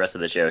the rest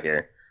of the show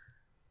here.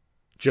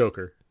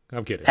 Joker.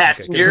 I'm kidding.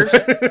 Passengers.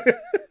 Okay.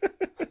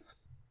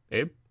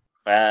 Abe?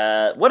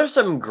 What are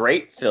some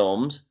great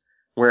films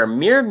where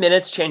mere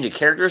minutes change a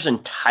character's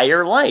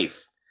entire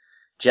life?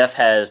 Jeff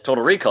has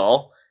Total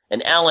Recall,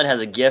 and Alan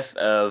has a gif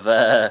of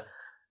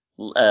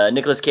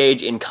Nicolas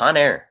Cage in Con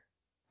Air.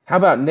 How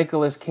about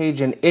Nicolas Cage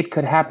and It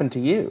Could Happen to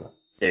You?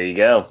 There you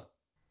go.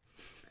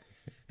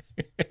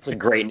 It's a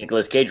great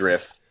Nicolas Cage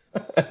riff.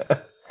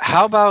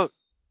 how about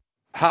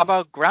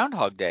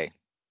Groundhog Day?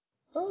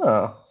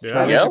 Oh,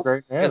 yeah.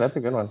 That's a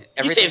good one.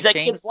 He saves that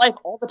kid's life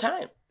all the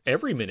time.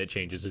 Every minute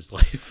changes his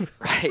life.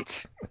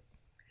 Right.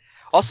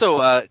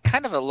 Also,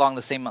 kind of along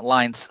the same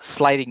lines,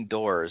 Sliding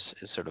Doors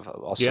is sort of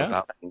also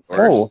about.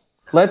 Oh,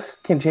 let's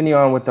continue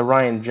on with the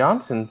Rian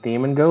Johnson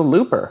theme and go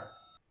Looper.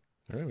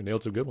 All right, we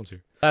nailed some good ones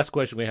here. Last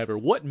question we have here.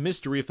 What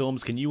mystery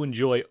films can you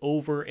enjoy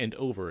over and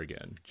over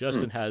again?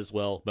 Justin has,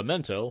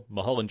 Memento,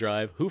 Mulholland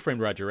Drive, Who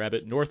Framed Roger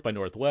Rabbit, North by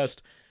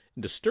Northwest,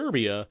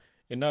 Disturbia,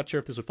 and not sure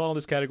if this would fall in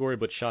this category,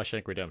 but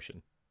Shawshank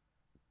Redemption.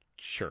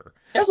 Sure.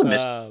 There's a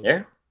mystery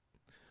there.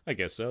 I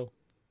guess so.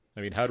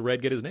 I mean, how'd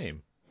Red get his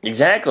name?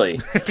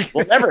 Exactly.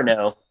 We'll never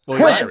know. Well,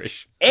 he's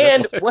Irish.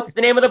 And what's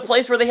the name of the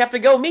place where they have to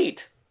go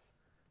meet?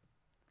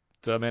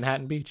 It's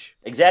Manhattan Beach.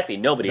 Exactly.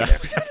 Nobody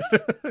knows.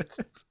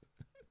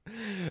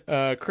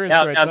 Chris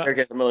I'm writes,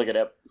 going to look it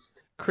up.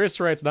 Chris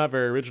writes, not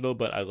very original,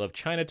 but I love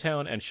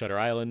Chinatown and Shutter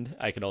Island.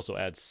 I can also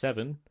add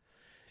 7.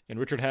 And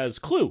Richard has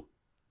Clue.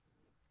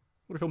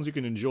 What are films you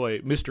can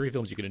enjoy, mystery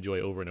films you can enjoy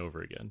over and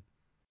over again?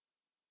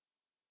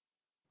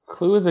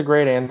 Clue is a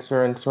great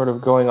answer, and sort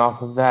of going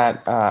off of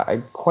that,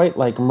 I quite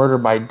like Murder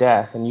by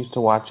Death and used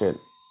to watch it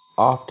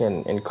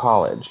often in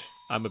college.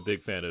 I'm a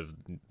big fan of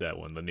that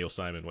one, the Neil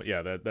Simon one.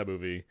 Yeah, that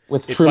movie.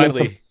 With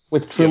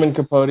Truman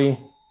Capote.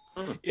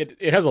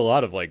 It has a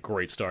lot of like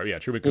great stars. Yeah,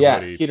 Truman Capote.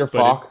 Yeah, Peter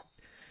Falk.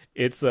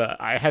 It's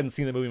I hadn't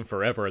seen the movie in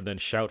forever, and then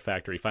Shout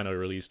Factory finally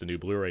released a new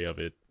Blu-ray of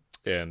it,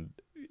 and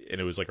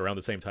it was like around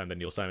the same time that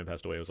Neil Simon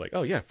passed away. I was like,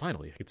 oh yeah,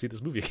 finally I can see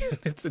this movie again.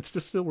 It's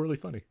just still really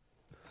funny.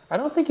 I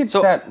don't think it's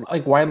that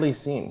like widely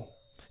seen.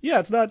 Yeah,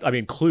 it's not. I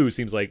mean, Clue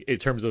seems like in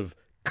terms of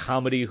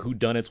comedy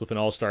whodunits with an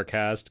all-star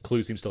cast,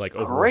 Clue seems to like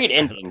great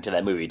ending to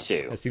that movie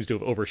too. It seems to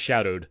have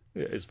overshadowed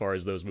as far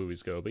as those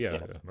movies go. But yeah.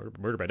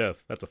 Murder by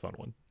Death, that's a fun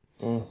one.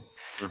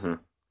 Mm-hmm.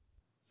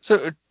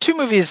 So 2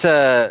 movies,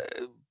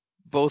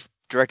 both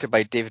directed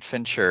by David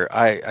Fincher.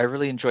 I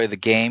really enjoy The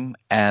Game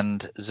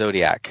and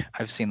Zodiac.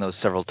 I've seen those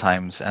several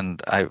times,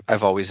 and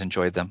I've always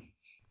enjoyed them.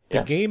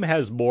 The Game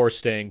has more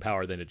staying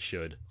power than it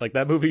should. Like,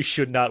 that movie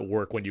should not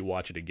work when you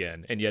watch it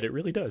again, and yet it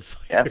really does.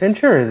 Yeah,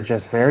 Fincher is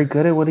just very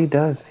good at what he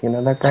does. You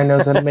know, that guy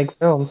knows how to make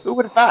films. Who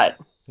would have thought?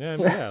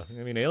 Yeah.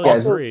 I mean,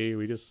 Alien 3,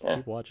 we just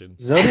keep watching.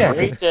 Zodiac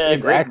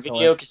is great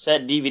video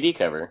cassette DVD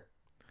cover.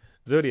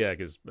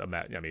 Zodiac is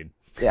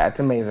yeah, it's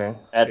amazing.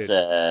 That's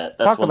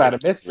talk about a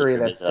mystery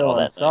that's still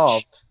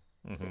unsolved.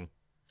 Mm-hmm.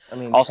 I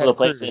mean, also the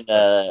place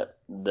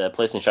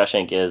in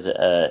Shawshank is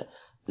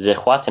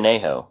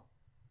Zihuatanejo.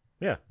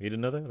 Yeah, you didn't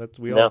know that?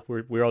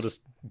 We're all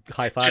just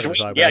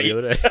high-fiving the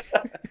other day.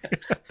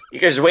 You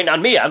guys are waiting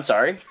on me. I'm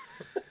sorry.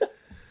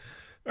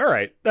 All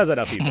right, that's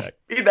enough feedback.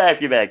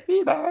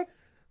 Feedback.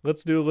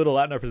 Let's do a little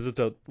Latin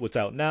episode what's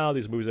out now.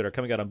 These movies that are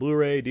coming out on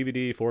Blu-ray,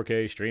 DVD,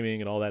 4K,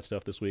 streaming, and all that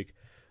stuff this week.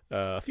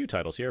 A few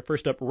titles here.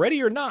 First up,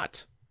 Ready or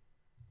Not.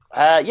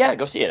 Yeah,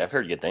 go see it. I've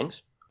heard good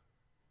things.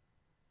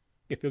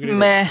 Yeah,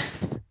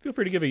 feel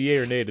free to give a yay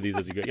or nay to these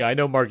as you go. Yeah, I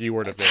know, Mark, you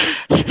weren't a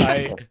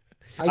fan.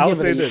 I'll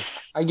say this.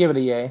 I give it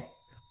a yay.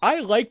 I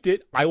liked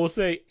it. I will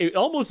say it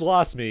almost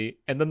lost me,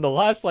 and then the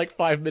last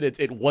 5 minutes,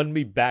 it won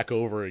me back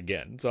over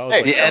again. So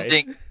I was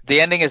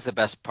the ending is the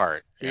best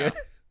part. Yeah.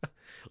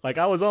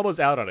 I was almost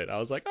out on it. I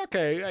was like,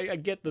 okay, I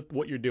get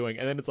what you're doing,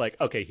 and then it's like,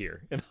 okay,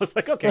 here, and I was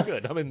like, okay,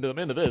 good, I'm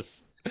into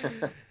this.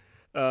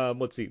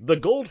 Let's see, The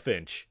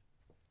Goldfinch.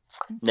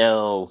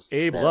 No,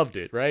 Abe loved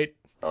it, right?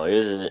 Oh,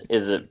 it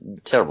was a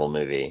terrible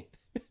movie.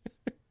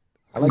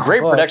 Like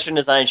great production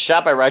design,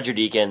 shot by Roger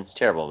Deakins.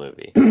 Terrible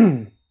movie.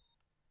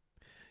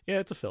 Yeah,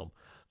 it's a film.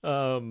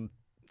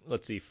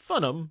 Let's see,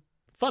 Funnin'.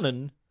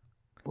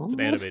 It's an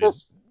animated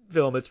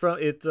film. It's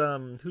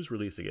who's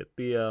releasing it?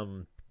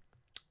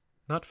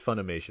 Not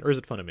Funimation, or is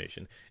it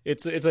Funimation?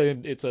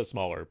 It's a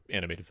smaller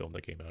animated film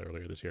that came out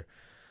earlier this year.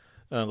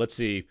 Let's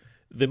see,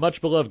 the much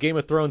beloved Game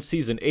of Thrones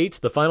season 8,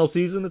 the final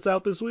season that's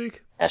out this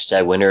week. #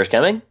 winter is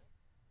coming.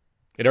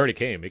 It already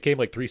came. It came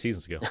 3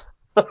 seasons ago.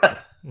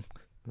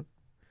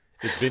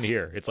 It's been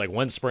here. It's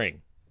one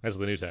spring. That's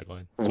the new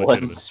tagline.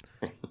 One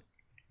spring.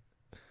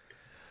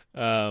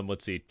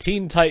 Let's see,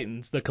 Teen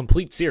Titans, the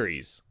complete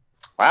series.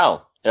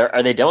 Wow,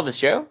 are they done with the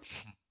show?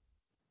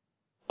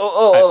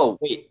 Oh,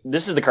 wait.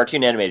 This is the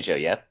cartoon animated show,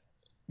 yeah?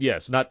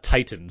 Yes, not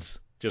Titans.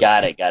 Just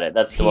got it.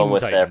 That's the one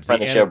with friend of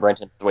the show,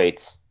 Brenton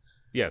Thwaites.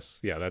 Yes,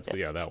 yeah,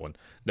 that one.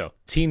 No,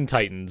 Teen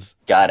Titans.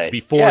 Got it.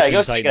 Before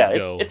Teen Titans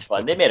Go. It's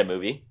fun. They made a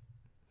movie.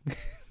 No,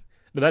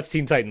 that's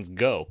Teen Titans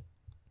Go.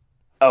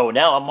 Oh,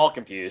 now I'm all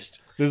confused.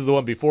 This is the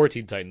one before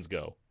Teen Titans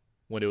Go,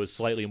 when it was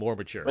slightly more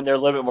mature. When they're a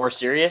little bit more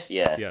serious?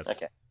 Yeah. Yes.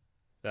 Okay.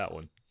 That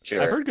one.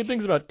 Sure. I've heard good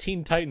things about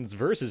Teen Titans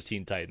versus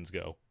Teen Titans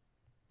Go.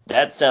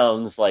 That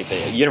sounds like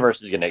the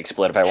universe is going to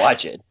explode if I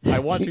watch it.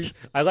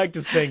 I like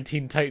just saying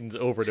Teen Titans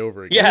over and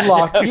over again.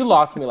 Yeah. You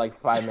lost me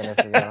 5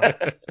 minutes ago.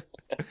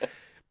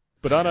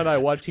 But Anna and I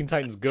watched Teen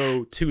Titans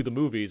Go to the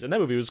movies, and that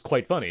movie was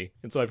quite funny.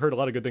 And so I've heard a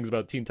lot of good things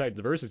about Teen Titans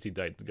versus Teen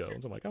Titans Go.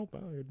 And so I'm like, I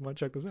want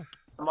to check this out.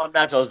 I'm on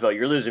Maxwell's boat.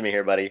 You're losing me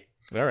here, buddy.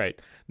 All right.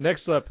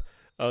 Next up,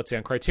 let's see,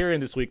 on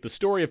Criterion this week, The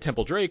Story of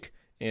Temple Drake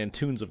and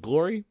Tunes of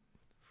Glory.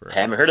 I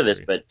haven't heard of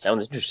this, but it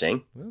sounds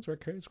interesting. Well,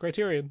 it's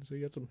Criterion, so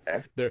you got some.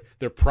 Okay.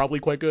 They're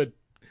probably quite good.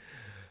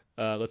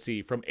 Let's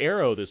see, from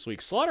Arrow this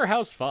week,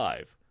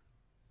 Slaughterhouse-5,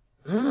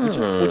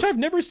 which I've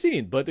never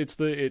seen, but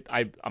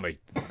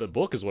the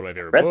book is one of my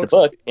favorite books. The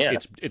book, yeah.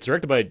 It's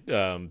directed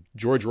by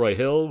George Roy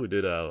Hill, who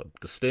did The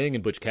Sting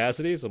and Butch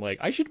Cassidy. So I'm like,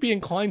 I should be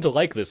inclined to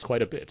like this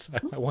quite a bit.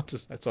 I want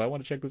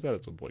to check this out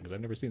at some point because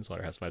I've never seen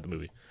Slaughterhouse-5 the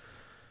movie.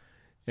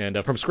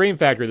 And from Scream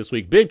Factory this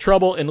week, Big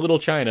Trouble in Little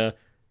China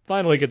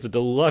finally gets a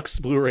deluxe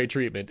Blu-ray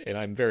treatment, and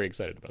I'm very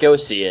excited about it. Go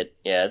see it.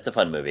 Yeah, it's a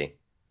fun movie.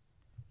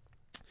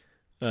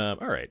 All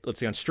right, let's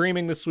see. On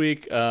streaming this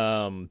week,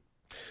 let's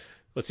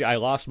see, I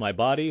Lost My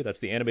Body. That's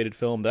the animated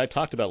film that I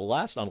talked about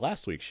on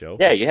last week's show.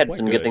 Yeah, you had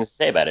some good things to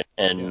say about it,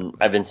 and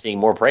I've been seeing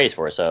more praise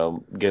for it,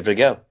 so give it a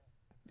go.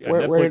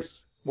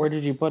 Where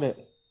did you put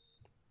it?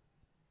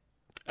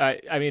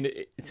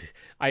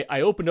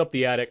 I opened up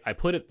the attic, I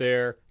put it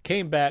there,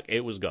 came back,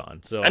 it was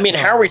gone. So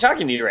how are we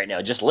talking to you right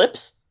now? Just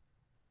lips?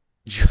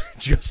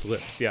 Just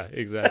lips, yeah,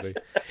 exactly.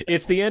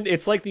 It's the end.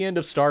 It's like the end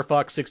of Star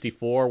Fox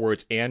 64, where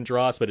it's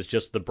Andros, but it's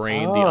just the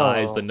brain, the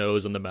eyes, the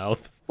nose, and the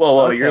mouth.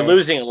 Whoa, Okay. you're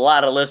losing a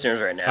lot of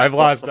listeners right now. I've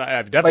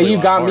But definitely you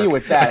lost got Mark. me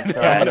with that,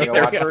 so Yeah, I'm I gonna think go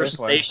their watch first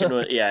this one. station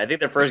was, I think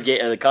their first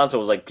game, the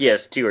console was like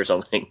PS2 or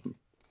something.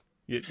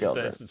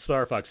 Children. That's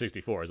Star Fox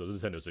 64, so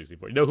it's Nintendo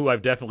 64. You know who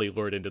I've definitely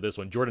lured into this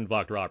one? Jordan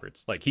Vogt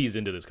Roberts. Like, he's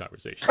into this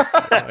conversation.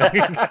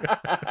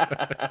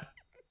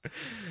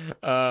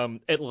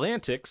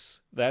 Atlantics,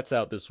 that's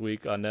out this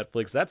week on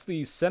Netflix. That's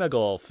the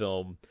Senegal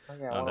film. Oh,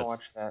 yeah, I want to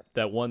watch that.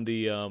 That won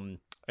the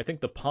I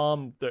think not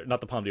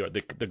the Palme d'Or,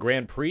 the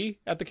Grand Prix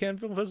at the Cannes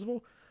Film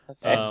Festival.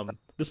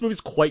 This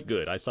movie's quite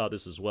good. I saw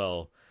this as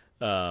well.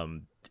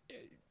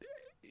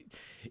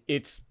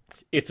 It's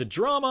a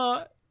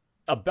drama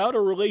about a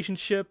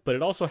relationship, but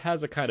it also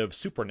has a kind of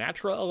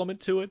supernatural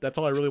element to it. That's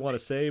all I really want to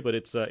say, but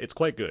it's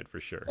quite good for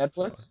sure.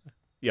 Netflix? So,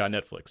 yeah,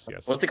 Netflix,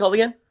 yes. What's it called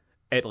again?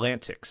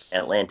 Atlantics.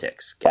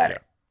 Got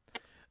it.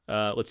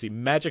 Let's see,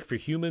 Magic for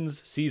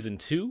Humans Season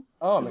 2.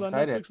 Oh, I'm is on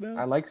excited. Netflix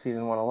now. I like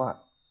Season 1 a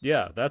lot.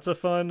 Yeah, that's a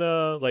fun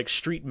like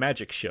street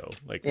magic show.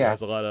 Like it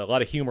has a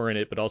lot of humor in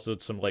it, but also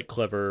some like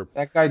clever.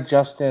 That guy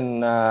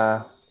Justin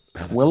Willman?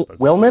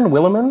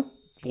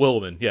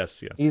 Willman,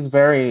 yes, yeah. He's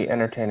very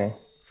entertaining.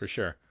 For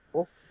sure.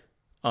 Cool.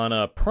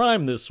 On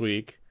Prime this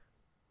week,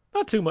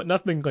 not too much,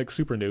 nothing like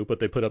super new, but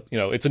they put up,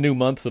 it's a new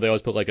month, so they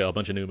always put like a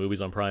bunch of new movies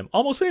on Prime.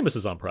 Almost Famous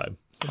is on Prime.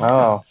 So,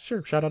 oh.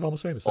 Sure, shout out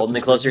Almost Famous. Hold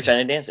Me Closer,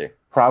 Tiny Dancer.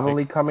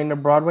 Probably coming to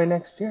Broadway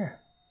next year.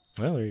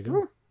 Well, there you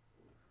go.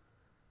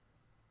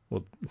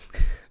 Well,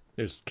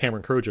 there's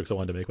Cameron Crowe jokes I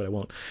wanted to make, but I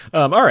won't.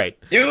 All right.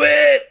 Do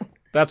it!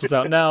 That's what's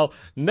out now.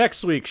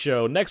 Next week's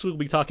we'll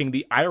be talking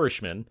The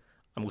Irishman.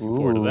 I'm looking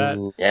forward to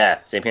that. Yeah,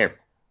 same here.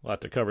 A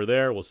lot to cover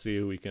there. We'll see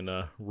who we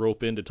can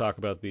rope in to talk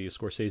about the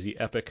Scorsese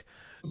epic.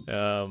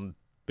 But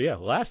yeah,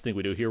 last thing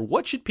we do here,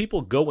 what should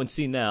people go and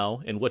see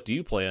now, and what do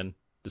you plan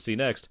to see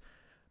next?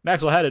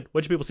 Maxwell Haddad,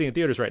 what should people see in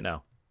theaters right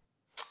now?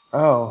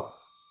 Oh,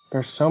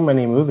 there's so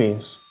many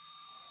movies.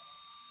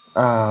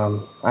 I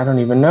don't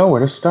even know where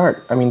to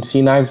start. I mean,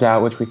 see Knives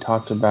Out, which we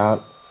talked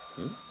about.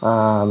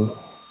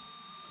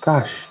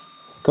 Gosh,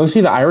 go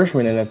see The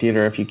Irishman in a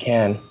theater if you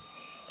can.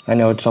 I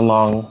know it's a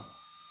long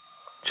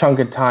chunk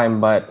of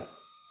time, but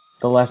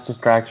the less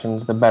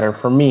distractions, the better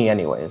for me,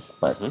 anyways.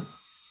 But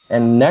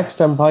and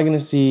next, I'm probably going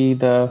to see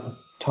the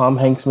Tom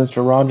Hanks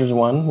Mr. Rogers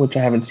one, which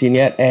I haven't seen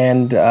yet,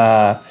 and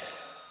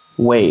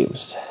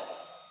Waves.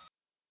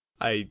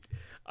 I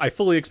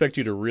fully expect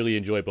you to really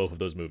enjoy both of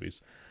those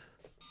movies.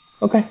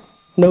 Okay,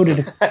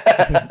 noted.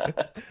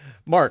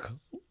 Mark,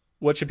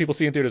 what should people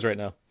see in theaters right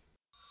now?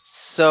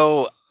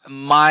 So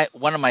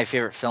one of my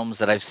favorite films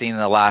that I've seen in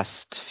the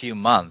last few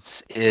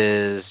months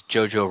is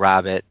Jojo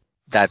Rabbit.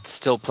 That's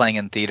still playing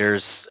in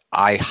theaters.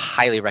 I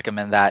highly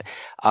recommend that.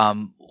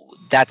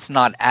 That's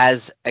not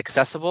as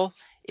accessible.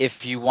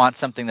 If you want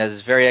something that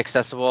is very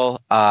accessible,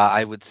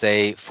 I would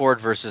say Ford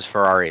versus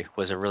Ferrari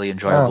was a really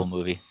enjoyable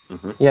movie.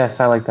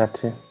 Yes, I like that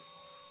too.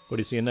 What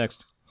are you seeing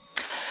next?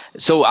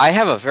 So I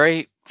have a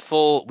very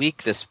full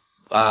week this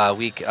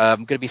week. I'm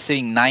going to be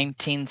seeing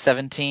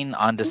 1917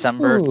 on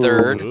December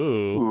 3rd.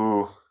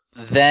 Ooh.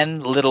 Then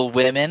Little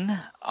Women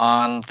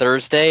on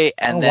Thursday.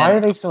 And then why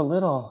are they so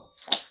little?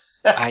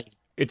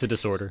 It's a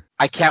disorder.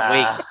 I can't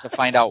wait to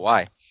find out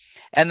why.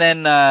 And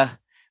then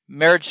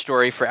Marriage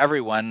Story for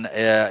Everyone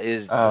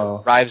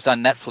arrives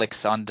on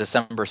Netflix on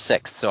December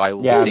 6th. So I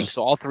will be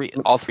seeing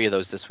all three of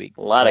those this week.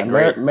 A lot of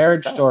great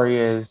Marriage Story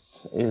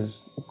is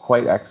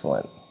quite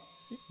excellent.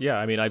 Yeah,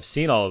 I mean, I've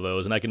seen all of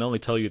those, and I can only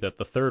tell you that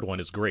the third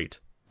one is great.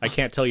 I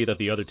can't tell you that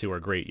the other two are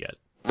great yet.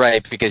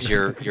 Right, because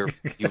you're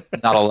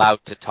not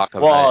allowed to talk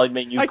about it. Well, I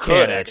mean, I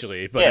can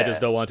actually, but I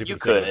just don't want to. You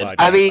could.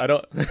 I mean, I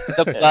don't.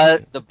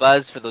 the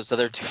buzz for those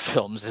other two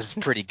films is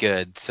pretty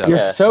good. So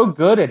you're so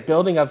good at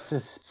building up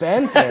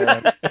suspense,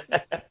 Aaron.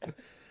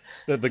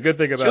 The good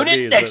thing about Tune me in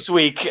is next that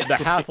week. The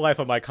half-life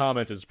of my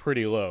comments is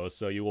pretty low,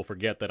 so you will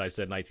forget that I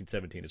said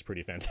 1917 is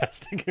pretty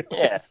fantastic.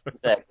 Yes,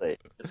 exactly.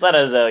 It's not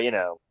as though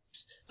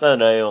it's not as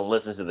though anyone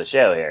listens to the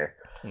show here.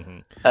 Mm-hmm.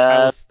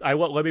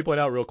 Let me point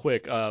out real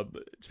quick.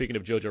 Speaking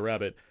of Jojo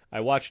Rabbit,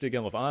 I watched it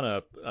again with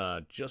Anna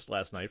just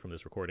last night from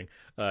this recording.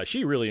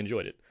 She really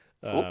enjoyed it.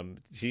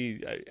 She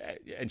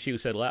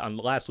said on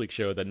last week's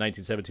show that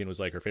 1917 was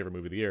like her favorite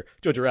movie of the year.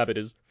 Jojo Rabbit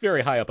is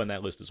very high up on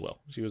that list as well.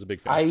 She was a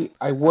big fan.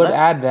 I would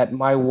add that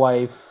my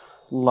wife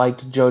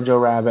liked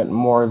Jojo Rabbit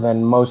more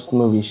than most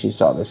movies she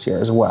saw this year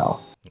as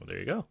well. Well, there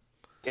you go.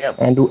 Yeah.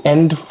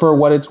 And for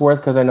what it's worth,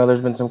 because I know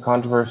there's been some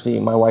controversy,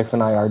 my wife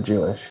and I are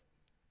Jewish.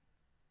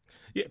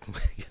 Yeah,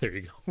 there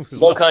you go.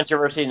 No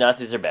controversy.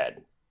 Nazis are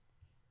bad.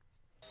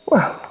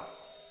 Well,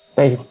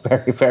 they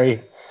very,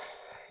 very,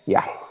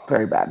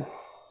 very bad.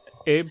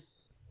 Abe?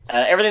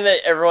 Everything that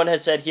everyone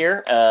has said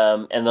here,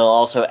 and they'll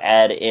also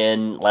add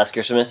in Last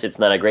Christmas. It's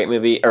not a great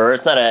movie, or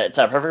it's not a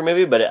perfect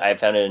movie, but I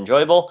found it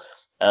enjoyable.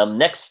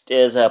 Next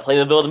is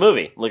Playmobil the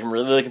movie.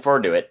 Really looking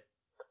forward to it.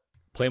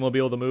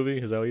 Playmobil the movie?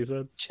 Is that what you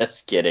said?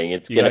 Just kidding. You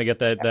gonna get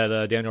that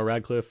Daniel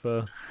Radcliffe?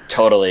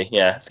 Totally.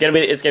 Yeah. It's gonna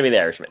be The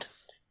Irishman.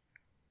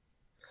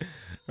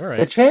 All right.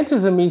 The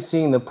chances of me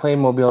seeing the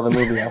Playmobil of the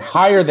movie are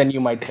higher than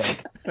you might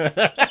think.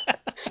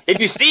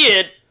 If you see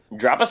it,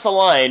 drop us a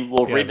line.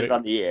 We'll read it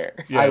on the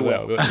air. Yeah, I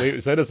will.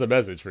 Send us a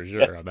message for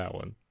sure on that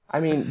one. I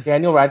mean,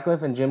 Daniel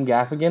Radcliffe and Jim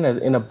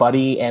Gaffigan in a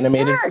buddy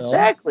animated film.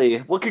 Exactly.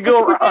 What could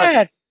go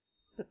wrong?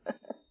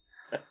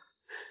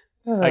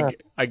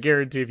 I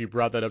guarantee if you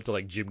brought that up to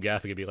like Jim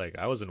Gaffigan, he'd be like,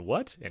 I was in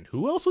what? And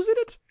who else was in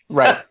it?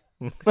 Right.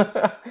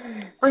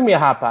 Bring me a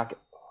Hot Pocket.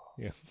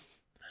 Yeah.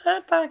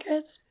 Hot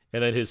Pockets.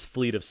 And then his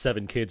fleet of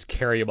 7 kids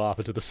carry him off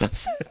into the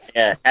sunset.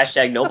 Yeah,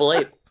 hashtag Noble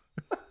Ape.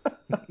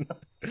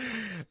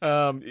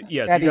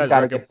 Yes,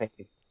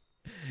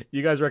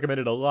 you guys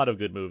recommended a lot of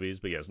good movies,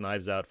 but yes,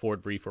 Knives Out,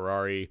 Ford v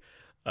Ferrari,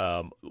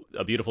 A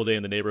Beautiful Day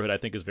in the Neighborhood, I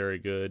think is very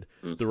good.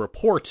 The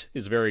Report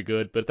is very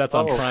good, but that's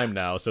on Prime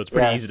now, so it's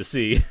pretty easy to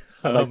see.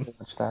 I'd like to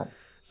watch that.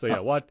 So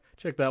yeah,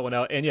 check that one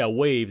out. And yeah,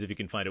 Waves, if you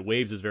can find it.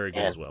 Waves is very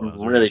good as well.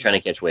 I'm really trying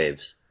to catch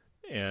Waves.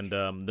 And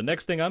the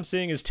next thing I'm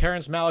seeing is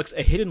Terrence Malick's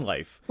A Hidden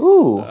Life.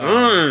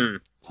 Ooh.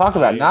 Talk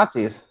about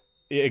Nazis.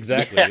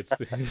 Exactly. Yeah.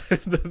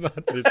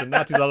 There's been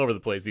Nazis all over the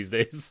place these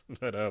days.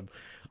 But I'm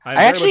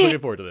very much looking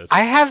forward to this.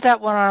 I have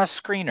that one on a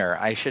screener.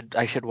 I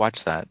should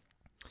watch that.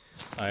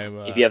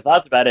 If you have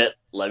thoughts about it,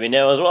 let me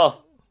know as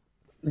well.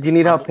 Do you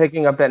need help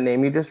picking up that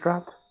name you just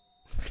dropped?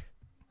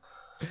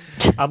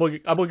 I'm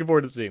looking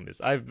forward to seeing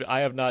this. I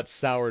have not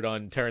soured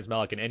on Terrence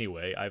Malick in any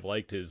way. I've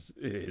liked his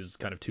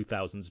kind of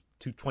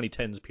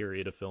 2010s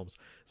period of films.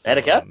 So, Night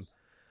of Cups?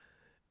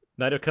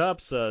 Night of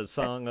Cups,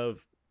 Song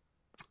of...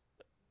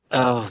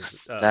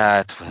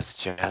 that was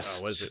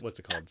just... What's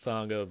it called?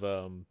 Song of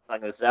the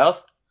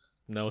South?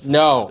 No, it's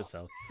no. the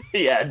South.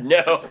 Yeah,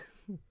 no.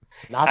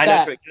 Not I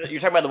that. know,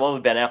 you're talking about the one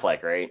with Ben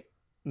Affleck, right?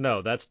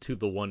 No, that's To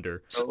the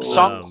Wonder.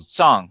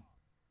 Song.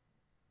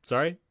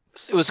 Sorry?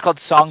 It was called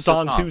Song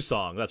to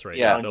Song. That's right.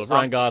 Yeah, no,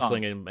 Ryan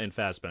Gosling and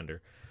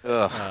Fassbender.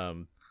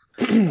 Ugh.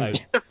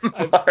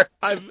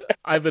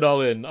 I've been all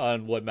in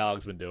on what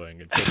Malick's been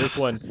doing, and so this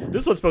one's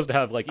supposed to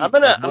have like. I'm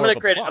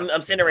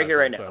saying it right here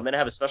right now. I'm gonna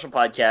have a special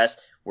podcast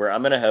where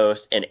I'm gonna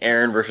host an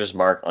Aaron versus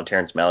Mark on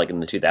Terrence Malick in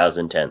the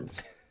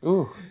 2010s.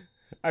 Ooh.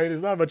 I mean,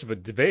 it's not much of a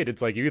debate.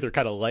 It's like you either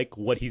kind of like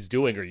what he's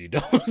doing or you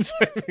don't.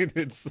 I mean,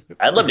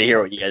 I'd love to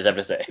hear what you guys have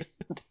to say.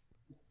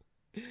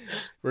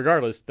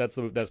 Regardless, that's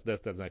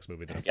the next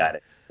movie. Got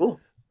it. Cool.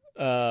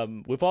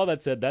 With all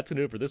that said, that's going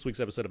to do it for this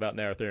week's episode about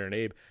Narrator and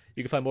Abe.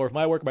 You can find more of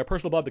my work at my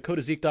personal blog,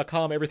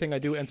 thecodeofzeke.com. Everything I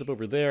do ends up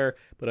over there,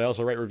 but I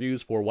also write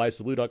reviews for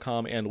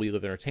wisetoblue.com and We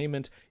Live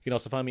Entertainment. You can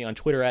also find me on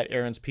Twitter at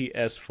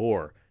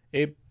AaronsPS4.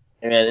 Abe?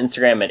 And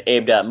Instagram at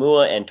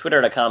abe.mua and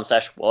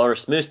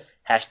twitter.com/walrusmoose,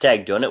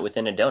 hashtag donut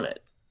within a donut.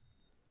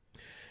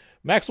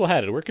 Maxwell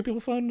Haddad, where can people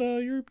find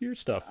your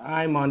stuff?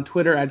 I'm on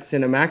Twitter at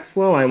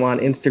Cinemaxwell. I'm on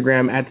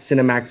Instagram at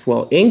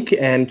Cinemaxwell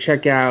Inc. And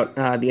check out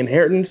The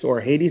Inheritance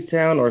or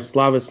Hadestown or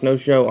Slava Snow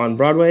Show on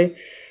Broadway,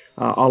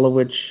 all of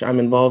which I'm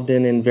involved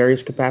in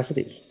various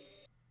capacities.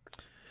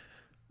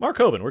 Mark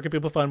Hoban, where can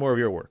people find more of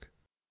your work?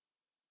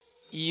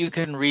 You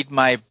can read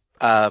my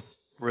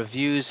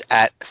reviews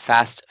at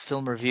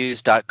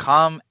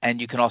fastfilmreviews.com,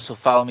 and you can also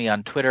follow me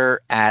on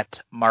Twitter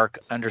at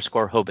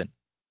Mark_Hoban.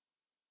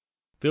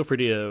 Feel free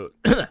to,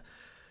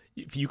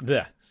 you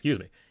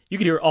can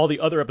hear all the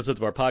other episodes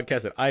of our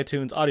podcast at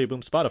iTunes,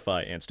 Audioboom,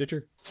 Spotify, and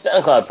Stitcher.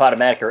 SoundCloud,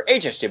 Podomatic, or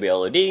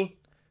HSWLOD.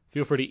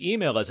 Feel free to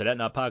email us at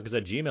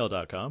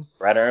outnotpodcast@gmail.com.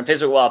 Right on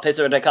Facebook wall,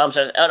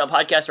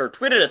 facebook.com/outnotpodcast, or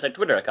tweet at us at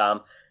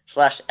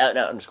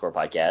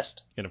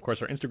twitter.com/outnot_podcast. And of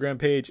course, our Instagram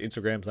page,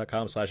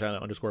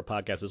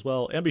 instagram.com/outnot_podcast as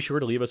well. And be sure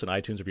to leave us an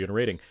iTunes review and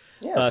rating.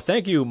 Yeah.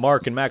 Thank you,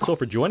 Mark and Maxwell,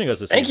 for joining us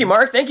this evening. Thank you,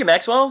 Mark. Thank you,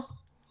 Maxwell.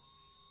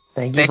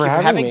 Thank you for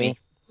having me.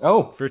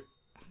 Oh, for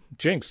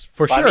Jinx,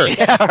 for sure.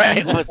 Yeah,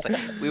 right.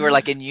 We were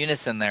like in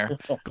unison there.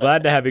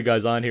 Glad to have you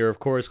guys on here, of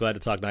course. Glad to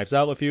talk Knives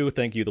Out with you.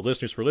 Thank you, the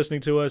listeners, for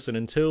listening to us. And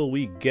until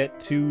we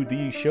get to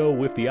the show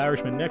with The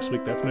Irishman next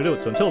week, that's going to do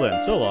it. So until then,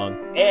 so long.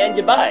 And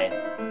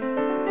goodbye.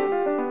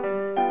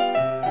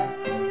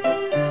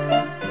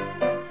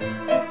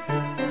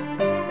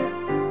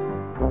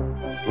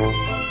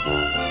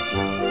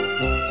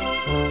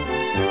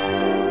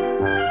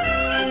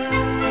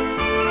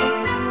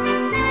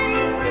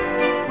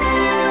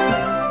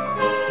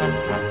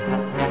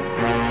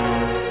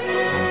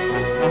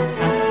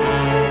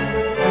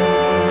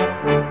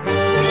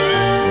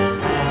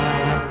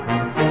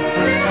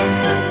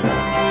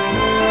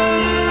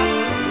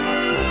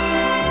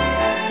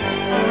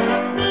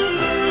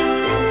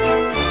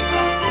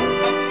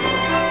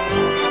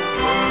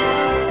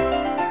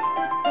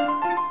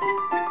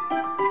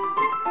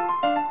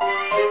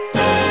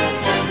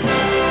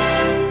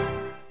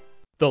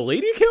 The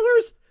Lady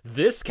Killers?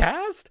 This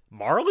cast?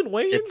 Marlon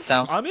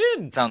Wayans? I'm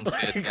in. Sounds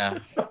good, yeah.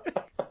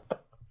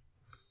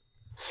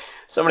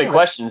 So many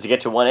questions to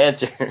get to one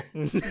answer.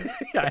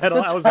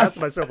 I was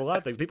asking myself a lot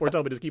of things. People were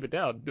telling me to keep it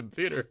down in the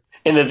theater.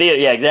 In the theater,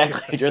 yeah,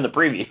 exactly. During the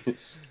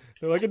previews.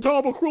 They're like,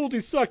 intolerable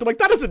cruelty sucked. I'm like,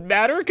 that doesn't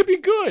matter. It could be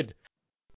good.